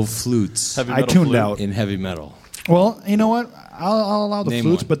There are no flutes Heavy I metal tuned flute. out. in heavy metal. Well, you know what? I'll allow the Name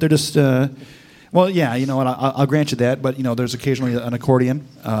flutes, one. but they're just. Well, yeah, you know what? I'll grant you that, but there's occasionally an accordion,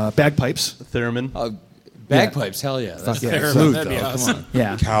 bagpipes. Theremin. Bagpipes, hell yeah. That's yeah. a Theremin, flute, that'd be though. awesome. Come on.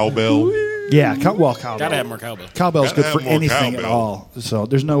 Yeah, Cowbell. yeah. Cowbell. Gotta have more cowbell. Cowbell's Gotta good for have more anything at cowbell. all. So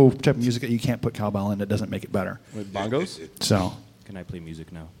there's no type of music that you can't put cowbell in that doesn't make it better. With bongos? So Can I play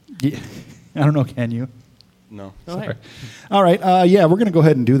music now? yeah, I don't know. Can you? No. Sorry. All right. Yeah, we're gonna go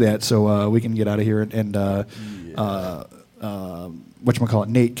ahead and do that so we can get out of here and whatchamacallit,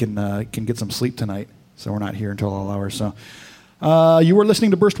 Nate can get some sleep tonight. So we're not here until all hours. So you were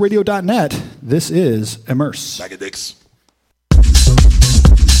listening to BurstRadio.net. This is Immerse. Bag of dicks.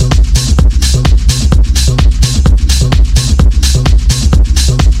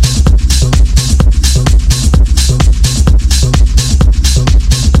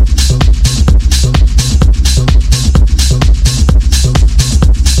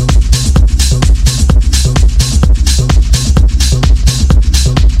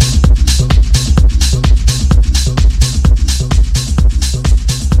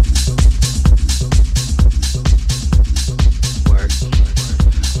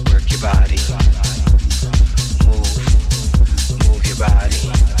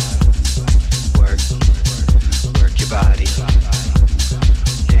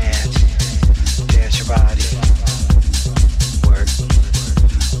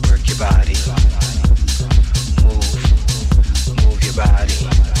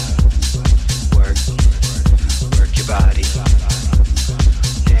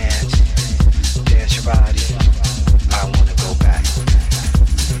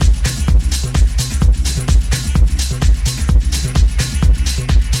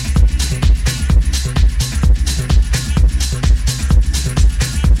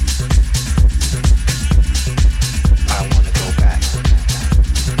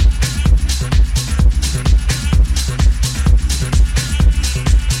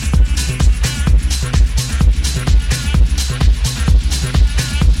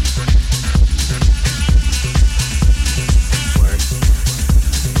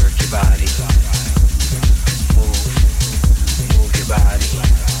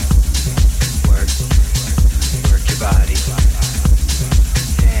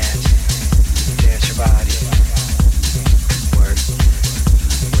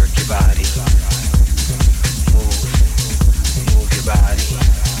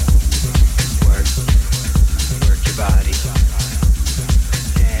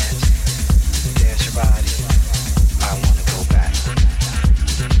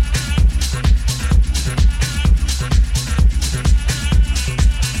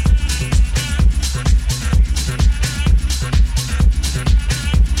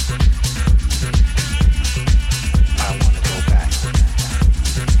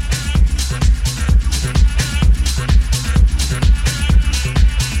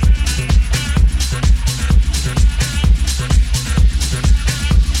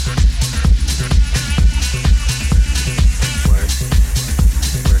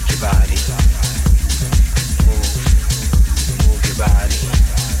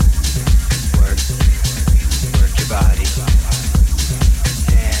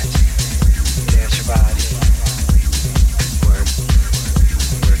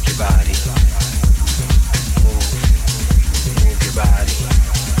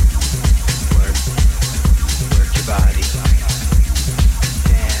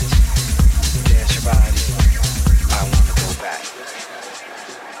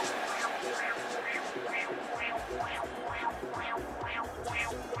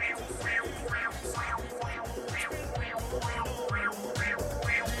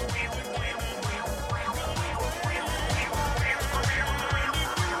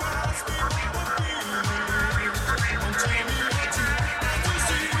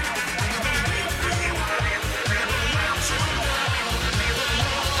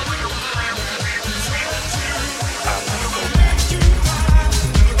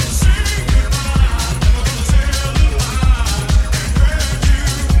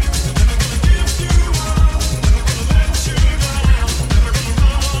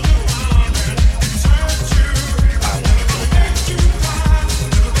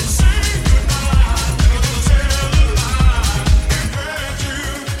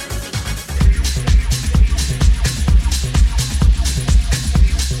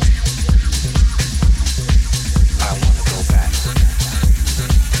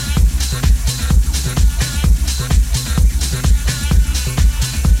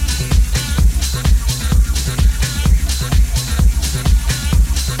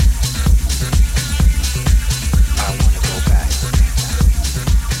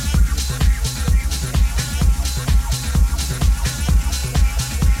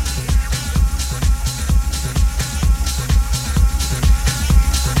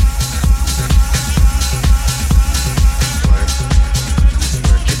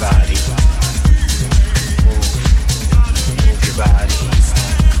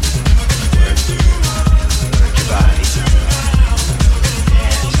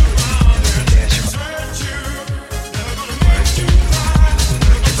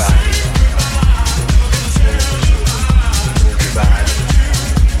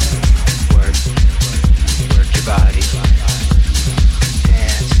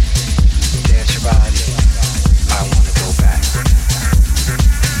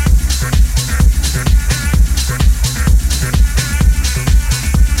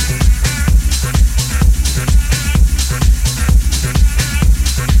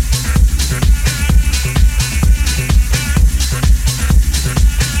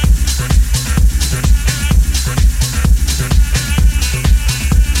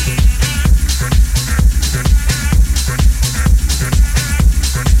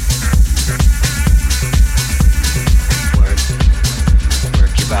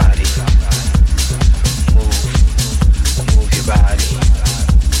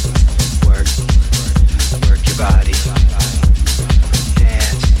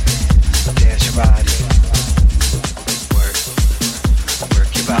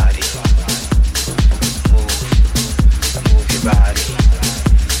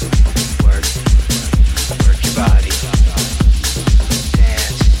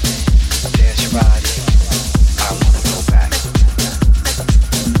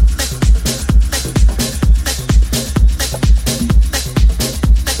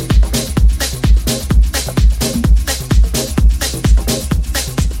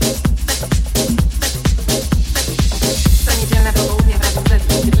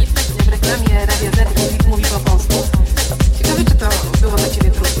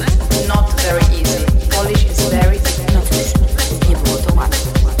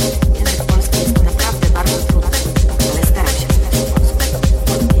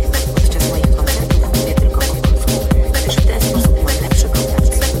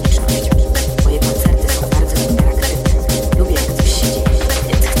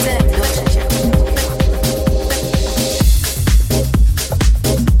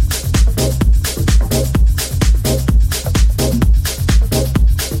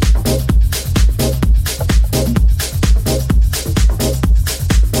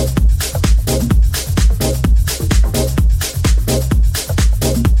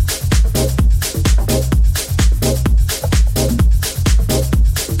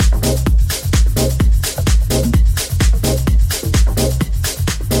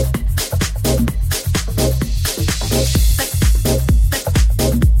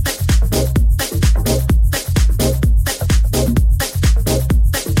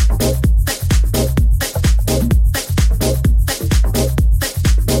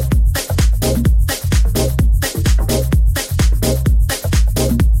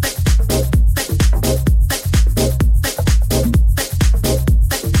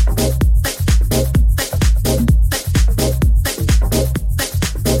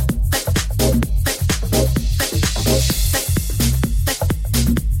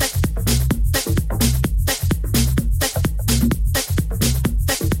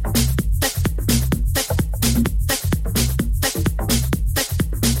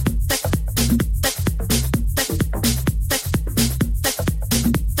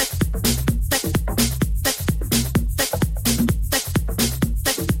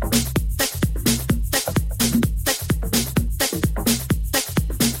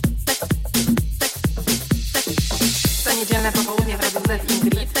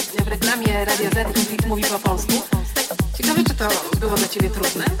 Radio Z mówi po polsku. Ciekawe, czy to było dla Ciebie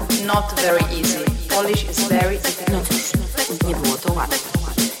trudne? Not very easy. Polish is very difficult. No cóż, nie było to łatwe.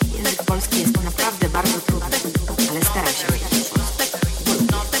 Język polski jest naprawdę bardzo trudny, ale staram się mówić po polsku.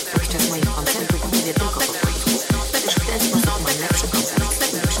 Podczas moich koncertów mówię tylko po polsku, gdyż w ten sposób mam lepszy kontakt z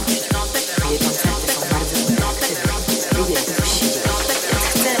publicznością. Moje koncerty są bardzo interaktywne. Lubię jak coś się dzieje, więc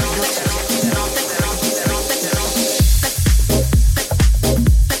chcę dotrzeć.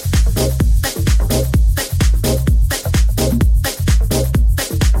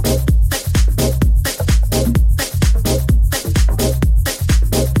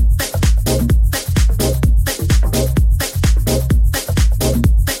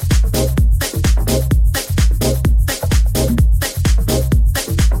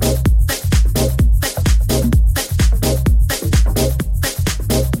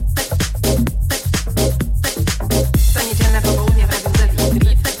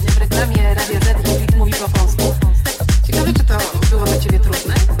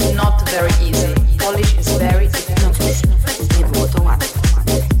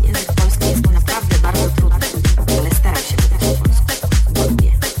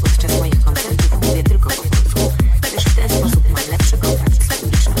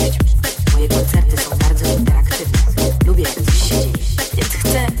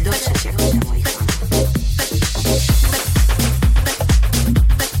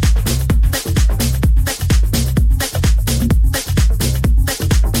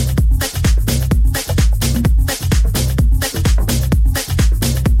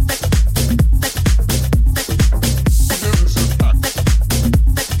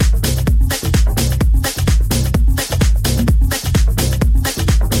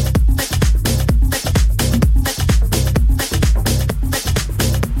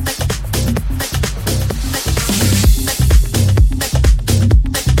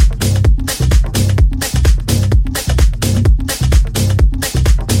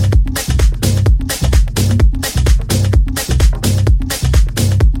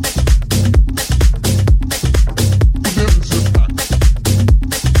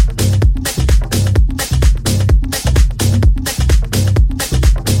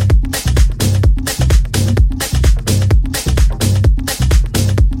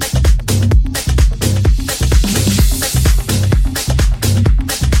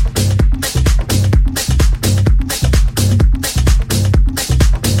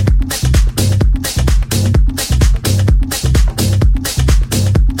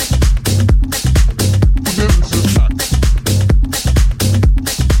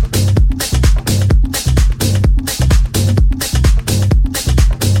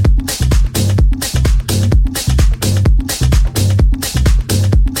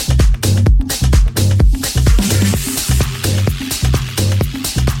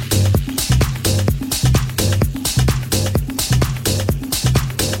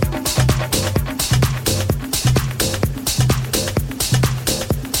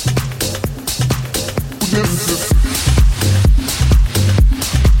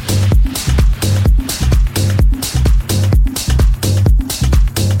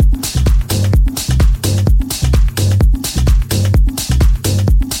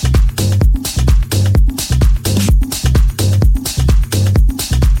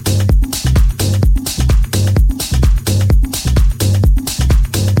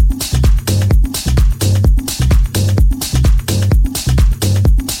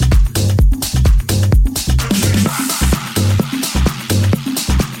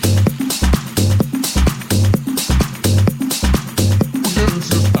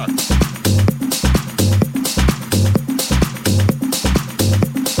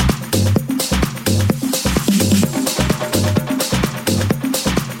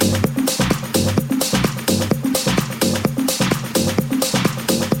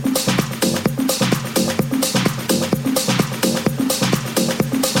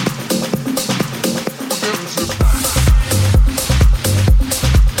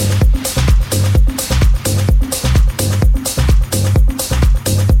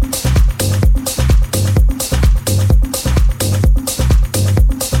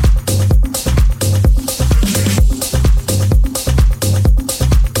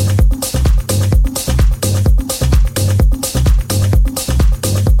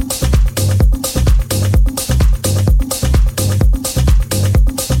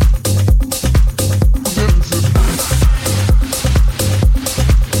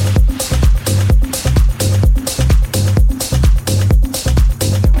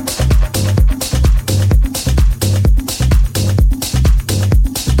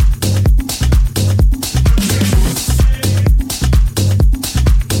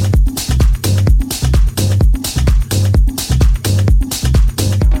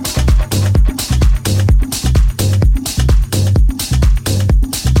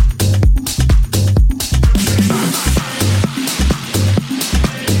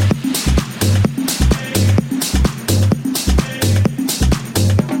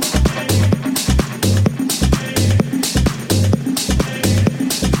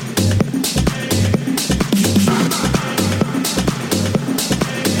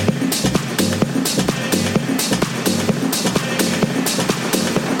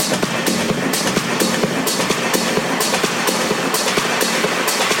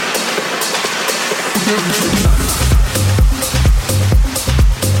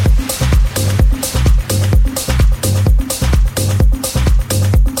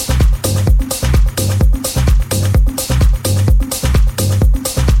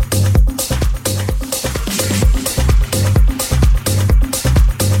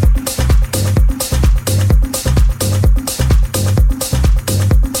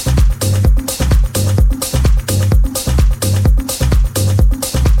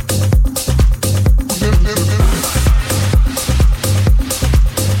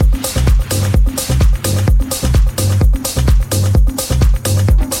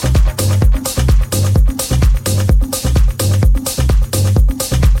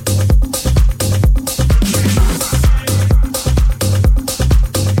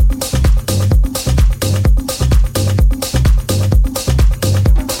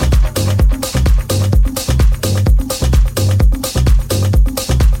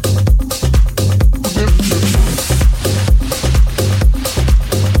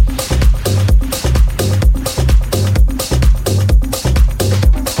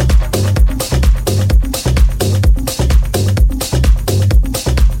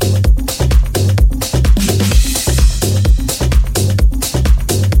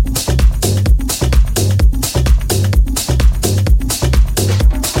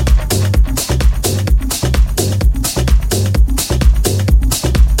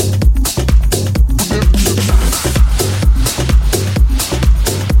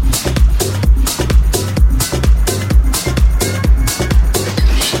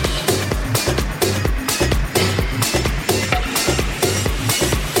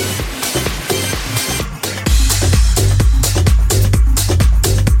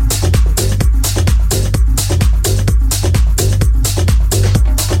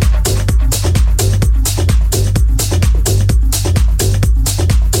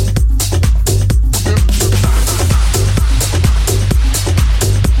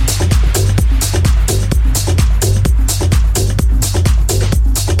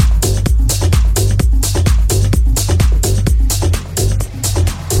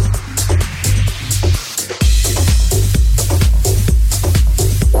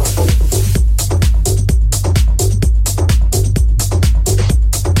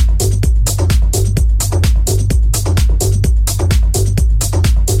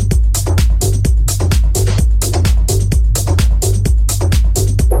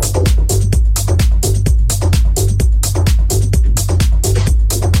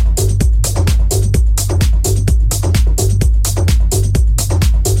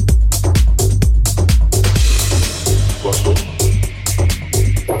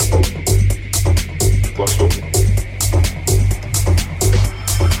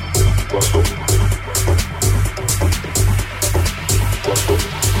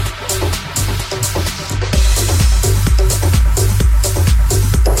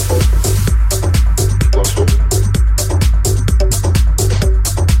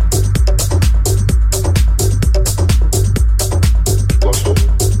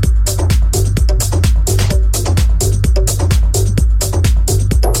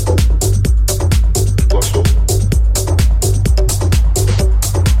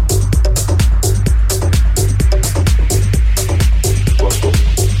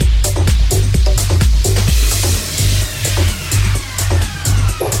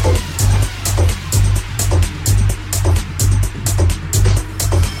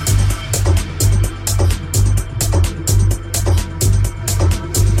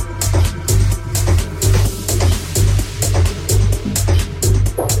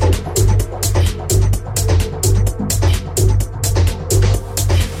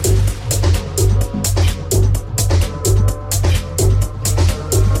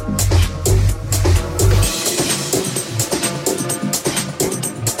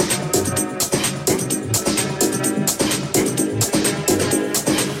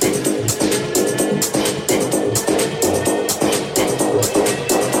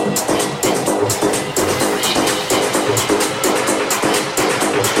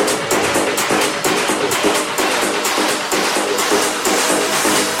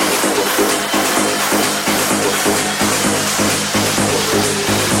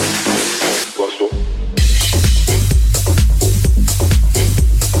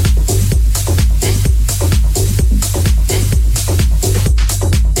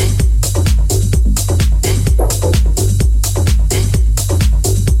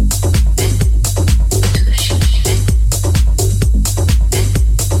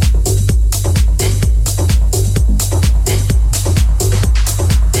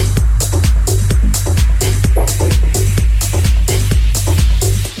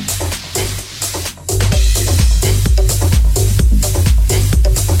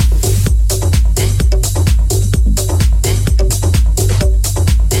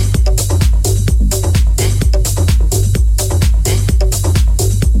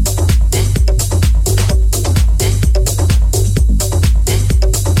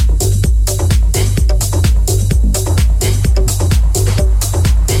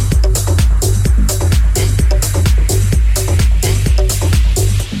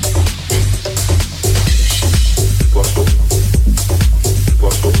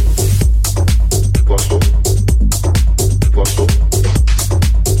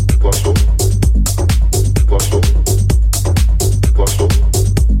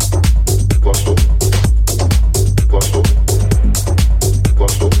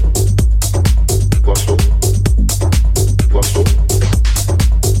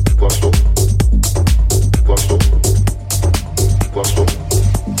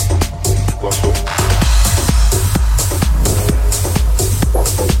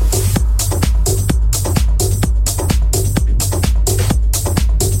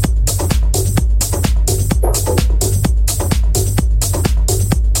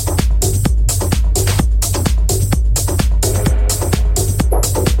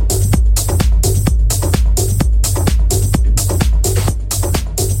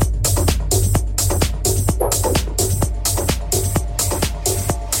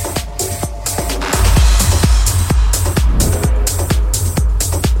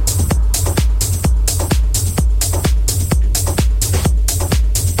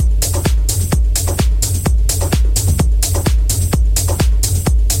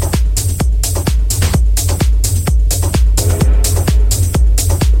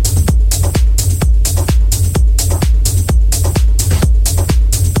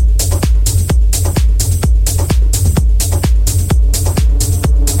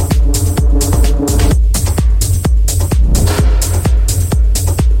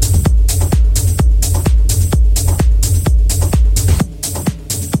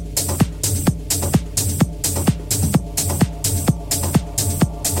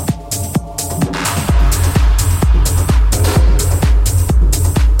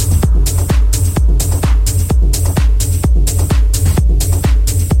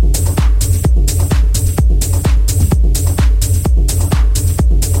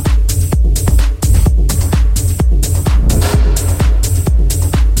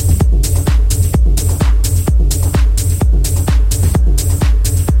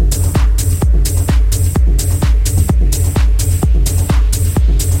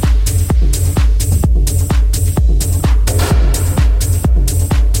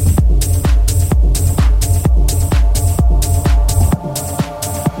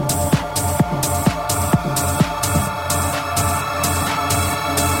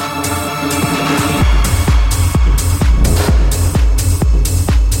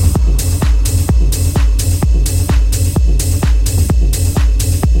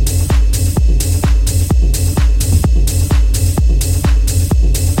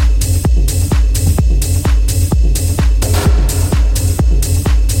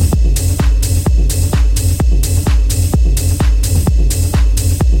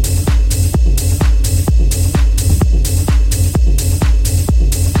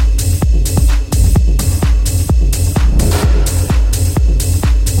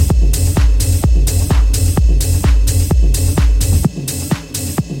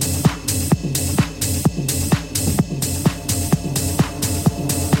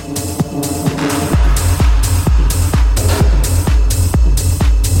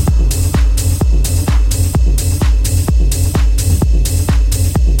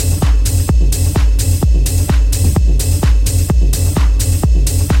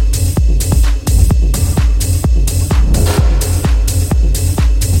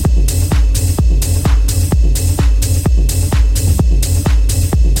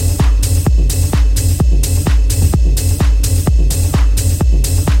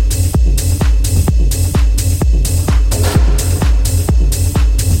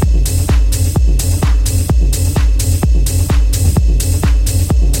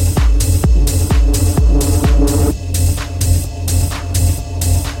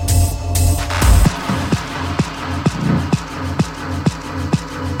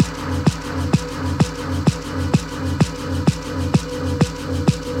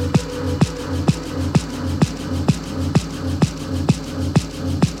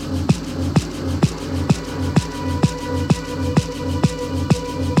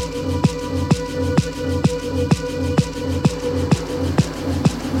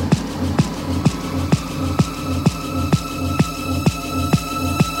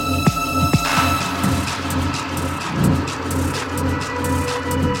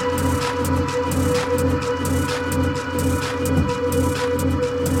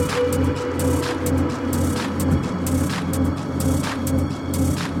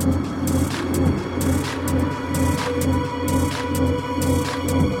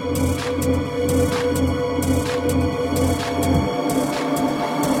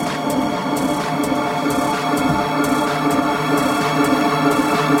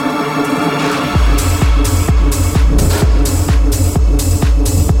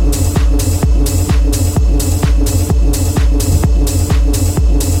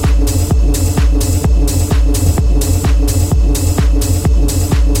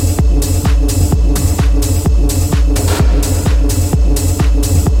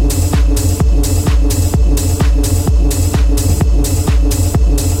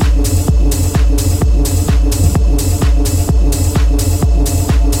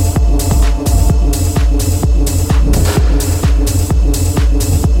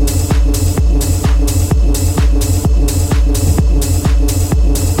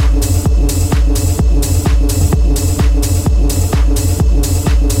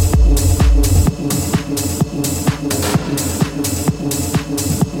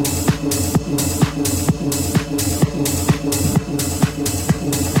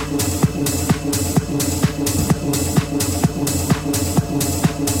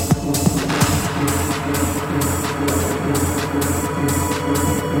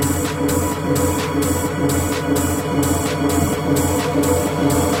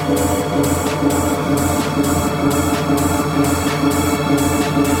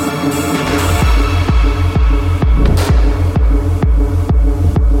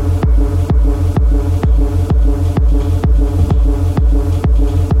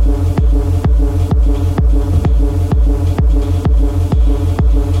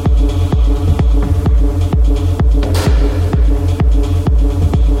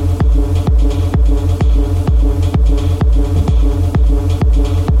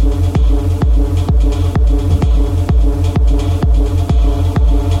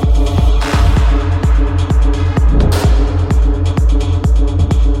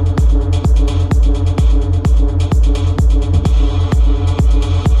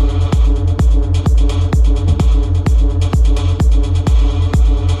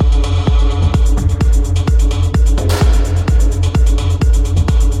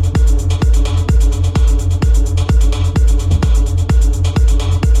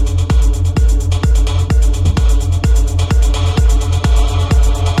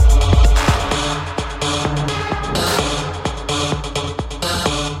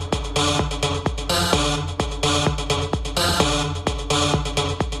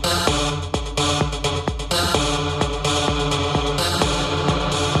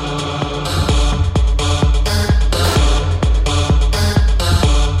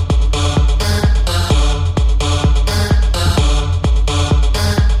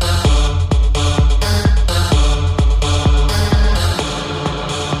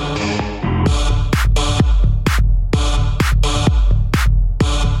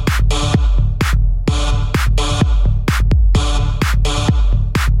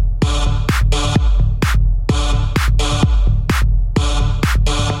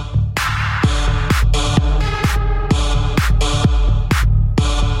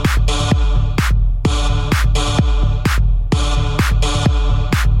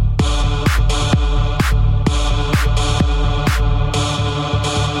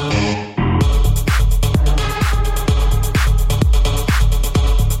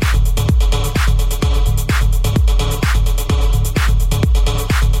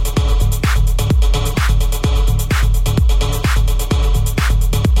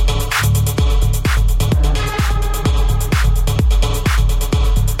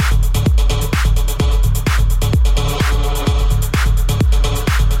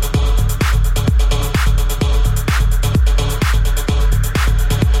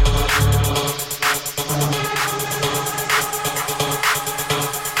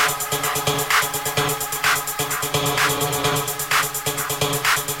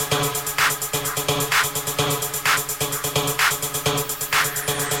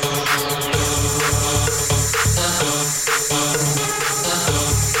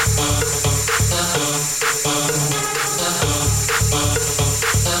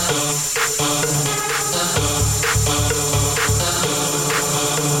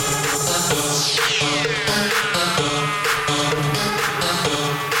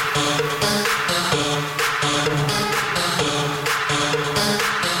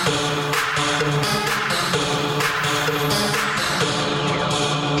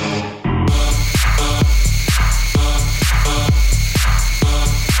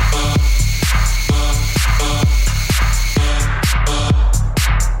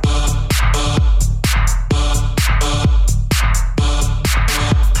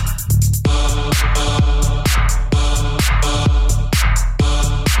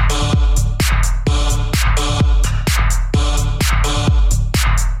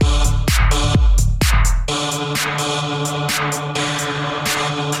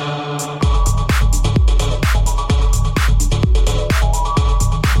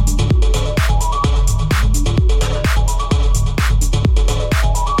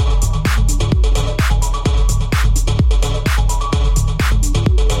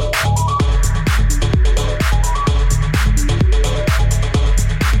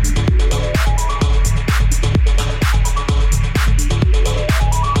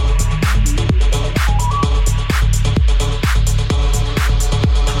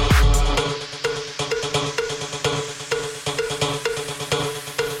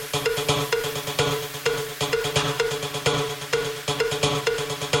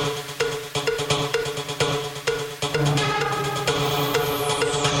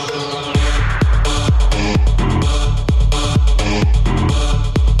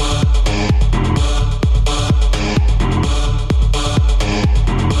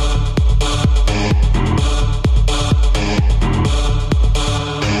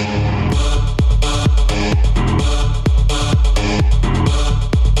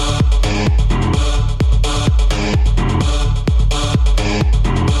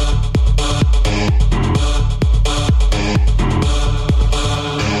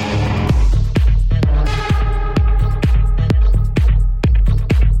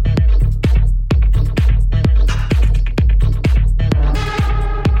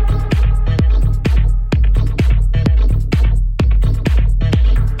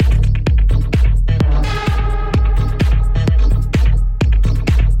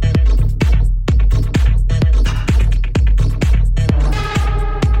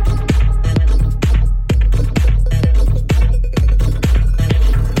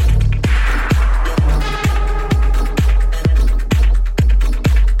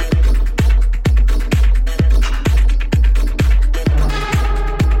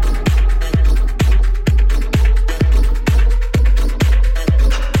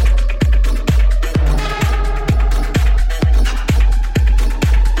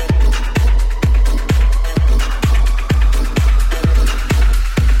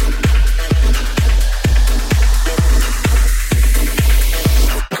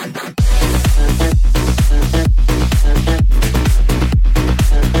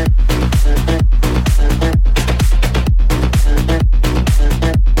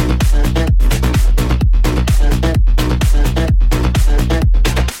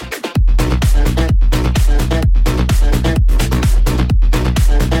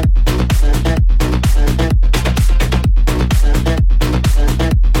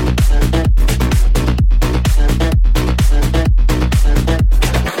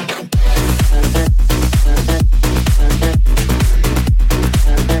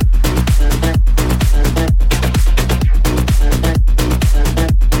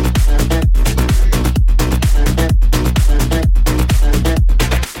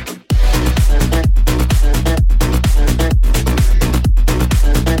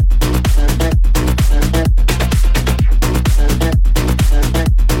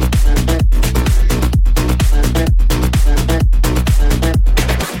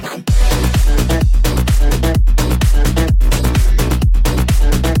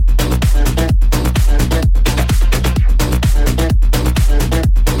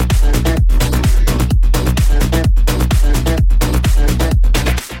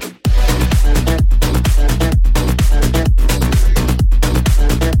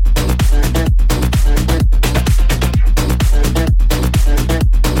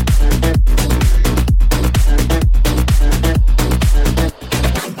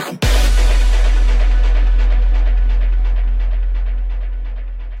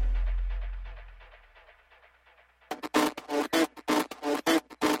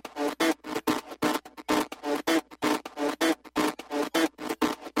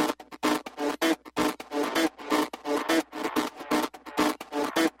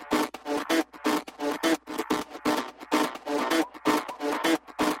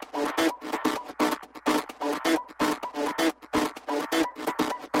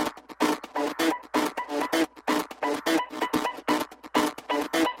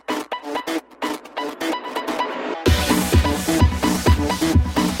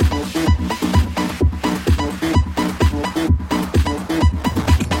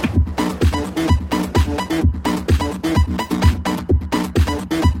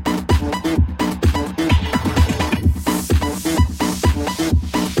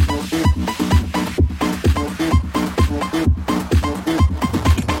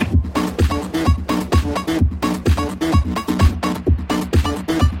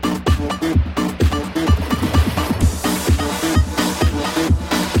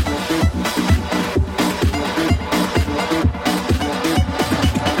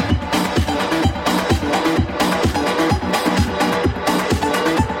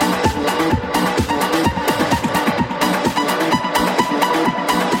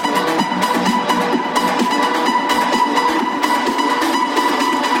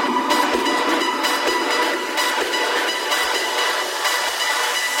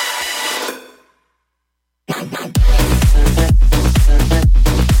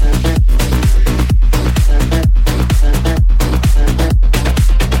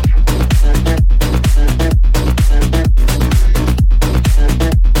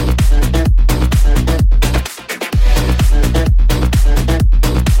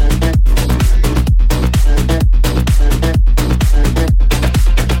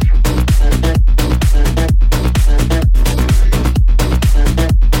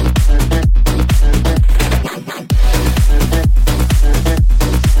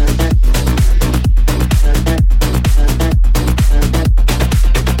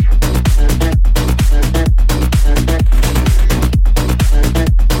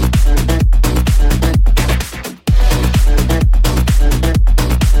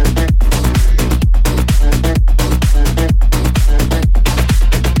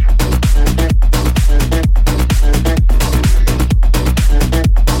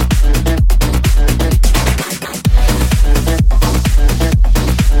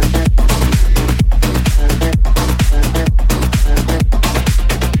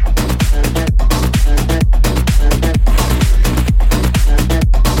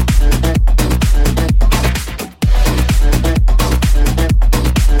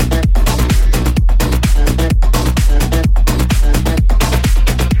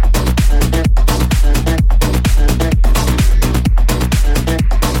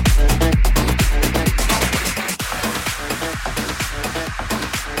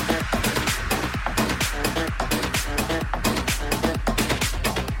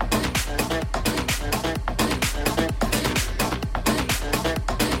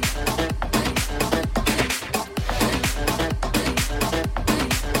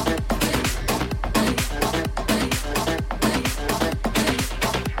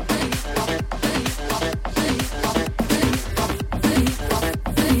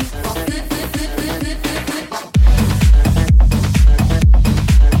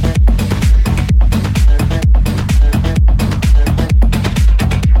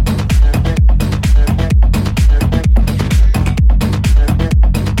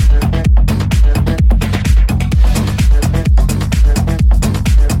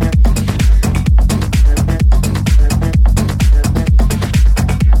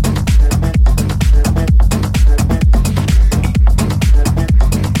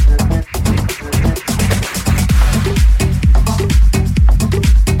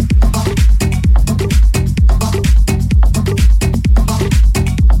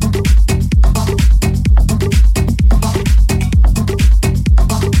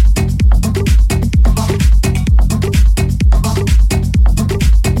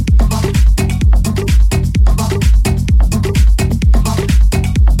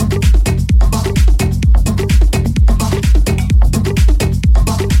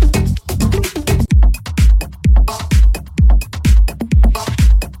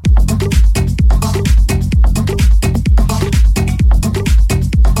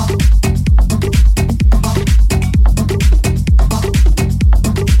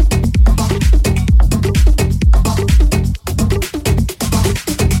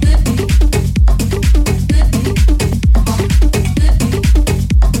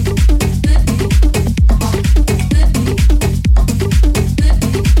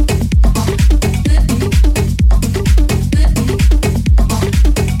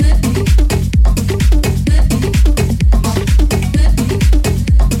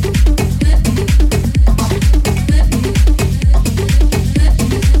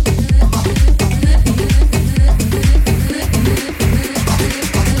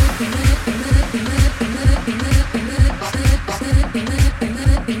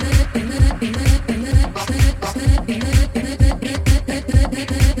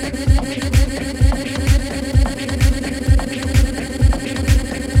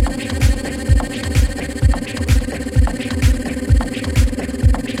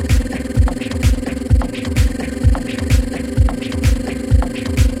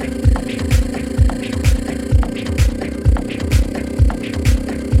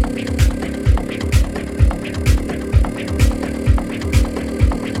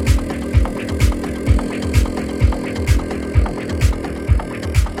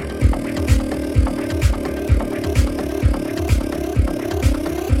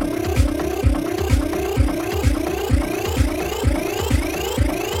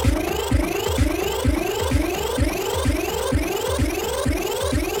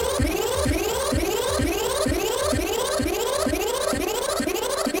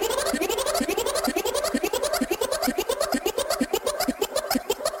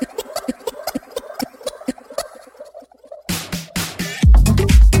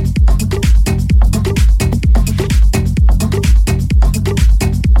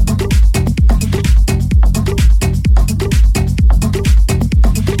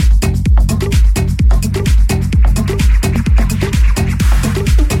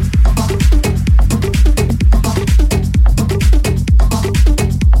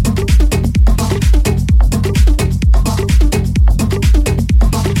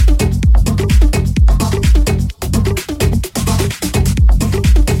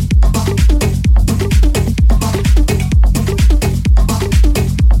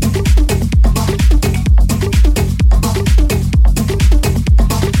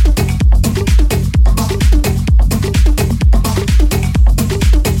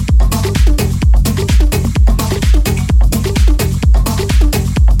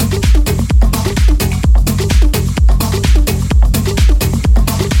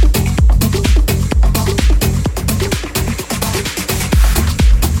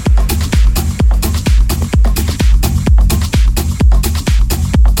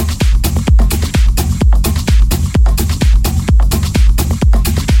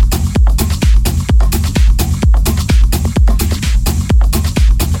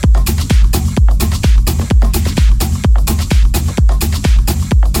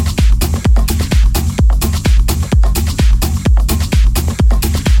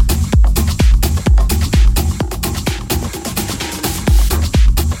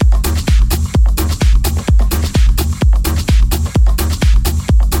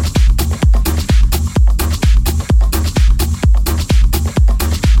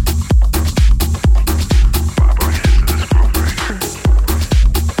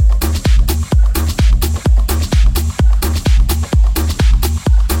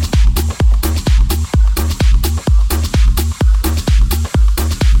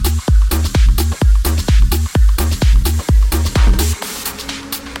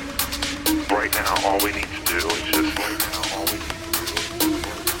 Right now, all we need to do is just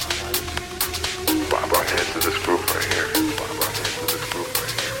bob our heads to this groove right here. Bob our heads to this groove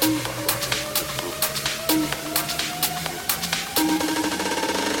right here.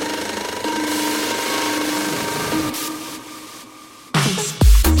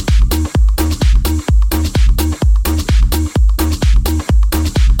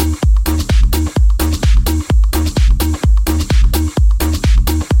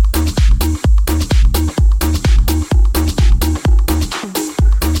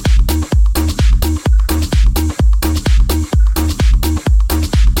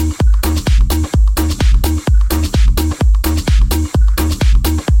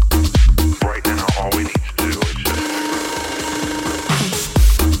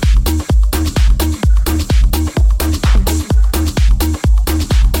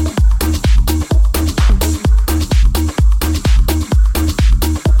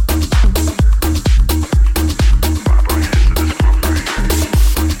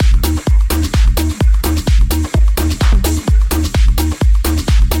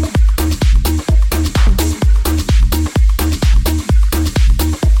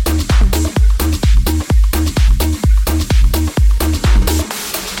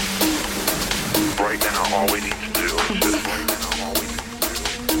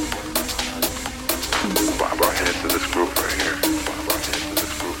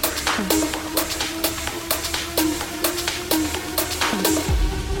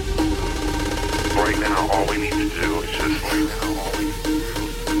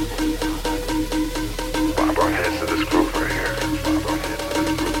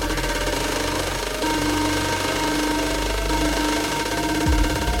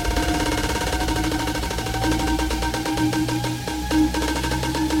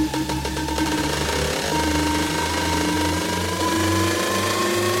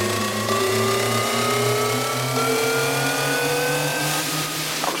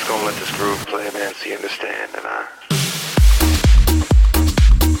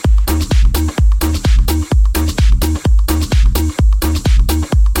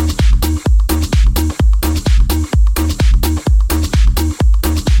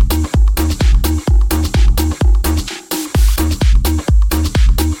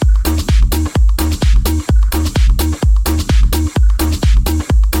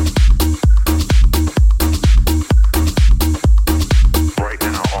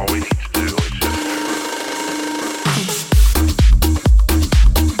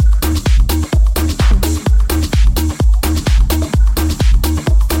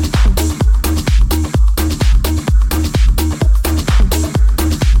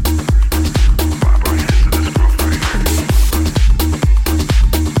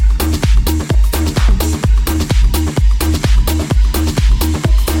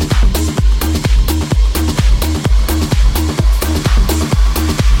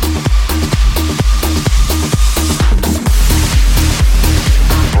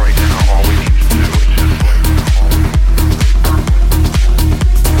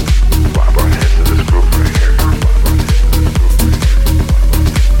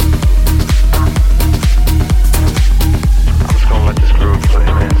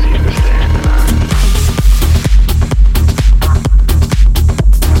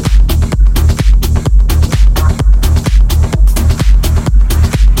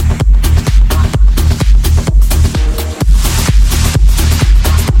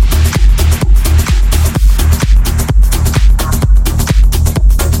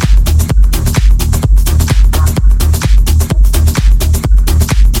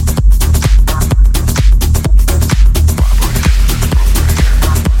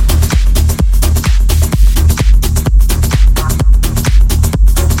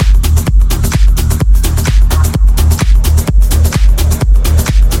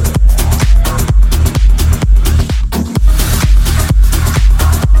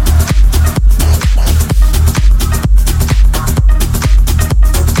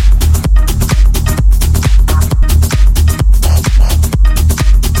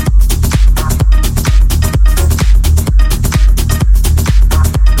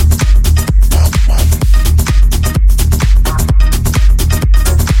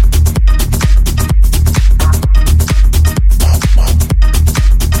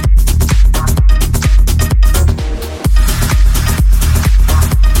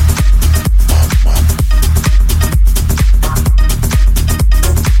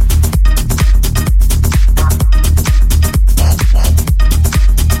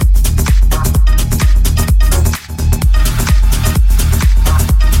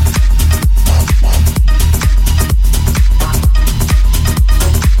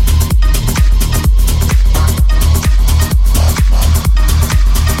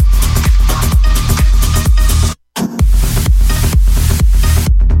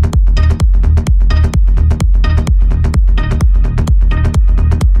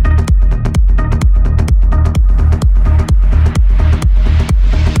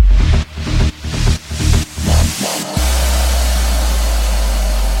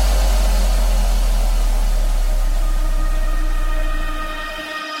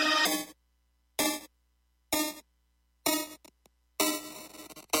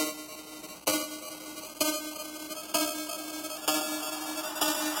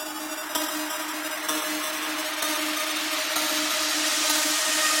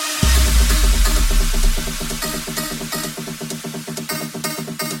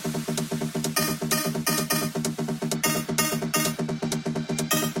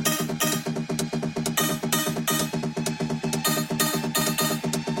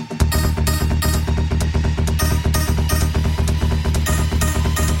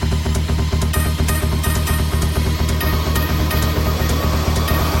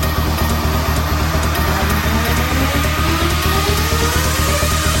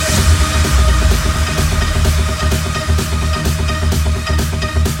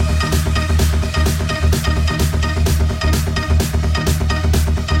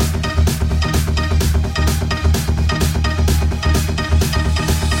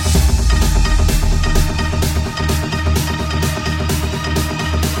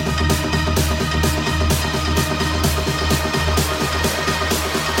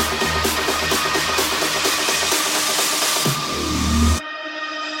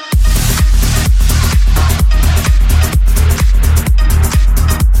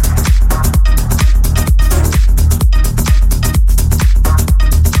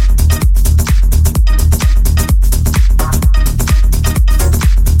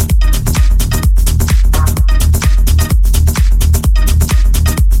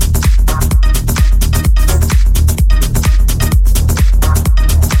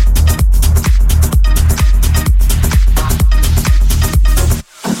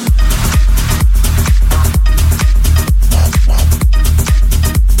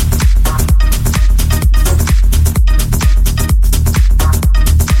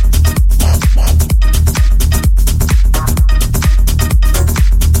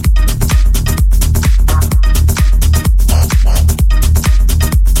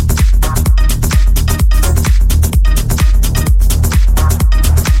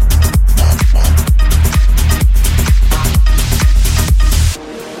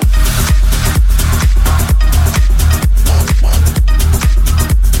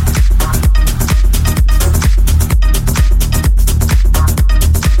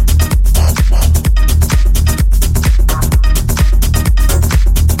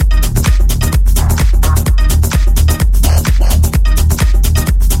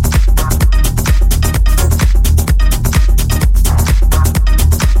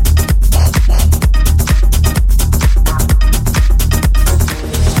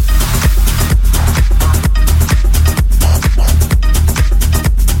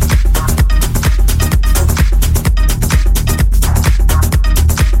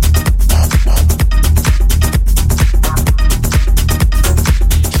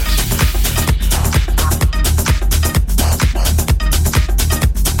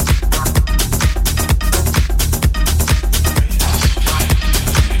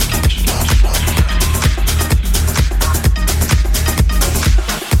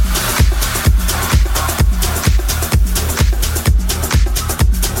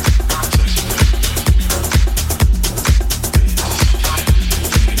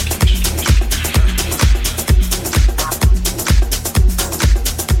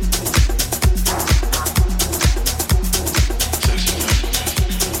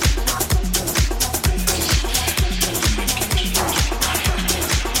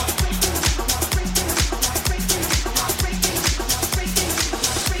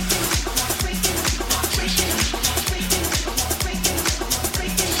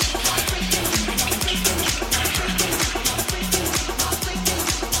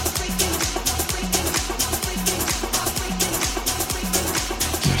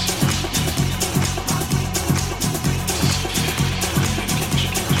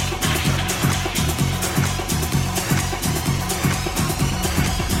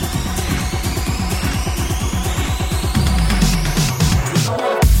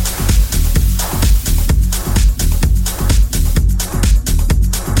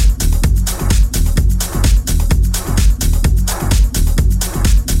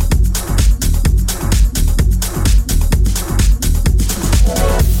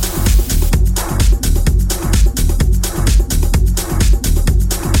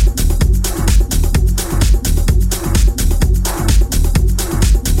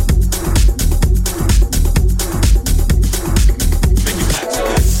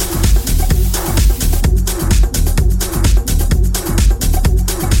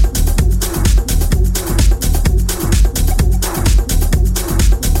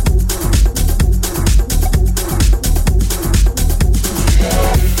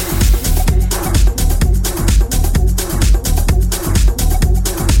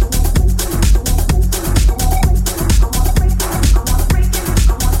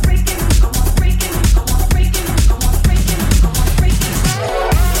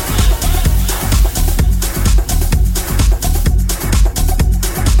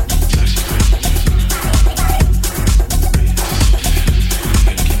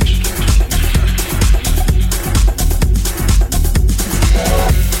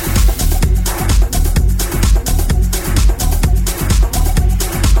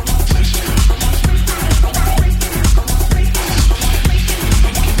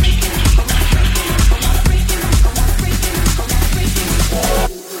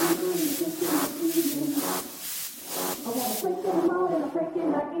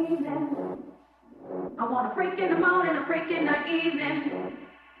 I want a freak in the morning, a freak in the evening.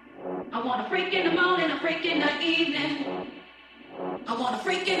 I want a freak in the morning, a freak in the evening. I want a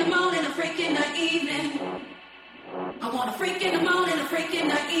freak in the morning, a freak in the evening. I want a freak in the morning, a freak in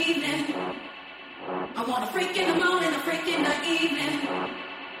the evening. I want a freak in the morning, a freak in the evening.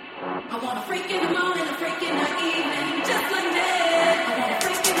 I want a freak in the morning, a freak in the evening. Just like that. I want a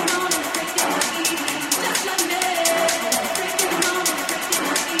freak in the morning, a freak in the evening. Just like that. I want a freak in the morning, a freak in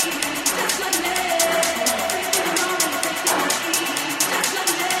the evening. Just like that. I want a freak in the morning, a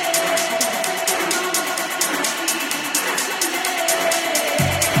freak in the evening. Just like that. I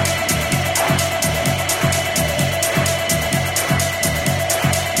want a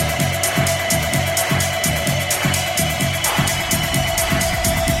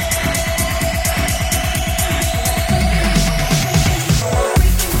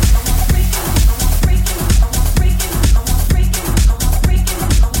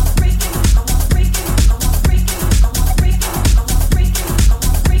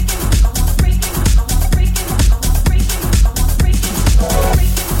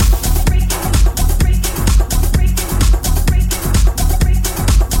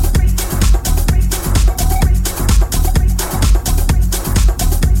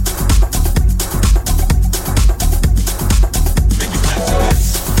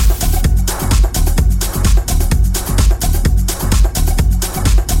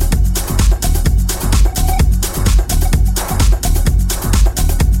in the morning, a freak in the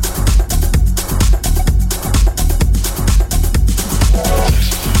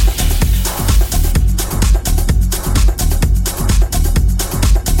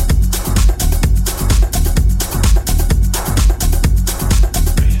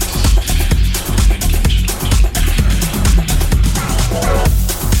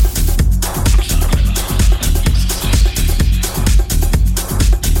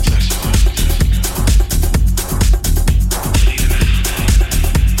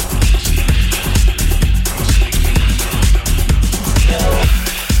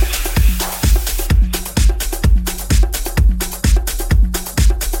evening. Just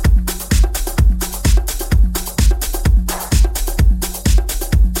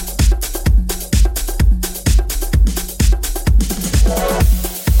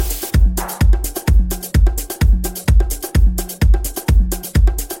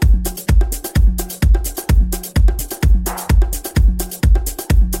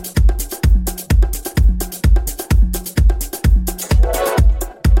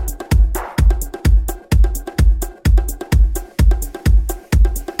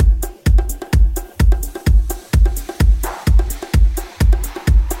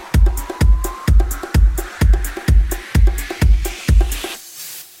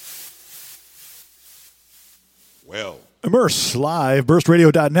Well, Immerse live,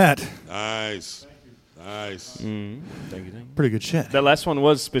 burstradio.net. nice. Nice. Thank you. Pretty good shit. That last one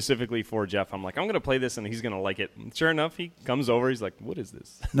was specifically for Jeff. I'm like, I'm going to play this and he's going to like it. And sure enough, he comes over. He's like, what is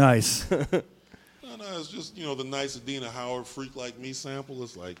this? Nice. No, it's just, the nice Adina Howard Freak Like Me sample.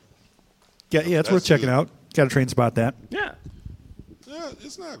 It's like, Yeah, it's worth checking out. Got to train spot that. Yeah. Yeah,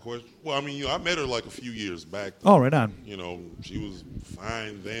 it's not a question. Well, I mean, I met her like a few years back. Oh, right on. She was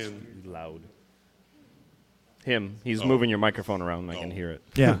fine then. Loud. Him. He's moving your microphone around. I can hear it.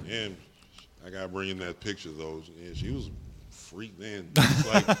 Yeah. And I got to bring in that picture, though. Yeah, she was freak then.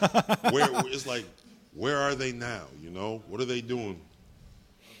 It's like, where are they now? What are they doing?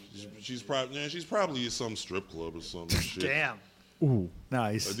 She's probably at some strip club or some shit. Damn. Ooh,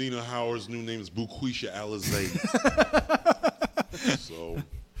 nice. Adina Howard's new name is Buquisha Alizé. So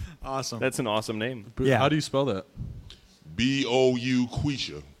awesome. That's an awesome name. Yeah. How do you spell that? B-O-U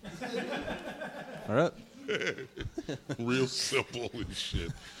Quisha. All right. Real simple and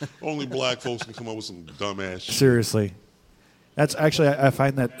shit. Only black folks can come up with some dumbass shit. Seriously. That's actually, I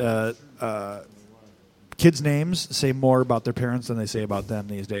find that kids' names say more about their parents than they say about them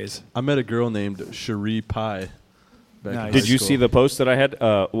these days. I met a girl named Cherie Pie. Nice. Did you see the post that I had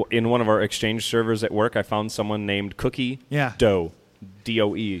in one of our exchange servers at work? I found someone named Cookie Doe,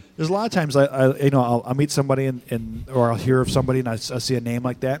 D-O-E. There's a lot of times I'll meet somebody or I'll hear of somebody and I see a name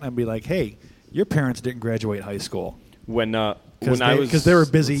like that and I'll be like, hey, your parents didn't graduate high school. Because they were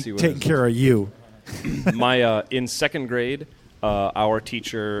busy taking care of you. In second grade, our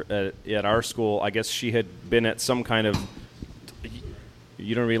teacher at our school, I guess she had been at some kind of.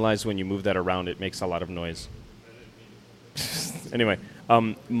 You don't realize when you move that around, it makes a lot of noise. Anyway,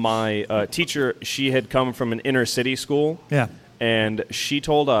 my teacher, she had come from an inner city school. Yeah. And she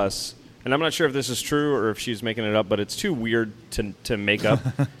told us, and I'm not sure if this is true or if she's making it up, but it's too weird to make up.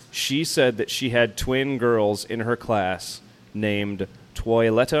 She said that she had twin girls in her class named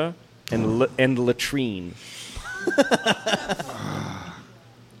Toiletta and latrine.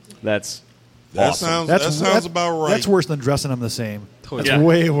 That's That awesome. sounds about right. That's worse than dressing them the same. That's Yeah.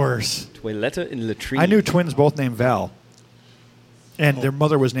 way worse. Toiletta and latrine. I knew twins both named Val. And their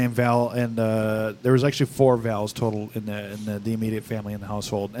mother was named Val, and there was actually 4 Vals total in the immediate family in the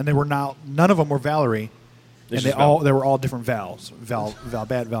household, and they were none of them were Valerie, and It's they just Val. were all different Vals. Val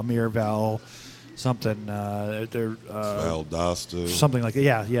Bat, Valmir, Val, something. They're Valdosta. something like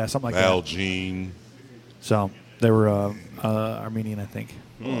yeah, something like that. Valjean. So they were Armenian, I think.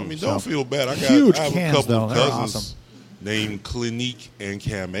 Well, I mean, So, don't feel bad. I huge have cans, a couple though. of They're cousins awesome. named Clinique and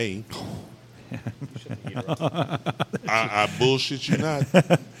Camay. I bullshit you not.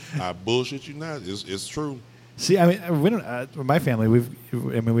 I bullshit you not. It's true. See, I mean, we don't. My family,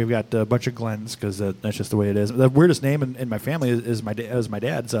 we've got a bunch of Glens because that's just the way it is. The weirdest name in my family is my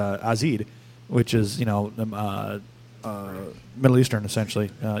dad's Azid, which is Middle Eastern essentially,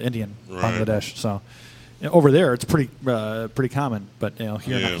 Indian, Right. Bangladesh. So over there it's pretty common, but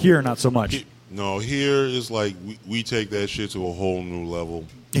here not so much. No, here is like we take that shit to a whole new level,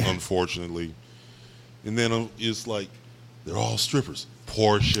 unfortunately. And then it's like they're all strippers.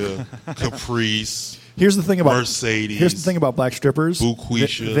 Porsche, Caprice. Here's the thing about Mercedes. Here's the thing about black strippers.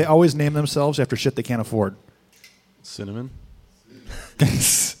 Buquisha. They always name themselves after shit they can't afford. Cinnamon.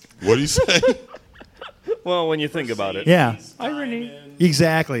 What do you say? Well, when you think about it. Yeah. Irony.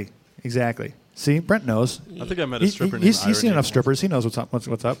 Exactly. See, Brent knows. I think I met a stripper named He's seen Irony. enough strippers. He knows what's up.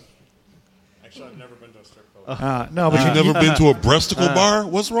 What's up? Actually, I've never been to a strip club. No, but You've never been to a breasticle bar?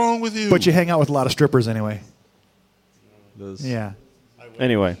 What's wrong with you? But you hang out with a lot of strippers anyway. Those- Yeah.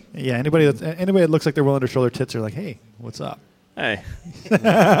 Anyway. Yeah. Anybody that looks like they're willing to show their tits are like, hey, what's up? Hey.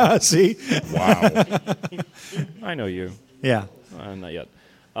 See? Wow. I know you. Yeah. Not yet.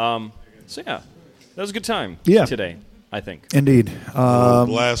 So yeah, that was a good time. Yeah. Today, I think. Indeed. The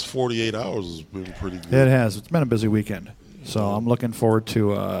last 48 hours has been pretty good. It has. It's been a busy weekend. So I'm looking forward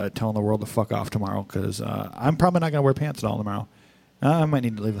to telling the world to fuck off tomorrow because I'm probably not going to wear pants at all tomorrow. I might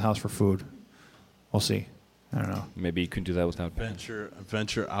need to leave the house for food. We'll see. I don't know. Maybe you can do that without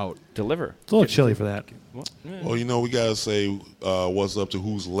venture out. Deliver. It's a little chilly for that. Well, we got to say what's up to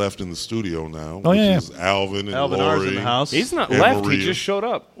who's left in the studio now, Oh, which yeah. is Alvin and Alvin Lori. R's in the house. He's not and left. Maria. He just showed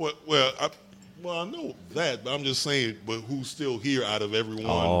up. Well, I know that, but I'm just saying, but who's still here out of everyone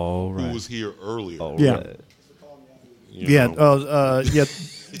right. who was here earlier? Yeah. You Yeah. know.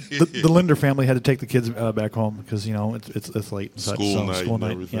 The Linder family had to take the kids back home because it's late. And such, School so, night school and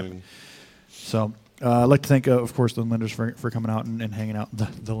night. everything. Yep. So I'd like to thank, of course, the Linders for coming out and hanging out.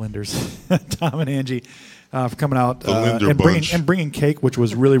 The Linders, Tom and Angie, for coming out The Linder and bunch. bringing cake, which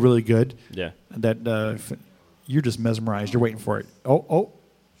was really really good. Yeah. That you're just mesmerized. You're waiting for it. Oh,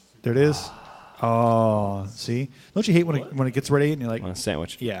 there it is. Oh, see? Don't you hate when it gets ready and you're like, Want a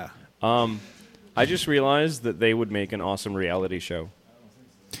sandwich? yeah. I just realized that they would make an awesome reality show.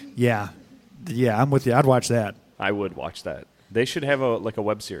 Yeah, I'm with you. I'd watch that. I would watch that. They should have a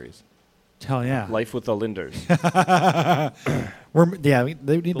web series. Hell yeah. Life with the Linders. They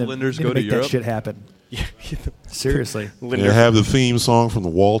need to Linders need go to to make that Europe? shit happen. Seriously. They have the theme song from the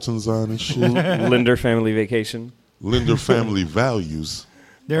Waltons on and shit. Linder Family Vacation. Linder Family Values.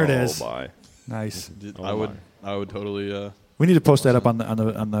 There it is. Oh, bye. Nice. I would totally. We need to post that up on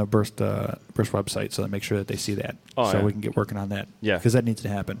the Burst website so that make sure that they see that. Oh, so yeah. we can get working on that. Yeah. Because that needs to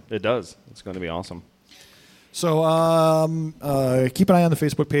happen. It does. It's going to be awesome. So keep an eye on the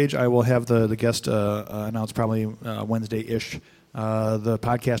Facebook page. I will have the guest announced probably Wednesday-ish. The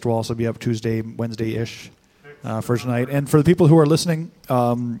podcast will also be up Tuesday, Wednesday-ish for tonight. And for the people who are listening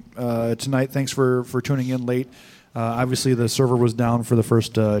tonight, thanks for tuning in late. Obviously, the server was down for the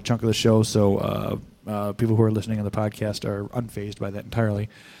first chunk of the show, so people who are listening on the podcast are unfazed by that entirely.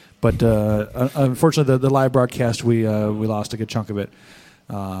 But unfortunately, the live broadcast, we lost a good chunk of it.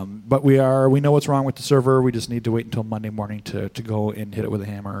 But we know what's wrong with the server. We just need to wait until Monday morning to go and hit it with a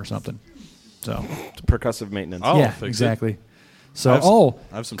hammer or something. So It's percussive maintenance. Oh, yeah, fix it. exactly. So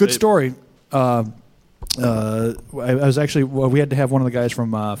I have some good tape. story. I was actually we had to have one of the guys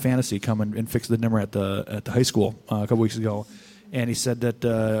from Fantasy come and fix the dimmer at the high school a couple weeks ago, and he said that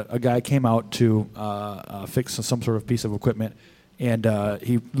a guy came out to fix some sort of piece of equipment. And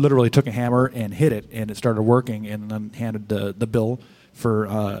he literally took a hammer and hit it, and it started working, and then handed the bill for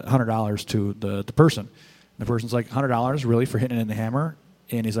 $100 to the person. And the person's like, $100 really for hitting it in the hammer?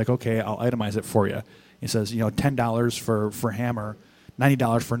 And he's like, okay, I'll itemize it for you. He says, $10 for hammer,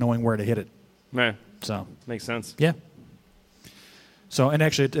 $90 for knowing where to hit it. Man, So makes sense. yeah. So, and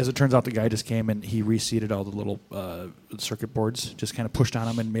actually, as it turns out, the guy just came and he reseated all the little circuit boards, just kind of pushed on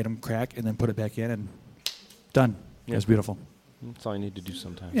them and made them crack, and then put it back in, and done. It was beautiful. That's all you need to do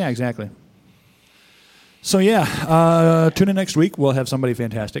sometimes. Yeah, exactly. So yeah, tune in next week. We'll have somebody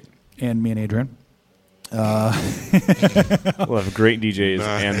fantastic, and me and Adrian. We'll have great DJs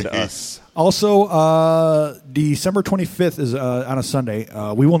and us. Also, December 25th is on a Sunday.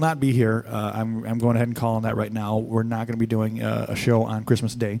 We will not be here. I'm going ahead and calling that right now. We're not going to be doing a show on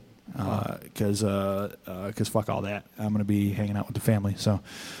Christmas Day because fuck all that. I'm going to be hanging out with the family. So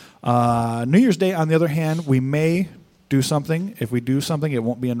New Year's Day, on the other hand, we may do something. If we do something, it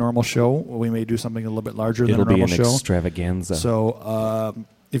won't be a normal show. We may do something a little bit larger than a normal show. It'll be an extravaganza. So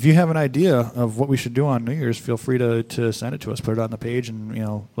if you have an idea of what we should do on New Year's, feel free to send it to us. Put it on the page and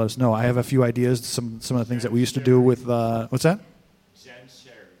let us know. I have a few ideas. Some of the things that we used to do with what's that?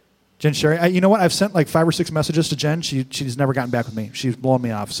 Jen Sherry. You know what? I've sent like 5 or 6 messages to Jen. She's never gotten back with me. She's blowing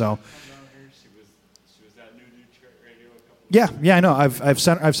me off. So. Yeah, I know. I've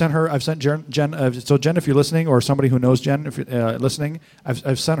sent Jen. So Jen, if you're listening, or somebody who knows Jen, if you're listening,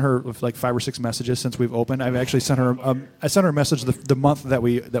 I've sent her like 5 or 6 messages since we've opened. I've actually sent her. I sent her a message the month that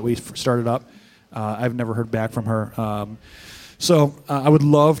we started up. I've never heard back from her. So I would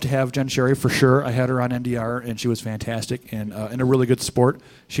love to have Jen Sherry for sure. I had her on NDR, and she was fantastic and a really good sport.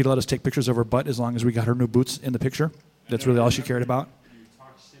 She let us take pictures of her butt as long as we got her new boots in the picture. That's really all she cared about. You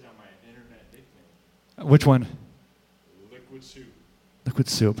talk shit on my internet nickname. Which one? Liquid Soup. Liquid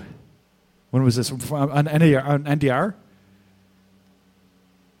Soup. When was this? On NDR?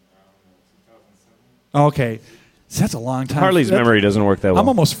 Oh, okay. So that's a long time. Harley's memory doesn't work that well. I'm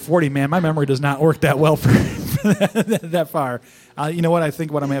almost 40, man. My memory does not work that well for that far. You know what? I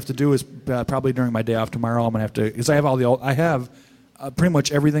think what I'm going to have to do is probably during my day off tomorrow, I'm going to have to, because I have all the old, I have pretty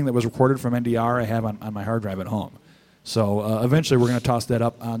much everything that was recorded from NDR I have on my hard drive at home. So eventually we're going to toss that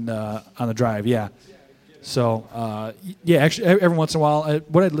up on the drive, yeah. So, actually, every once in a while,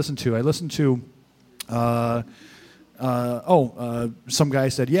 what I'd listen to, some guy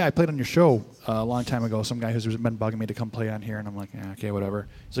said, yeah, I played on your show a long time ago. Some guy who's been bugging me to come play on here, and I'm like, okay, whatever.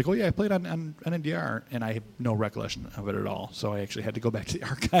 He's like, oh, yeah, I played on NDR, and I have no recollection of it at all. So I actually had to go back to the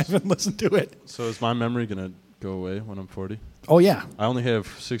archive and listen to it. So is my memory going to go away when I'm 40? Oh, yeah. I only have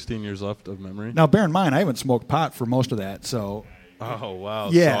 16 years left of memory. Now, bear in mind, I haven't smoked pot for most of that, so. Oh, wow.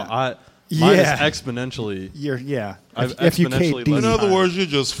 Yeah. So mine is exponentially. If you KD. In other words, you're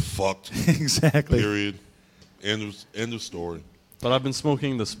just fucked. Exactly. Period. End of story. But I've been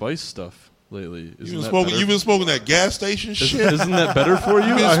smoking the spice stuff lately. You've been smoking that gas station shit? Isn't that better for you?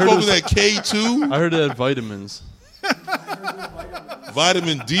 You've been smoking that K2? I heard it had vitamins.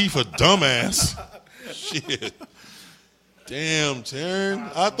 Vitamin D for dumbass. Shit. Damn,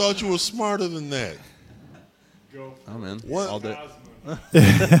 Taryn. I thought you were smarter than that. Oh, man. What? All day.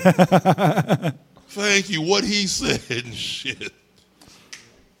 Thank you. What he said and shit.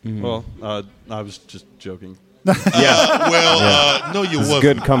 Mm-hmm. Well, I was just joking. No, you wasn't.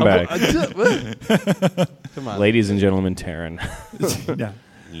 Good comeback. Come on, ladies and gentlemen, Taryn.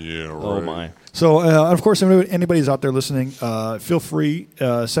 Yeah, right. Oh my. So, of course, if anybody's out there listening, feel free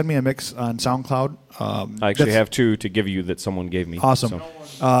send me a mix on SoundCloud. I actually have 2 to give you that someone gave me. Awesome.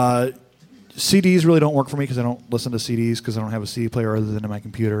 So. CDs really don't work for me because I don't listen to CDs because I don't have a CD player other than in my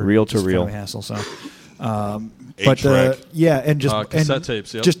computer. Reel to It's reel. kind of a hassle. So, and cassette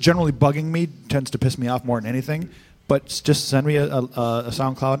tapes. Yep. Just generally bugging me tends to piss me off more than anything. But just send me a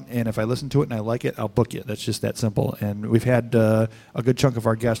SoundCloud, and if I listen to it and I like it, I'll book you. That's just that simple. And we've had a good chunk of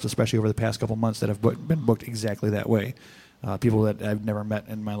our guests, especially over the past couple months, that have been booked exactly that way. People that I've never met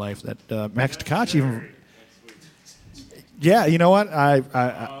in my life. That Max Tkach even. Yeah, you know what?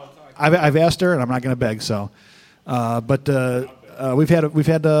 I've asked her, and I'm not going to beg. So, we've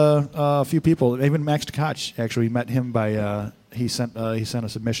had a few people. Even Max Tkach, actually, we met him by he sent a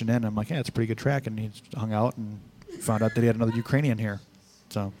submission in. I'm like, yeah, it's a pretty good track, and he hung out and found out that he had another Ukrainian here.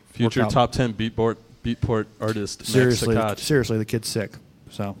 So future top 10 beatport artist. Seriously, Max Tkach. seriously, the kid's sick.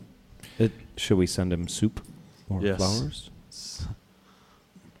 So, should we send him soup or flowers?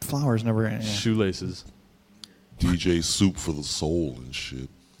 Flowers never. Yeah. Shoelaces. DJ Soup for the soul and shit.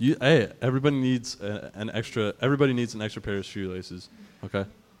 Everybody needs an extra pair of shoelaces. Okay.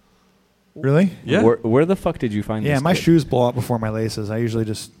 Really? Yeah. Where the fuck did you find? Yeah, this my kid? shoes blow up before my laces. I usually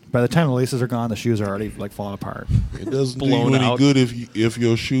just by the time the laces are gone, the shoes are already like falling apart. It doesn't do you any good if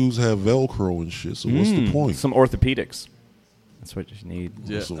your shoes have Velcro and shit. So what's the point? Some orthopedics. That's what you need.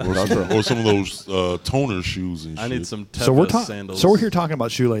 Yeah. Or some of those toner shoes and shit. I need some Tevez sandals. So we're here talking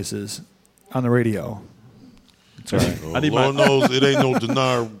about shoelaces on the radio. That's right. Lord knows it ain't no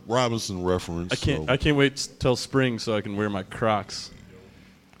Denard Robinson reference. I can't wait till spring so I can wear my Crocs.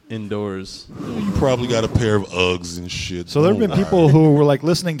 indoors. You probably got a pair of Uggs and shit. So there have been people who were like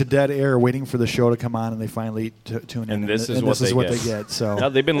listening to dead air, waiting for the show to come on, and they finally tune in. And this is and what this is they what get. they get. So Now,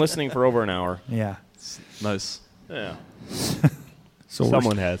 they've been listening for over an hour. yeah. Nice. Yeah. So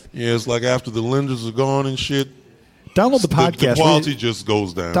Someone has. Yeah, it's like after the lenders are gone and shit. Download the podcast. The quality just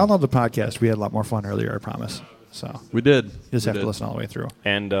goes down. Download the podcast. We had a lot more fun earlier, I promise. So We did. you just We have did. to listen all the way through.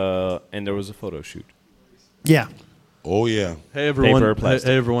 And there was a photo shoot. Yeah. Oh yeah. Hey everyone! Paper, plastic.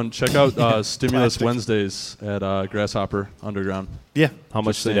 Hey everyone! Check out Stimulus Plastic. Wednesdays at Grasshopper Underground. Yeah. How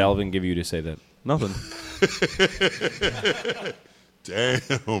much Just did saying. Alvin give you to say that? Nothing.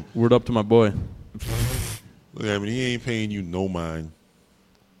 Damn. Word up to my boy. Look at him. He ain't paying you no mind.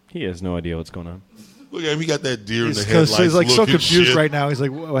 He has no idea what's going on. Look at him. He got that deer in the Because headlights. he's like so look and confused shit. right now. He's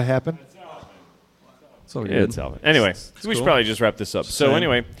like, what happened? It's all Yeah, good. it's Alvin. Anyway, we should cool. probably just wrap this up. So Same.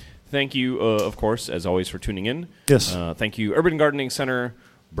 anyway, thank you, of course, as always, for tuning in. Yes. Thank you, Urban Gardening Center,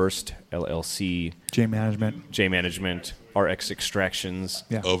 Burst LLC, J Management. J Management, RX Extractions.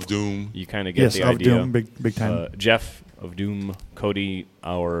 Yeah. Of Doom. You kind of get Yes, the of idea. Doom, big time. Jeff of Doom, Cody,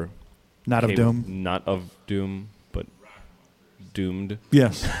 our Not of Doom. not of Doom, but doomed,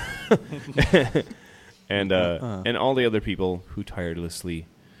 Yes. and all the other people who tirelessly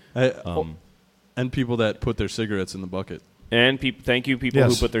And people that put their cigarettes in the bucket. and thank you people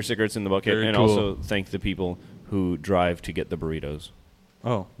Yes. who put their cigarettes in the bucket, Very and cool. also thank the people who drive to get the burritos.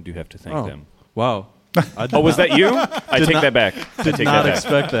 Oh. You do have to thank Oh. them. Wow. I did Oh, was not- that you? I did take not- that back. I Did take not that back.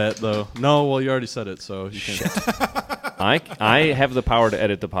 expect that though. No, well you already said it, so you can. I have the power to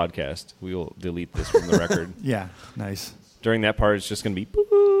edit the podcast. We will delete this from the record. Yeah. Nice. During that part, it's just going to be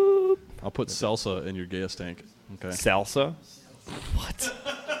boop. I'll put salsa in your gas tank. Okay. Salsa. What?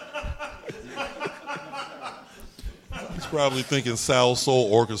 He's probably thinking Sal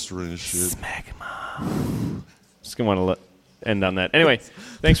Soul Orchestra and shit. Just going to want to end on that. Anyway,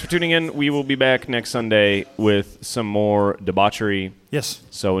 thanks for tuning in. We will be back next Sunday with some more debauchery. Yes.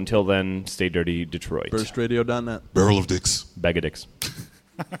 So until then, stay dirty, Detroit. Burstradio.net. Barrel of dicks. Bag of dicks.